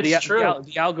 Yeah,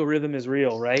 the algorithm is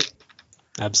real, right?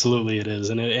 Absolutely, it is,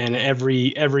 and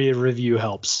every review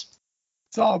helps.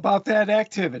 It's all about that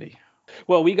activity.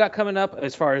 Well, we got coming up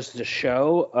as far as the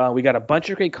show. We got a bunch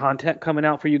of great content coming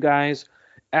out for you guys.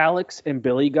 Alex and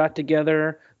Billy got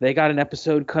together. They got an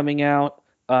episode coming out,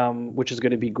 which is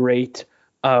going to be great.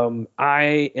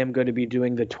 I am going to be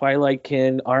doing the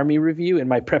Twilightkin Army review in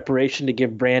my preparation to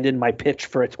give Brandon my pitch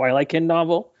for a Twilightkin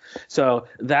novel. So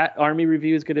that Army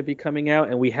review is going to be coming out,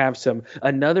 and we have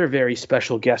another very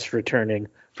special guest returning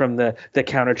from the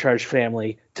Countercharge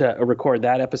family to record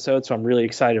that episode. So I'm really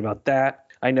excited about that.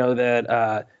 I know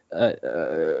that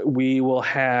we will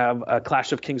have a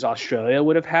Clash of Kings Australia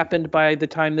would have happened by the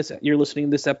time you're listening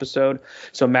to this episode.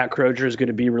 So Matt Croger is going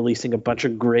to be releasing a bunch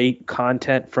of great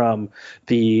content from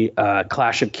the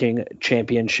Clash of King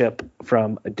Championship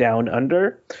from Down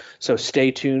Under. So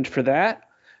stay tuned for that.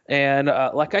 And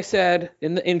like I said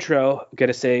in the intro, got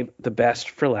to save the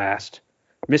best for last.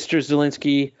 Mr.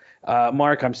 Zielinski,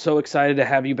 Mark, I'm so excited to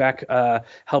have you back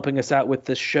helping us out with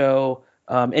this show.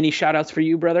 Any shout outs for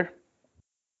you, brother?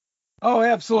 Oh,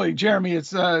 absolutely, Jeremy.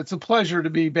 It's a pleasure to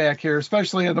be back here,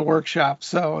 especially in the workshop.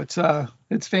 So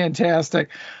it's fantastic.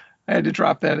 I had to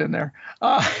drop that in there.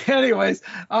 Anyways,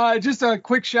 just a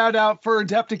quick shout out for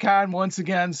Adepticon once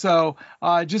again. So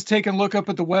just take a look up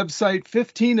at the website.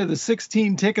 15 of the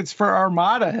 16 tickets for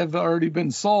Armada have already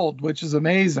been sold, which is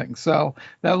amazing. So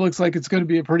that looks like it's going to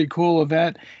be a pretty cool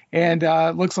event. And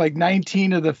it looks like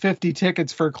 19 of the 50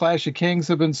 tickets for Clash of Kings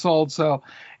have been sold. So,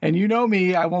 and you know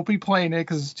me, I won't be playing it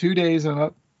because it's 2 days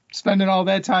and spending all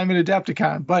that time at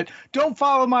Adepticon. But don't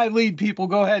follow my lead, people.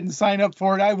 Go ahead and sign up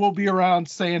for it. I will be around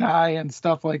saying hi and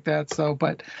stuff like that. So,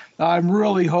 but I'm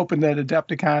really hoping that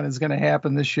Adepticon is going to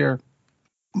happen this year.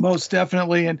 Most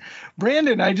definitely. And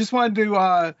Brandon, I just wanted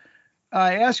to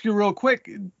ask you real quick,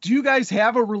 do you guys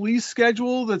have a release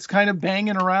schedule that's kind of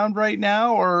banging around right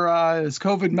now, or has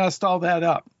COVID messed all that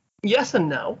up? Yes and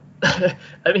no. I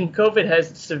mean, COVID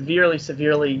has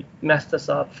severely messed us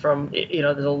up from,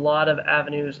 there's a lot of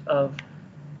avenues of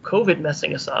COVID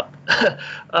messing us up,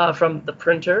 from the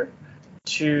printer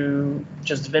to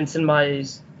just Vince and my,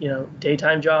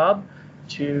 daytime job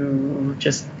to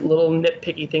just little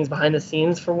nitpicky things behind the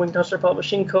scenes for Wingtuster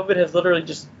Publishing. COVID has literally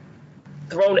just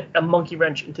thrown a monkey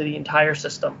wrench into the entire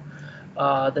system.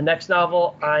 The next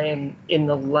novel I am in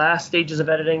the last stages of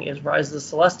editing is Rise of the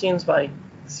Celestians by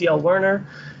C.L. Werner.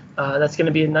 That's going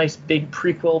to be a nice big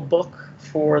prequel book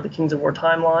for the Kings of War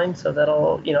timeline. So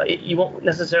that'll, you won't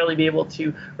necessarily be able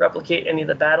to replicate any of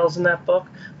the battles in that book.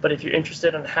 But if you're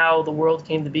interested in how the world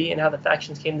came to be and how the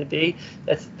factions came to be,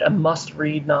 that's a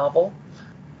must-read novel.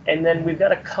 And then we've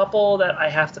got a couple that I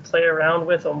have to play around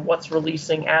with on what's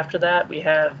releasing after that. We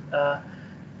have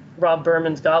Rob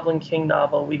Berman's Goblin King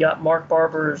novel. We got Mark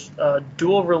Barber's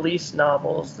dual release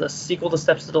novels. The sequel to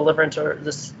Steps to Deliverance, or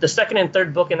the second and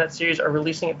third book in that series, are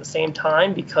releasing at the same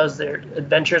time because their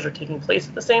adventures are taking place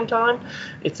at the same time.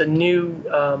 It's a new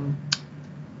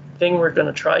thing we're going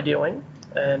to try doing,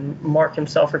 and Mark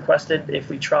himself requested if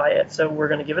we try it, so we're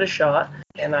going to give it a shot.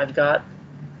 And I've got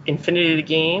Infinity the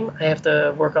Game. I have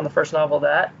to work on the first novel of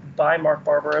that by Mark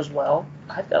Barber as well.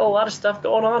 I've got a lot of stuff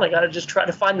going on. I got to just try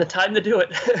to find the time to do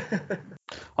it.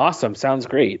 Awesome. Sounds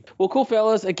great. Well, cool,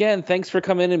 fellas. Again, thanks for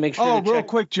coming in and make sure real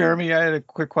quick, Jeremy, I had a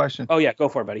quick question. Oh, yeah. Go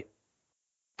for it, buddy.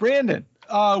 Brandon,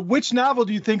 which novel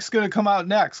do you think is going to come out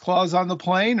next? Claws on the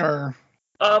Plain or?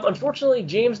 Unfortunately,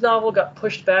 James' novel got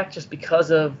pushed back just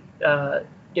because of,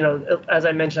 as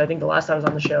I mentioned, I think the last time I was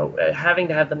on the show, having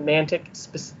to have the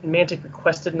Mantic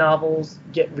requested novels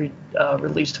get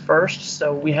released first.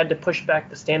 So we had to push back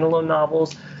the standalone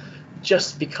novels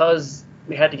just because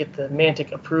we had to get the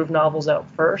Mantic approved novels out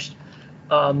first.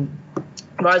 Rise of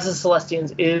the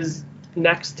Celestians is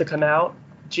next to come out.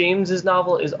 James's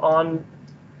novel is on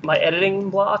my editing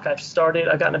block. I've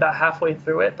gotten about halfway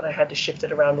through it, but I had to shift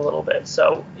it around a little bit.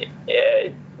 So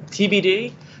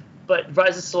TBD. but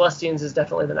Rise of Celestians is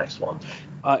definitely the next one.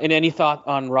 And any thought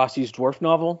on Rossi's dwarf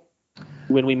novel?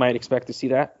 When we might expect to see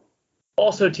that?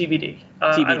 Also TBD.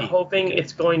 I'm hoping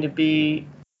it's going to be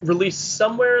released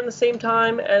somewhere in the same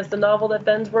time as the novel that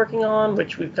Ben's working on,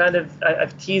 which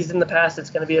I've teased in the past. It's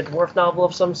going to be a dwarf novel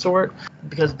of some sort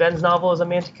because Ben's novel is a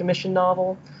Mantic Commission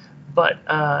novel, but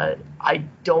I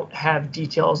don't have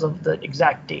details of the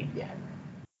exact date yet.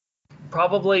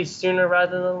 Probably sooner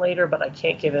rather than later, but I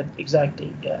can't give an exact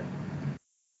date yet.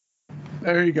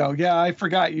 There you go. Yeah, I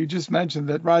forgot. You just mentioned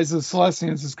that Rise of the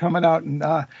Celestians is coming out, and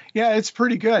it's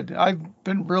pretty good. I've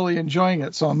been really enjoying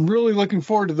it, so I'm really looking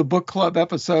forward to the book club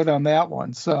episode on that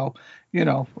one. So,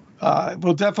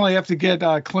 we'll definitely have to get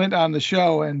Clint on the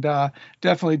show and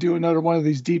definitely do another one of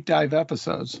these deep dive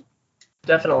episodes.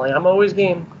 Definitely. I'm always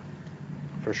game.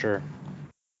 For sure.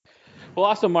 Well,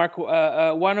 also, Mark,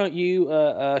 why don't you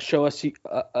show us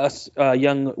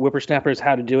young whippersnappers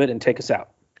how to do it and take us out?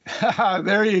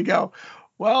 There you go.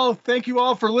 Well, thank you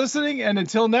all for listening, and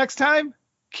until next time,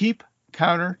 keep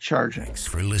countercharging. Thanks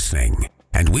for listening,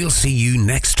 and we'll see you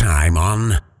next time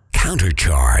on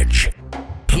Countercharge.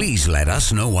 Please let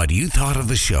us know what you thought of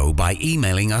the show by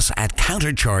emailing us at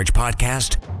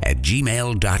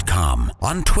counterchargepodcast@gmail.com,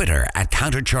 on Twitter at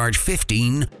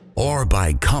countercharge15, or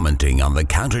by commenting on the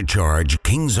Countercharge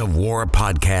Kings of War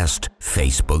podcast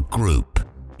Facebook group.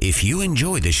 If you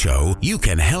enjoy the show, you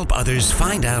can help others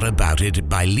find out about it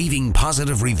by leaving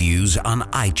positive reviews on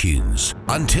iTunes.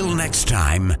 Until next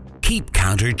time, keep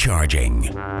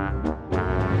countercharging.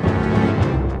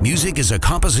 Music is a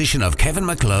composition of Kevin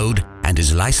MacLeod and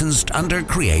is licensed under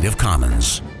Creative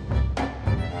Commons.